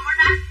 Không có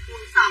rách,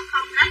 quần sọt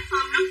không rách,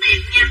 form rất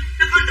đẹp nha.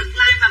 Nó có được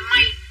line và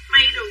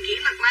may đường chỉ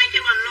lật line cho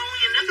mình luôn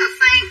nha, rất là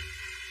sang.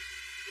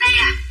 Đây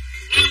à,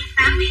 em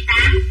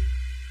 88.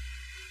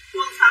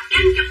 Quần sọt giá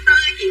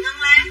 140 chị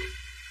Ngân Lê.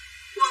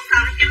 Quần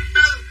sọt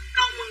 140,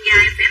 còn quần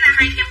dài sẽ là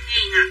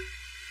 200.000 à.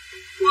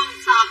 Quần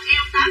sọt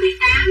eo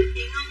 88,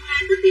 chị Ngân Lê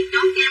thích thì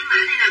chốt cho em mã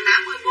này là mã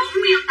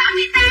 14 eo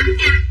 88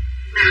 nha.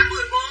 Mã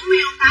 14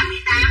 eo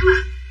 88 à.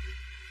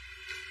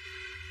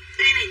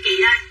 Đây này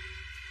chị ơi.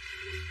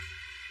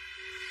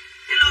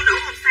 Hello đủ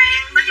một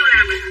sang, nó vô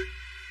làm rồi hả?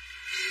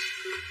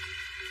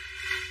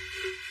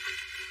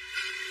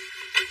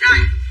 Rồi,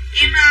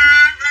 em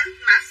lên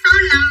mã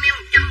 65 eo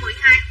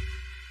 112.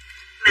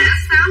 Mã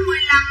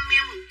 65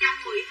 eo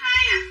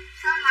 112 à.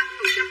 65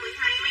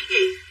 112 mấy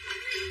chị?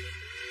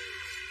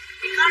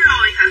 Chị có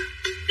rồi hả?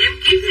 Để em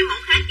kiếm thêm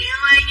mẫu khác chị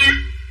Ngân Lê nha.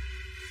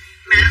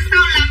 Mã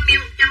 65 eo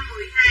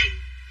 112.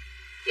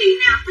 Chị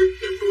nào thích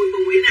chữ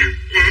bùi nè,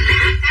 lạ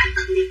cá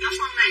tính thì chốt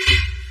con này.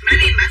 Mã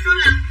này mã số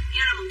 5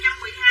 eo là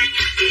 112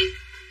 nha chị.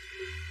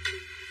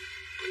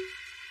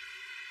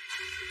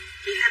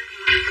 Chị Thanh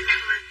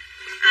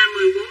à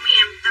 14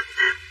 em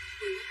 88.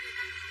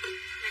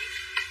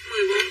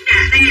 14 đã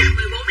đây à,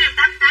 14 em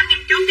 88 em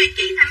chốt cho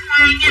chị Thanh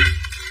Hoa nha.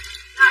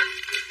 Rồi.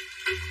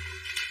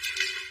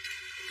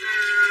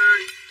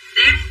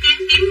 Để em kiếm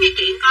cho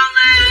chị con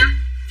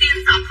tiên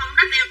sọt không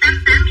đất eo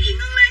 88 chị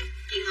Ngân Lê.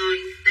 Chị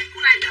ngồi tới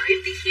cuối lại đợi em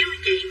tí xíu nha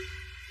chị.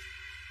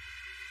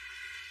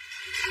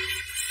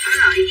 Ở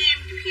lại với em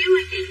chút xíu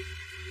nha chị.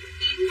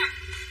 Kiếm nha.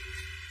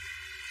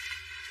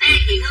 Đây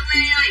chị Ngân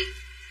Lê ơi.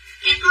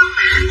 Em có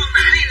con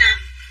mã này nè.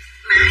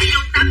 Mã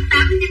eo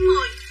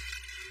 88-90.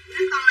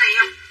 Thấy con này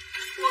không?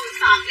 Quần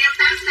sọt eo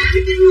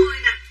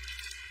 88-90 nè.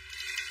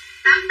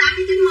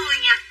 88-90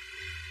 nha.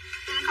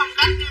 Không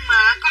cách nhưng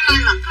mà có lai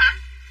lật ha.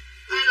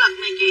 Lai lật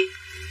này chị.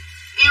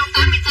 Eo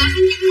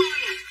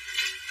 88-90 à.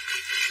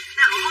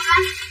 Nó không có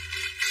gấp.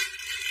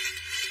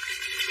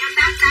 Eo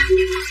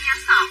 88-90 nha,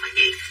 sọt hả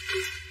chị?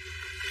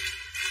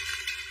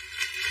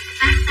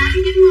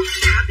 88-90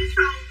 là ở phía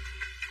sau.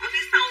 Ở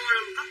phía sau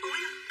là có túi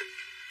đó.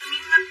 Cái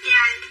miếng lắp da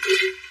chị.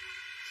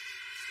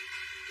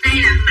 Đây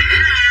là mã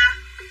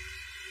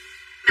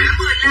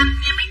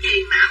 15 nha mấy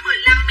chị. Mã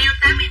 15 eo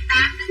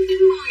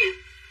 88-90 à.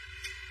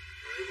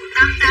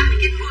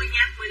 88-90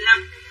 nha,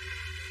 15.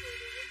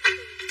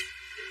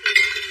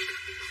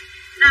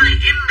 Rồi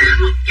em mã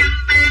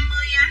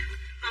 130 á.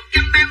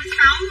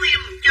 136 em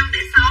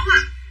 106 à.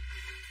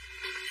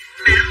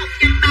 Mã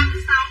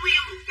 136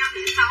 em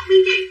 106 mấy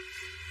chị.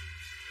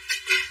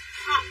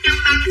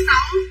 136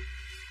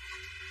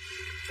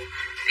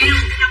 em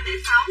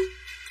 106.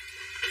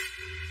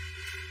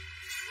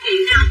 Chị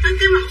nào thích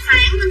cái màu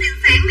sáng, cái tên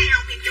sáng này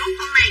không thì chốt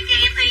con này cho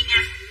em đi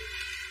nha.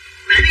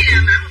 Mã này là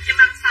mã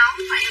 136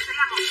 và em sẽ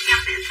là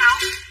 106.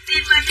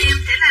 Tin qua cho em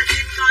sẽ là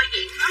tin coi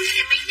diễn hết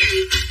cho mấy chị.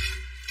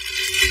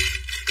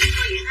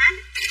 Coi diễn hết.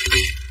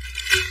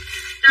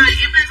 Rồi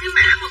em lên cái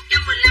mã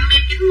 115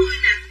 em 90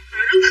 nè.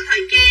 Rồi rất là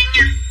thời trang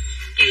nha.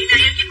 Chị nào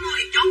em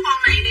 90 chốt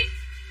con này đi.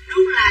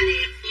 Rất là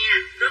đẹp nha.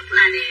 Rất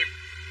là đẹp.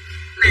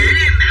 Mã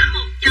này là mã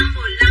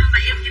 115 và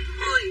em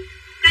 90.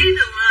 Cái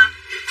đường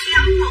cái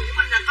ống quần của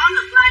mình là có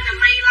lực line là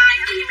may line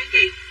hết nha mấy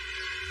chị.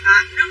 Đó,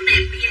 rất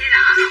đẹp bây giờ thấy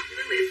rõ không?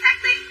 Cứ để sát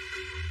tí.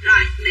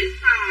 Rồi, để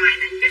ngoài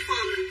nè, cái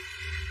form này.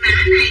 Mã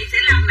này sẽ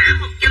là mã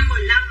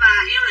 115 và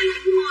eo là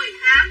 90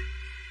 ha.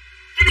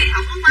 Cái này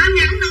không có quá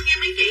ngắn đâu nha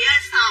mấy chị ơi,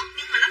 sọt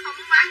nhưng mà nó không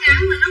có quá ngắn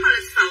nên nó gọi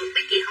là sợ.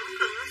 Mấy chị không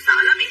cần sợ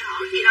nó bị hở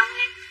gì đâu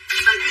nha.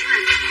 Đầu tiên là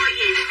kim coi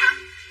dạng ha.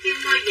 Kim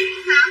coi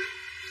dạng ha.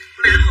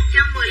 Mã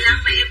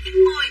 115 và eo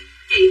 90.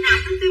 Chị nào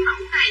thích cái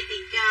mẫu này thì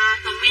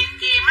comment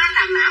cho em á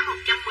là mã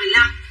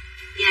 115.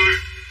 Dạ,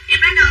 em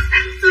đã đo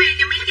sẵn số em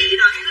cho mấy chị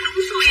rồi, nó đúng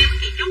số em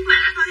thì chốt mã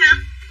thôi ha.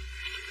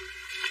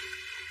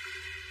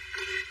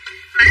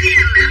 Mã này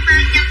là mã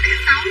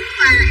 306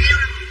 và eo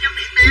là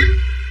 108.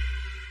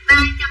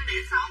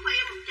 306 và eo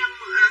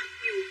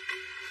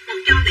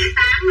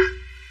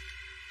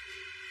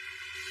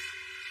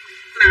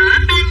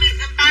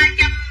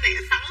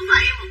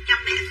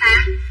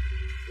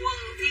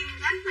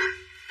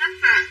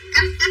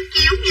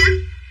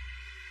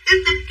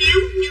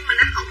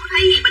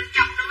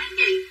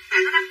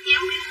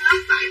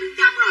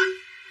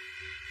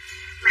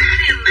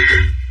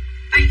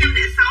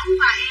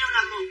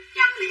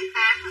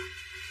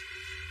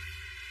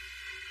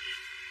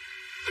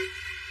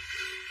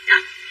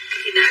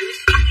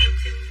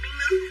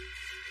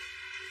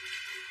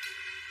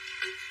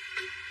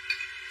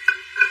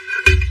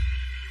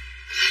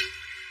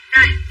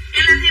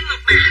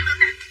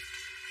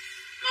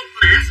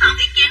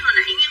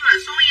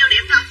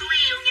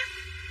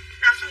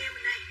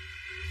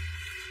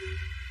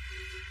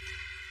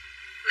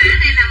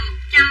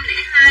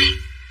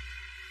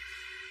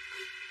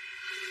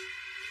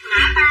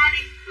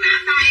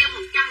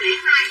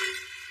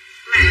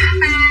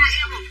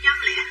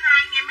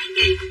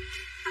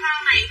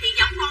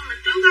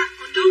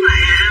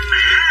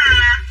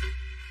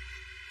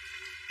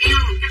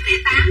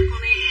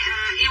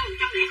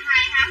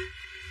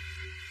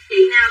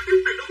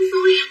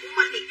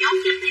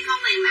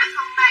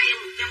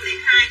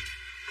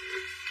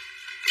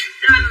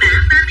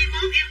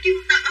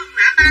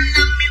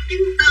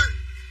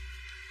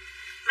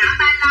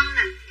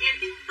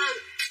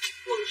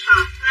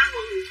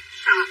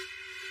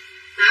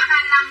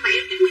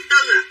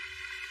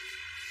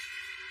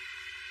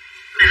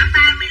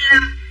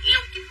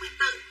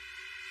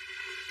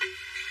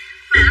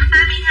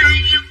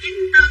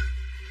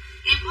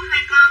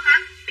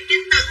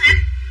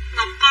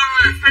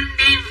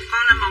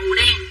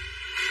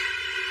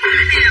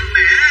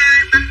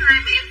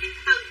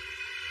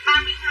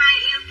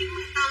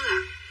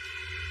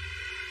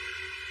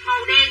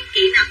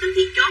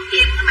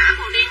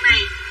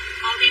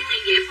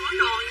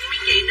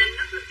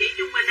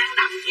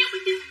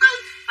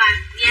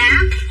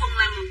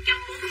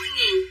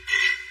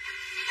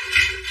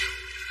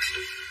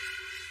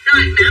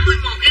Rồi mã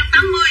 11 eo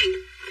 80.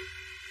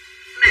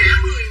 Mã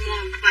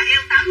 11 và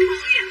eo 80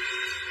 à.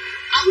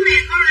 Ống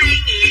này có lê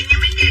nhẹ nha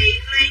mấy chị,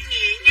 lê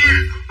nhẹ nha,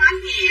 ống phát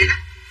nhẹ đó.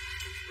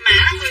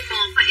 Mã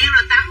 11 và eo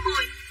là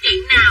 80.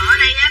 Chị nào ở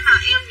đây mà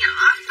eo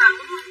nhỏ và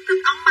muốn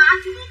thích ống bát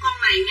thì mua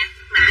con này nha.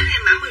 Mã này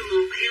mã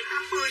 11 và eo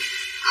 80.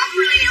 Ống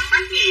lê, ống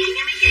bát nhẹ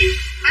nha mấy chị,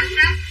 bát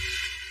rách.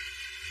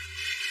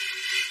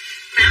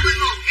 Mã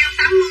 11 eo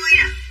 80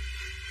 à.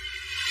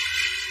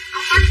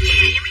 Ống bát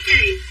nhẹ nha mấy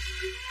chị.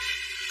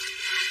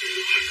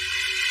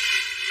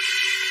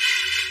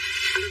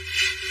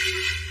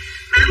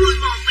 Mã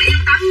 11 và eo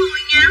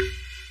 80 nha.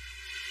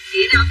 Chị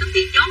nào thích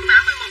thì chốt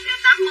mã 11 eo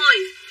 80.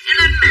 Em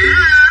lên mã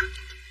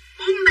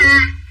 43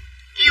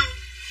 eo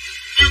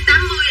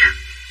 80 à.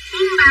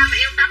 43 và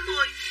eo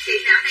 80. Chị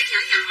nào đây nhỏ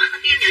nhỏ, nó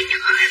kia nhỏ nhỏ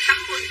eo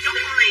 80 chốt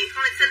con này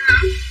xinh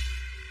lắm.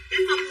 Cái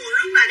phong mùa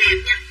rất là đẹp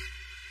nha.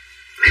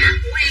 Mã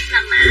của em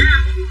là mã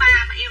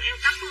 43 và eo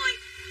 80.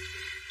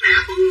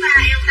 Mã 43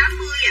 eo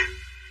 80 à.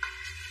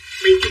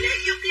 Mấy chị để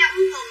vô cái ống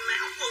quần này,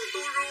 ống quần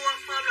tu rua,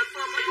 phơm là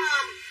phơm ống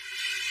thơm.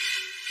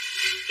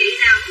 Chị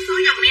nào có số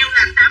dòng eo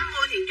là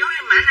 80 thì chốt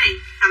em mã này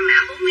là mã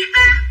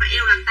 43 và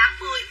eo là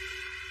 80.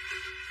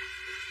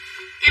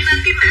 Em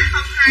lên cái mã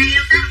 02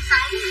 eo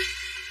 86.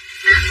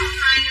 Mã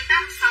 02 eo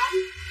 86.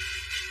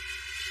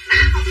 Mã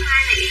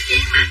 02 này y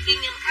chang mã kia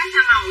nhưng khác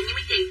ra màu nha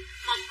mấy chị.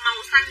 Một màu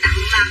xanh đậm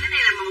và cái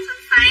này là màu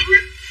xanh sáng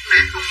á. Mã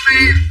 03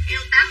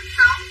 eo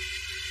 86.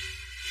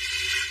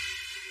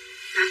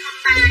 Mã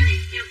 03 này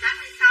eo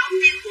 86.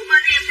 Tim của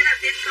bên em sẽ là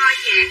tim coi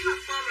giãn và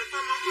phơm là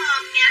phơm ống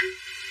thơm nha.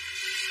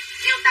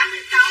 Eo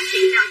 86 chị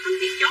nào thích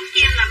thì chốt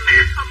cho em là mã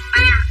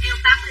 03 eo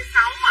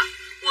 86 à.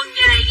 Quần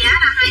dài giá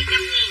là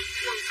 200.000,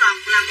 quần sọt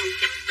là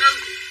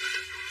 140.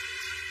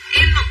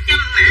 Em 100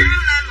 mã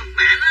lên một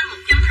mã lên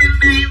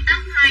 123 eo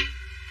 82.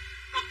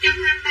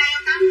 123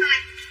 eo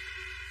 82.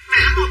 Mã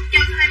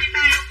 123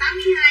 eo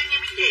 82 nha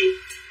mấy chị.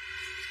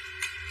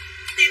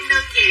 Tim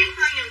đơn giản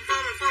thôi nhưng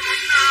phơm là phơm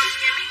ống thơm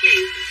nha mấy chị.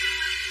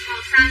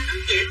 Màu xanh rất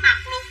dễ mặc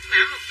luôn. Mã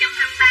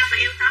 123 và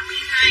eo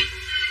 82.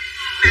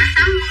 Mã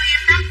 80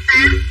 eo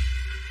 88.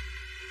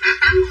 Mã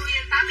 80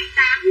 eo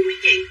 88 mấy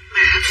chị.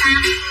 Mã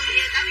 80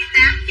 eo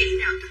 88. Chị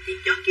nào thích thì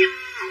chốt cho em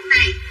mẫu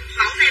này.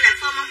 Mẫu này là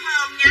phơm ống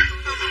thơm nha.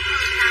 Phơm ống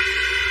thơm thôi.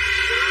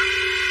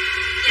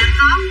 Dạ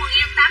có quần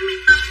eo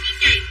 84 nha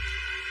chị.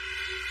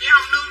 Chị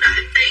Hồng Nương đợi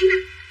em tí nè.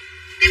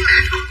 Cái mã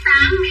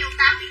 08 eo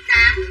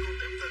 88.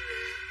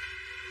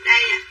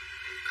 Đây à.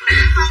 Mã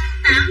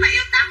 08 và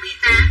eo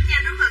 88 nha,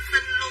 rất là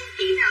xinh luôn.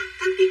 Chị nào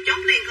thích thì chốt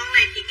liền con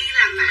này. Chị ghi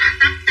là mã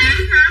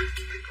 88 ha.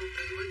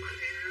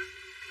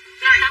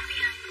 Rồi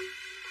 82.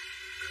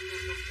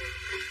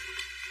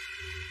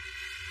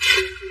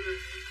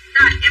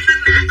 Rồi em lên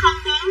mã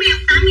 04 eo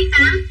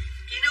 88.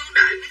 Chị Nương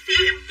đợi một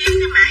xíu em kiếm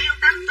cái mã eo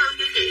 84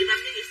 cho chị làm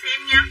cho chị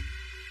xem nha.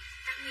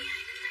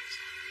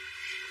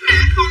 Mã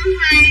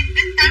 02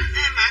 đến 8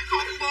 mã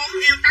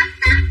 04 eo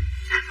 88.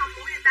 Mã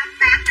 04 eo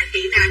 88 là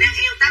chị nào đang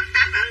eo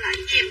 88 ở lại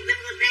dìm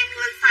đang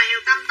lên size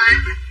eo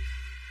 88 á.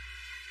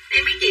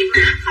 Đây mấy chị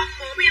mã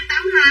 04 eo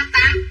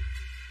 88.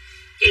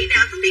 Chị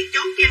nào thích thì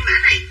chốt cho em mã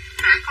này.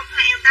 Mã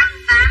 02 eo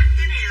 88.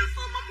 Cái này là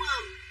phơm ống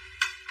thơm.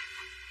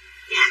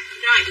 Dạ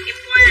rồi em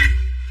qua.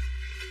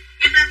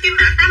 Em lên cái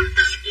mã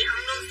 84 chị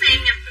Hồng Nương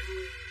xem nha.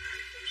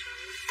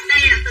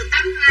 Đây là từ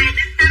 82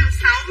 đến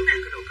 86 nè.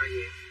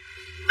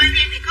 Bên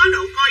em thì có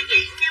độ co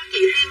giãn nha chị,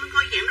 em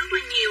co giãn rất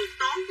là nhiều,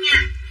 tốt nha.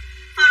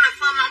 Phơm là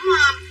phơm ống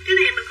thơm. Cái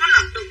này mình có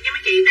lật được nha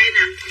mấy chị. Đây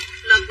nè,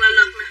 lật là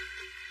lật nè.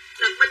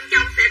 Lật bên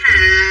trong sẽ là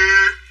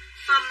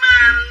phơm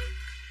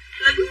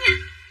lính nha.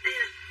 Đây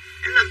nè,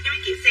 em lật cho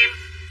mấy chị xem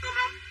phơm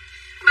ống.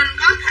 Mình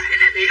có thể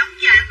là để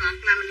ống dài hoặc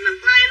là mình lật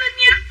lai lên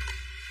nha.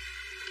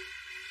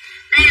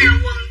 Đây là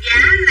quần giá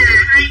là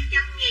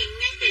 200.000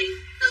 nha chị.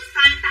 Từ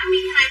size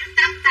 82 đến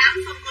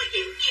 88 phơm co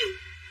giãn nhiều.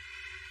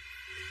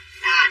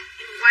 Rồi,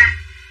 em qua.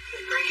 Một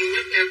con duy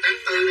nhất eo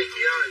 84 này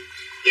chị ơi.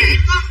 Dạ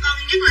em có một con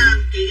duy nhất là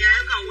chị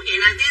yêu cầu vậy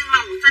là cái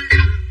màu xanh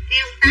đậm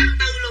eo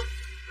 84 luôn.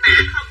 Mã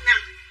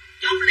 05.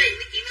 Chốt liền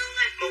với chị Nương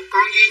ơi. Một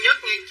con duy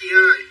nhất nha chị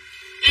ơi.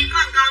 Em có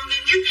một con duy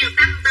nhất eo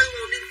 84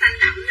 màu đen xanh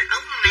đậm. Ở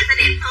ngoài sẽ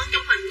đẹp hơn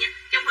trong hình nha.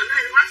 Trong hình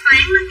hơi quá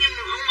sáng đó, nhưng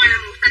mà ở ngoài là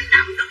màu xanh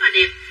đậm rất là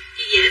đẹp.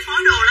 Chị dễ phối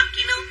đồ lắm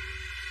chị Nương.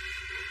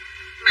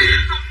 Mã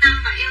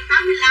 05 và eo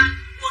 85.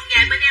 Quần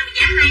dài bên em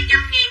giá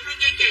 200.000 thôi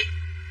nha chị.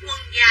 Quần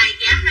dài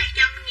giá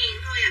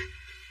 200.000 thôi à.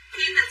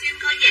 Khi là xin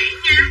co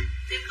giãn nha.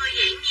 Xin co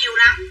giãn nhiều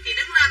lắm. Chị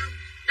đứng lên,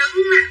 đứng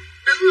nè,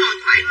 đứng ngồi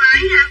thoải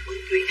mái ha.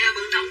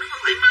 Vận động rất là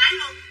thoải mái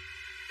luôn.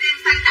 Tim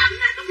xanh đậm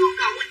nè, đúng yêu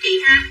cầu của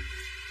chị ha.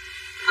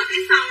 Ở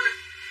phía sau nè,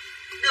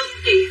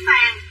 đường chỉ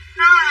vàng.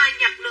 Nó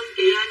nhập đường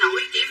chị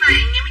nổi chỉ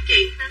vàng nha mấy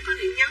chị. Nên có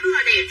điểm nhấn rất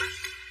là đẹp á.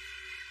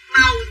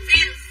 Màu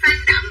jean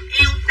xanh đậm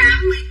eo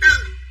 84.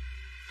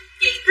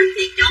 Chị thích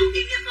thì chốt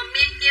chị cho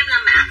comment cho em là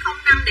mã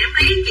 05 để em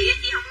lấy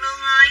chị Hồng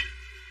Nương ơi.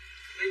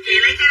 Chị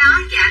lấy cái đó.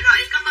 Dạ rồi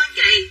em cảm ơn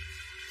chị.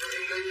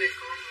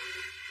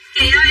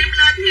 Chị ơi em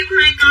lên thêm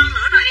 2 con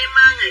nữa rồi em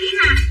nghỉ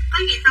ha. Có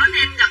gì tối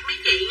nay em gặp mấy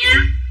chị nha.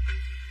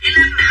 Em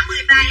lên mã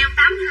 13 eo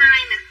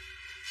 82 nè.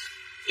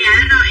 Dạ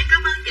rồi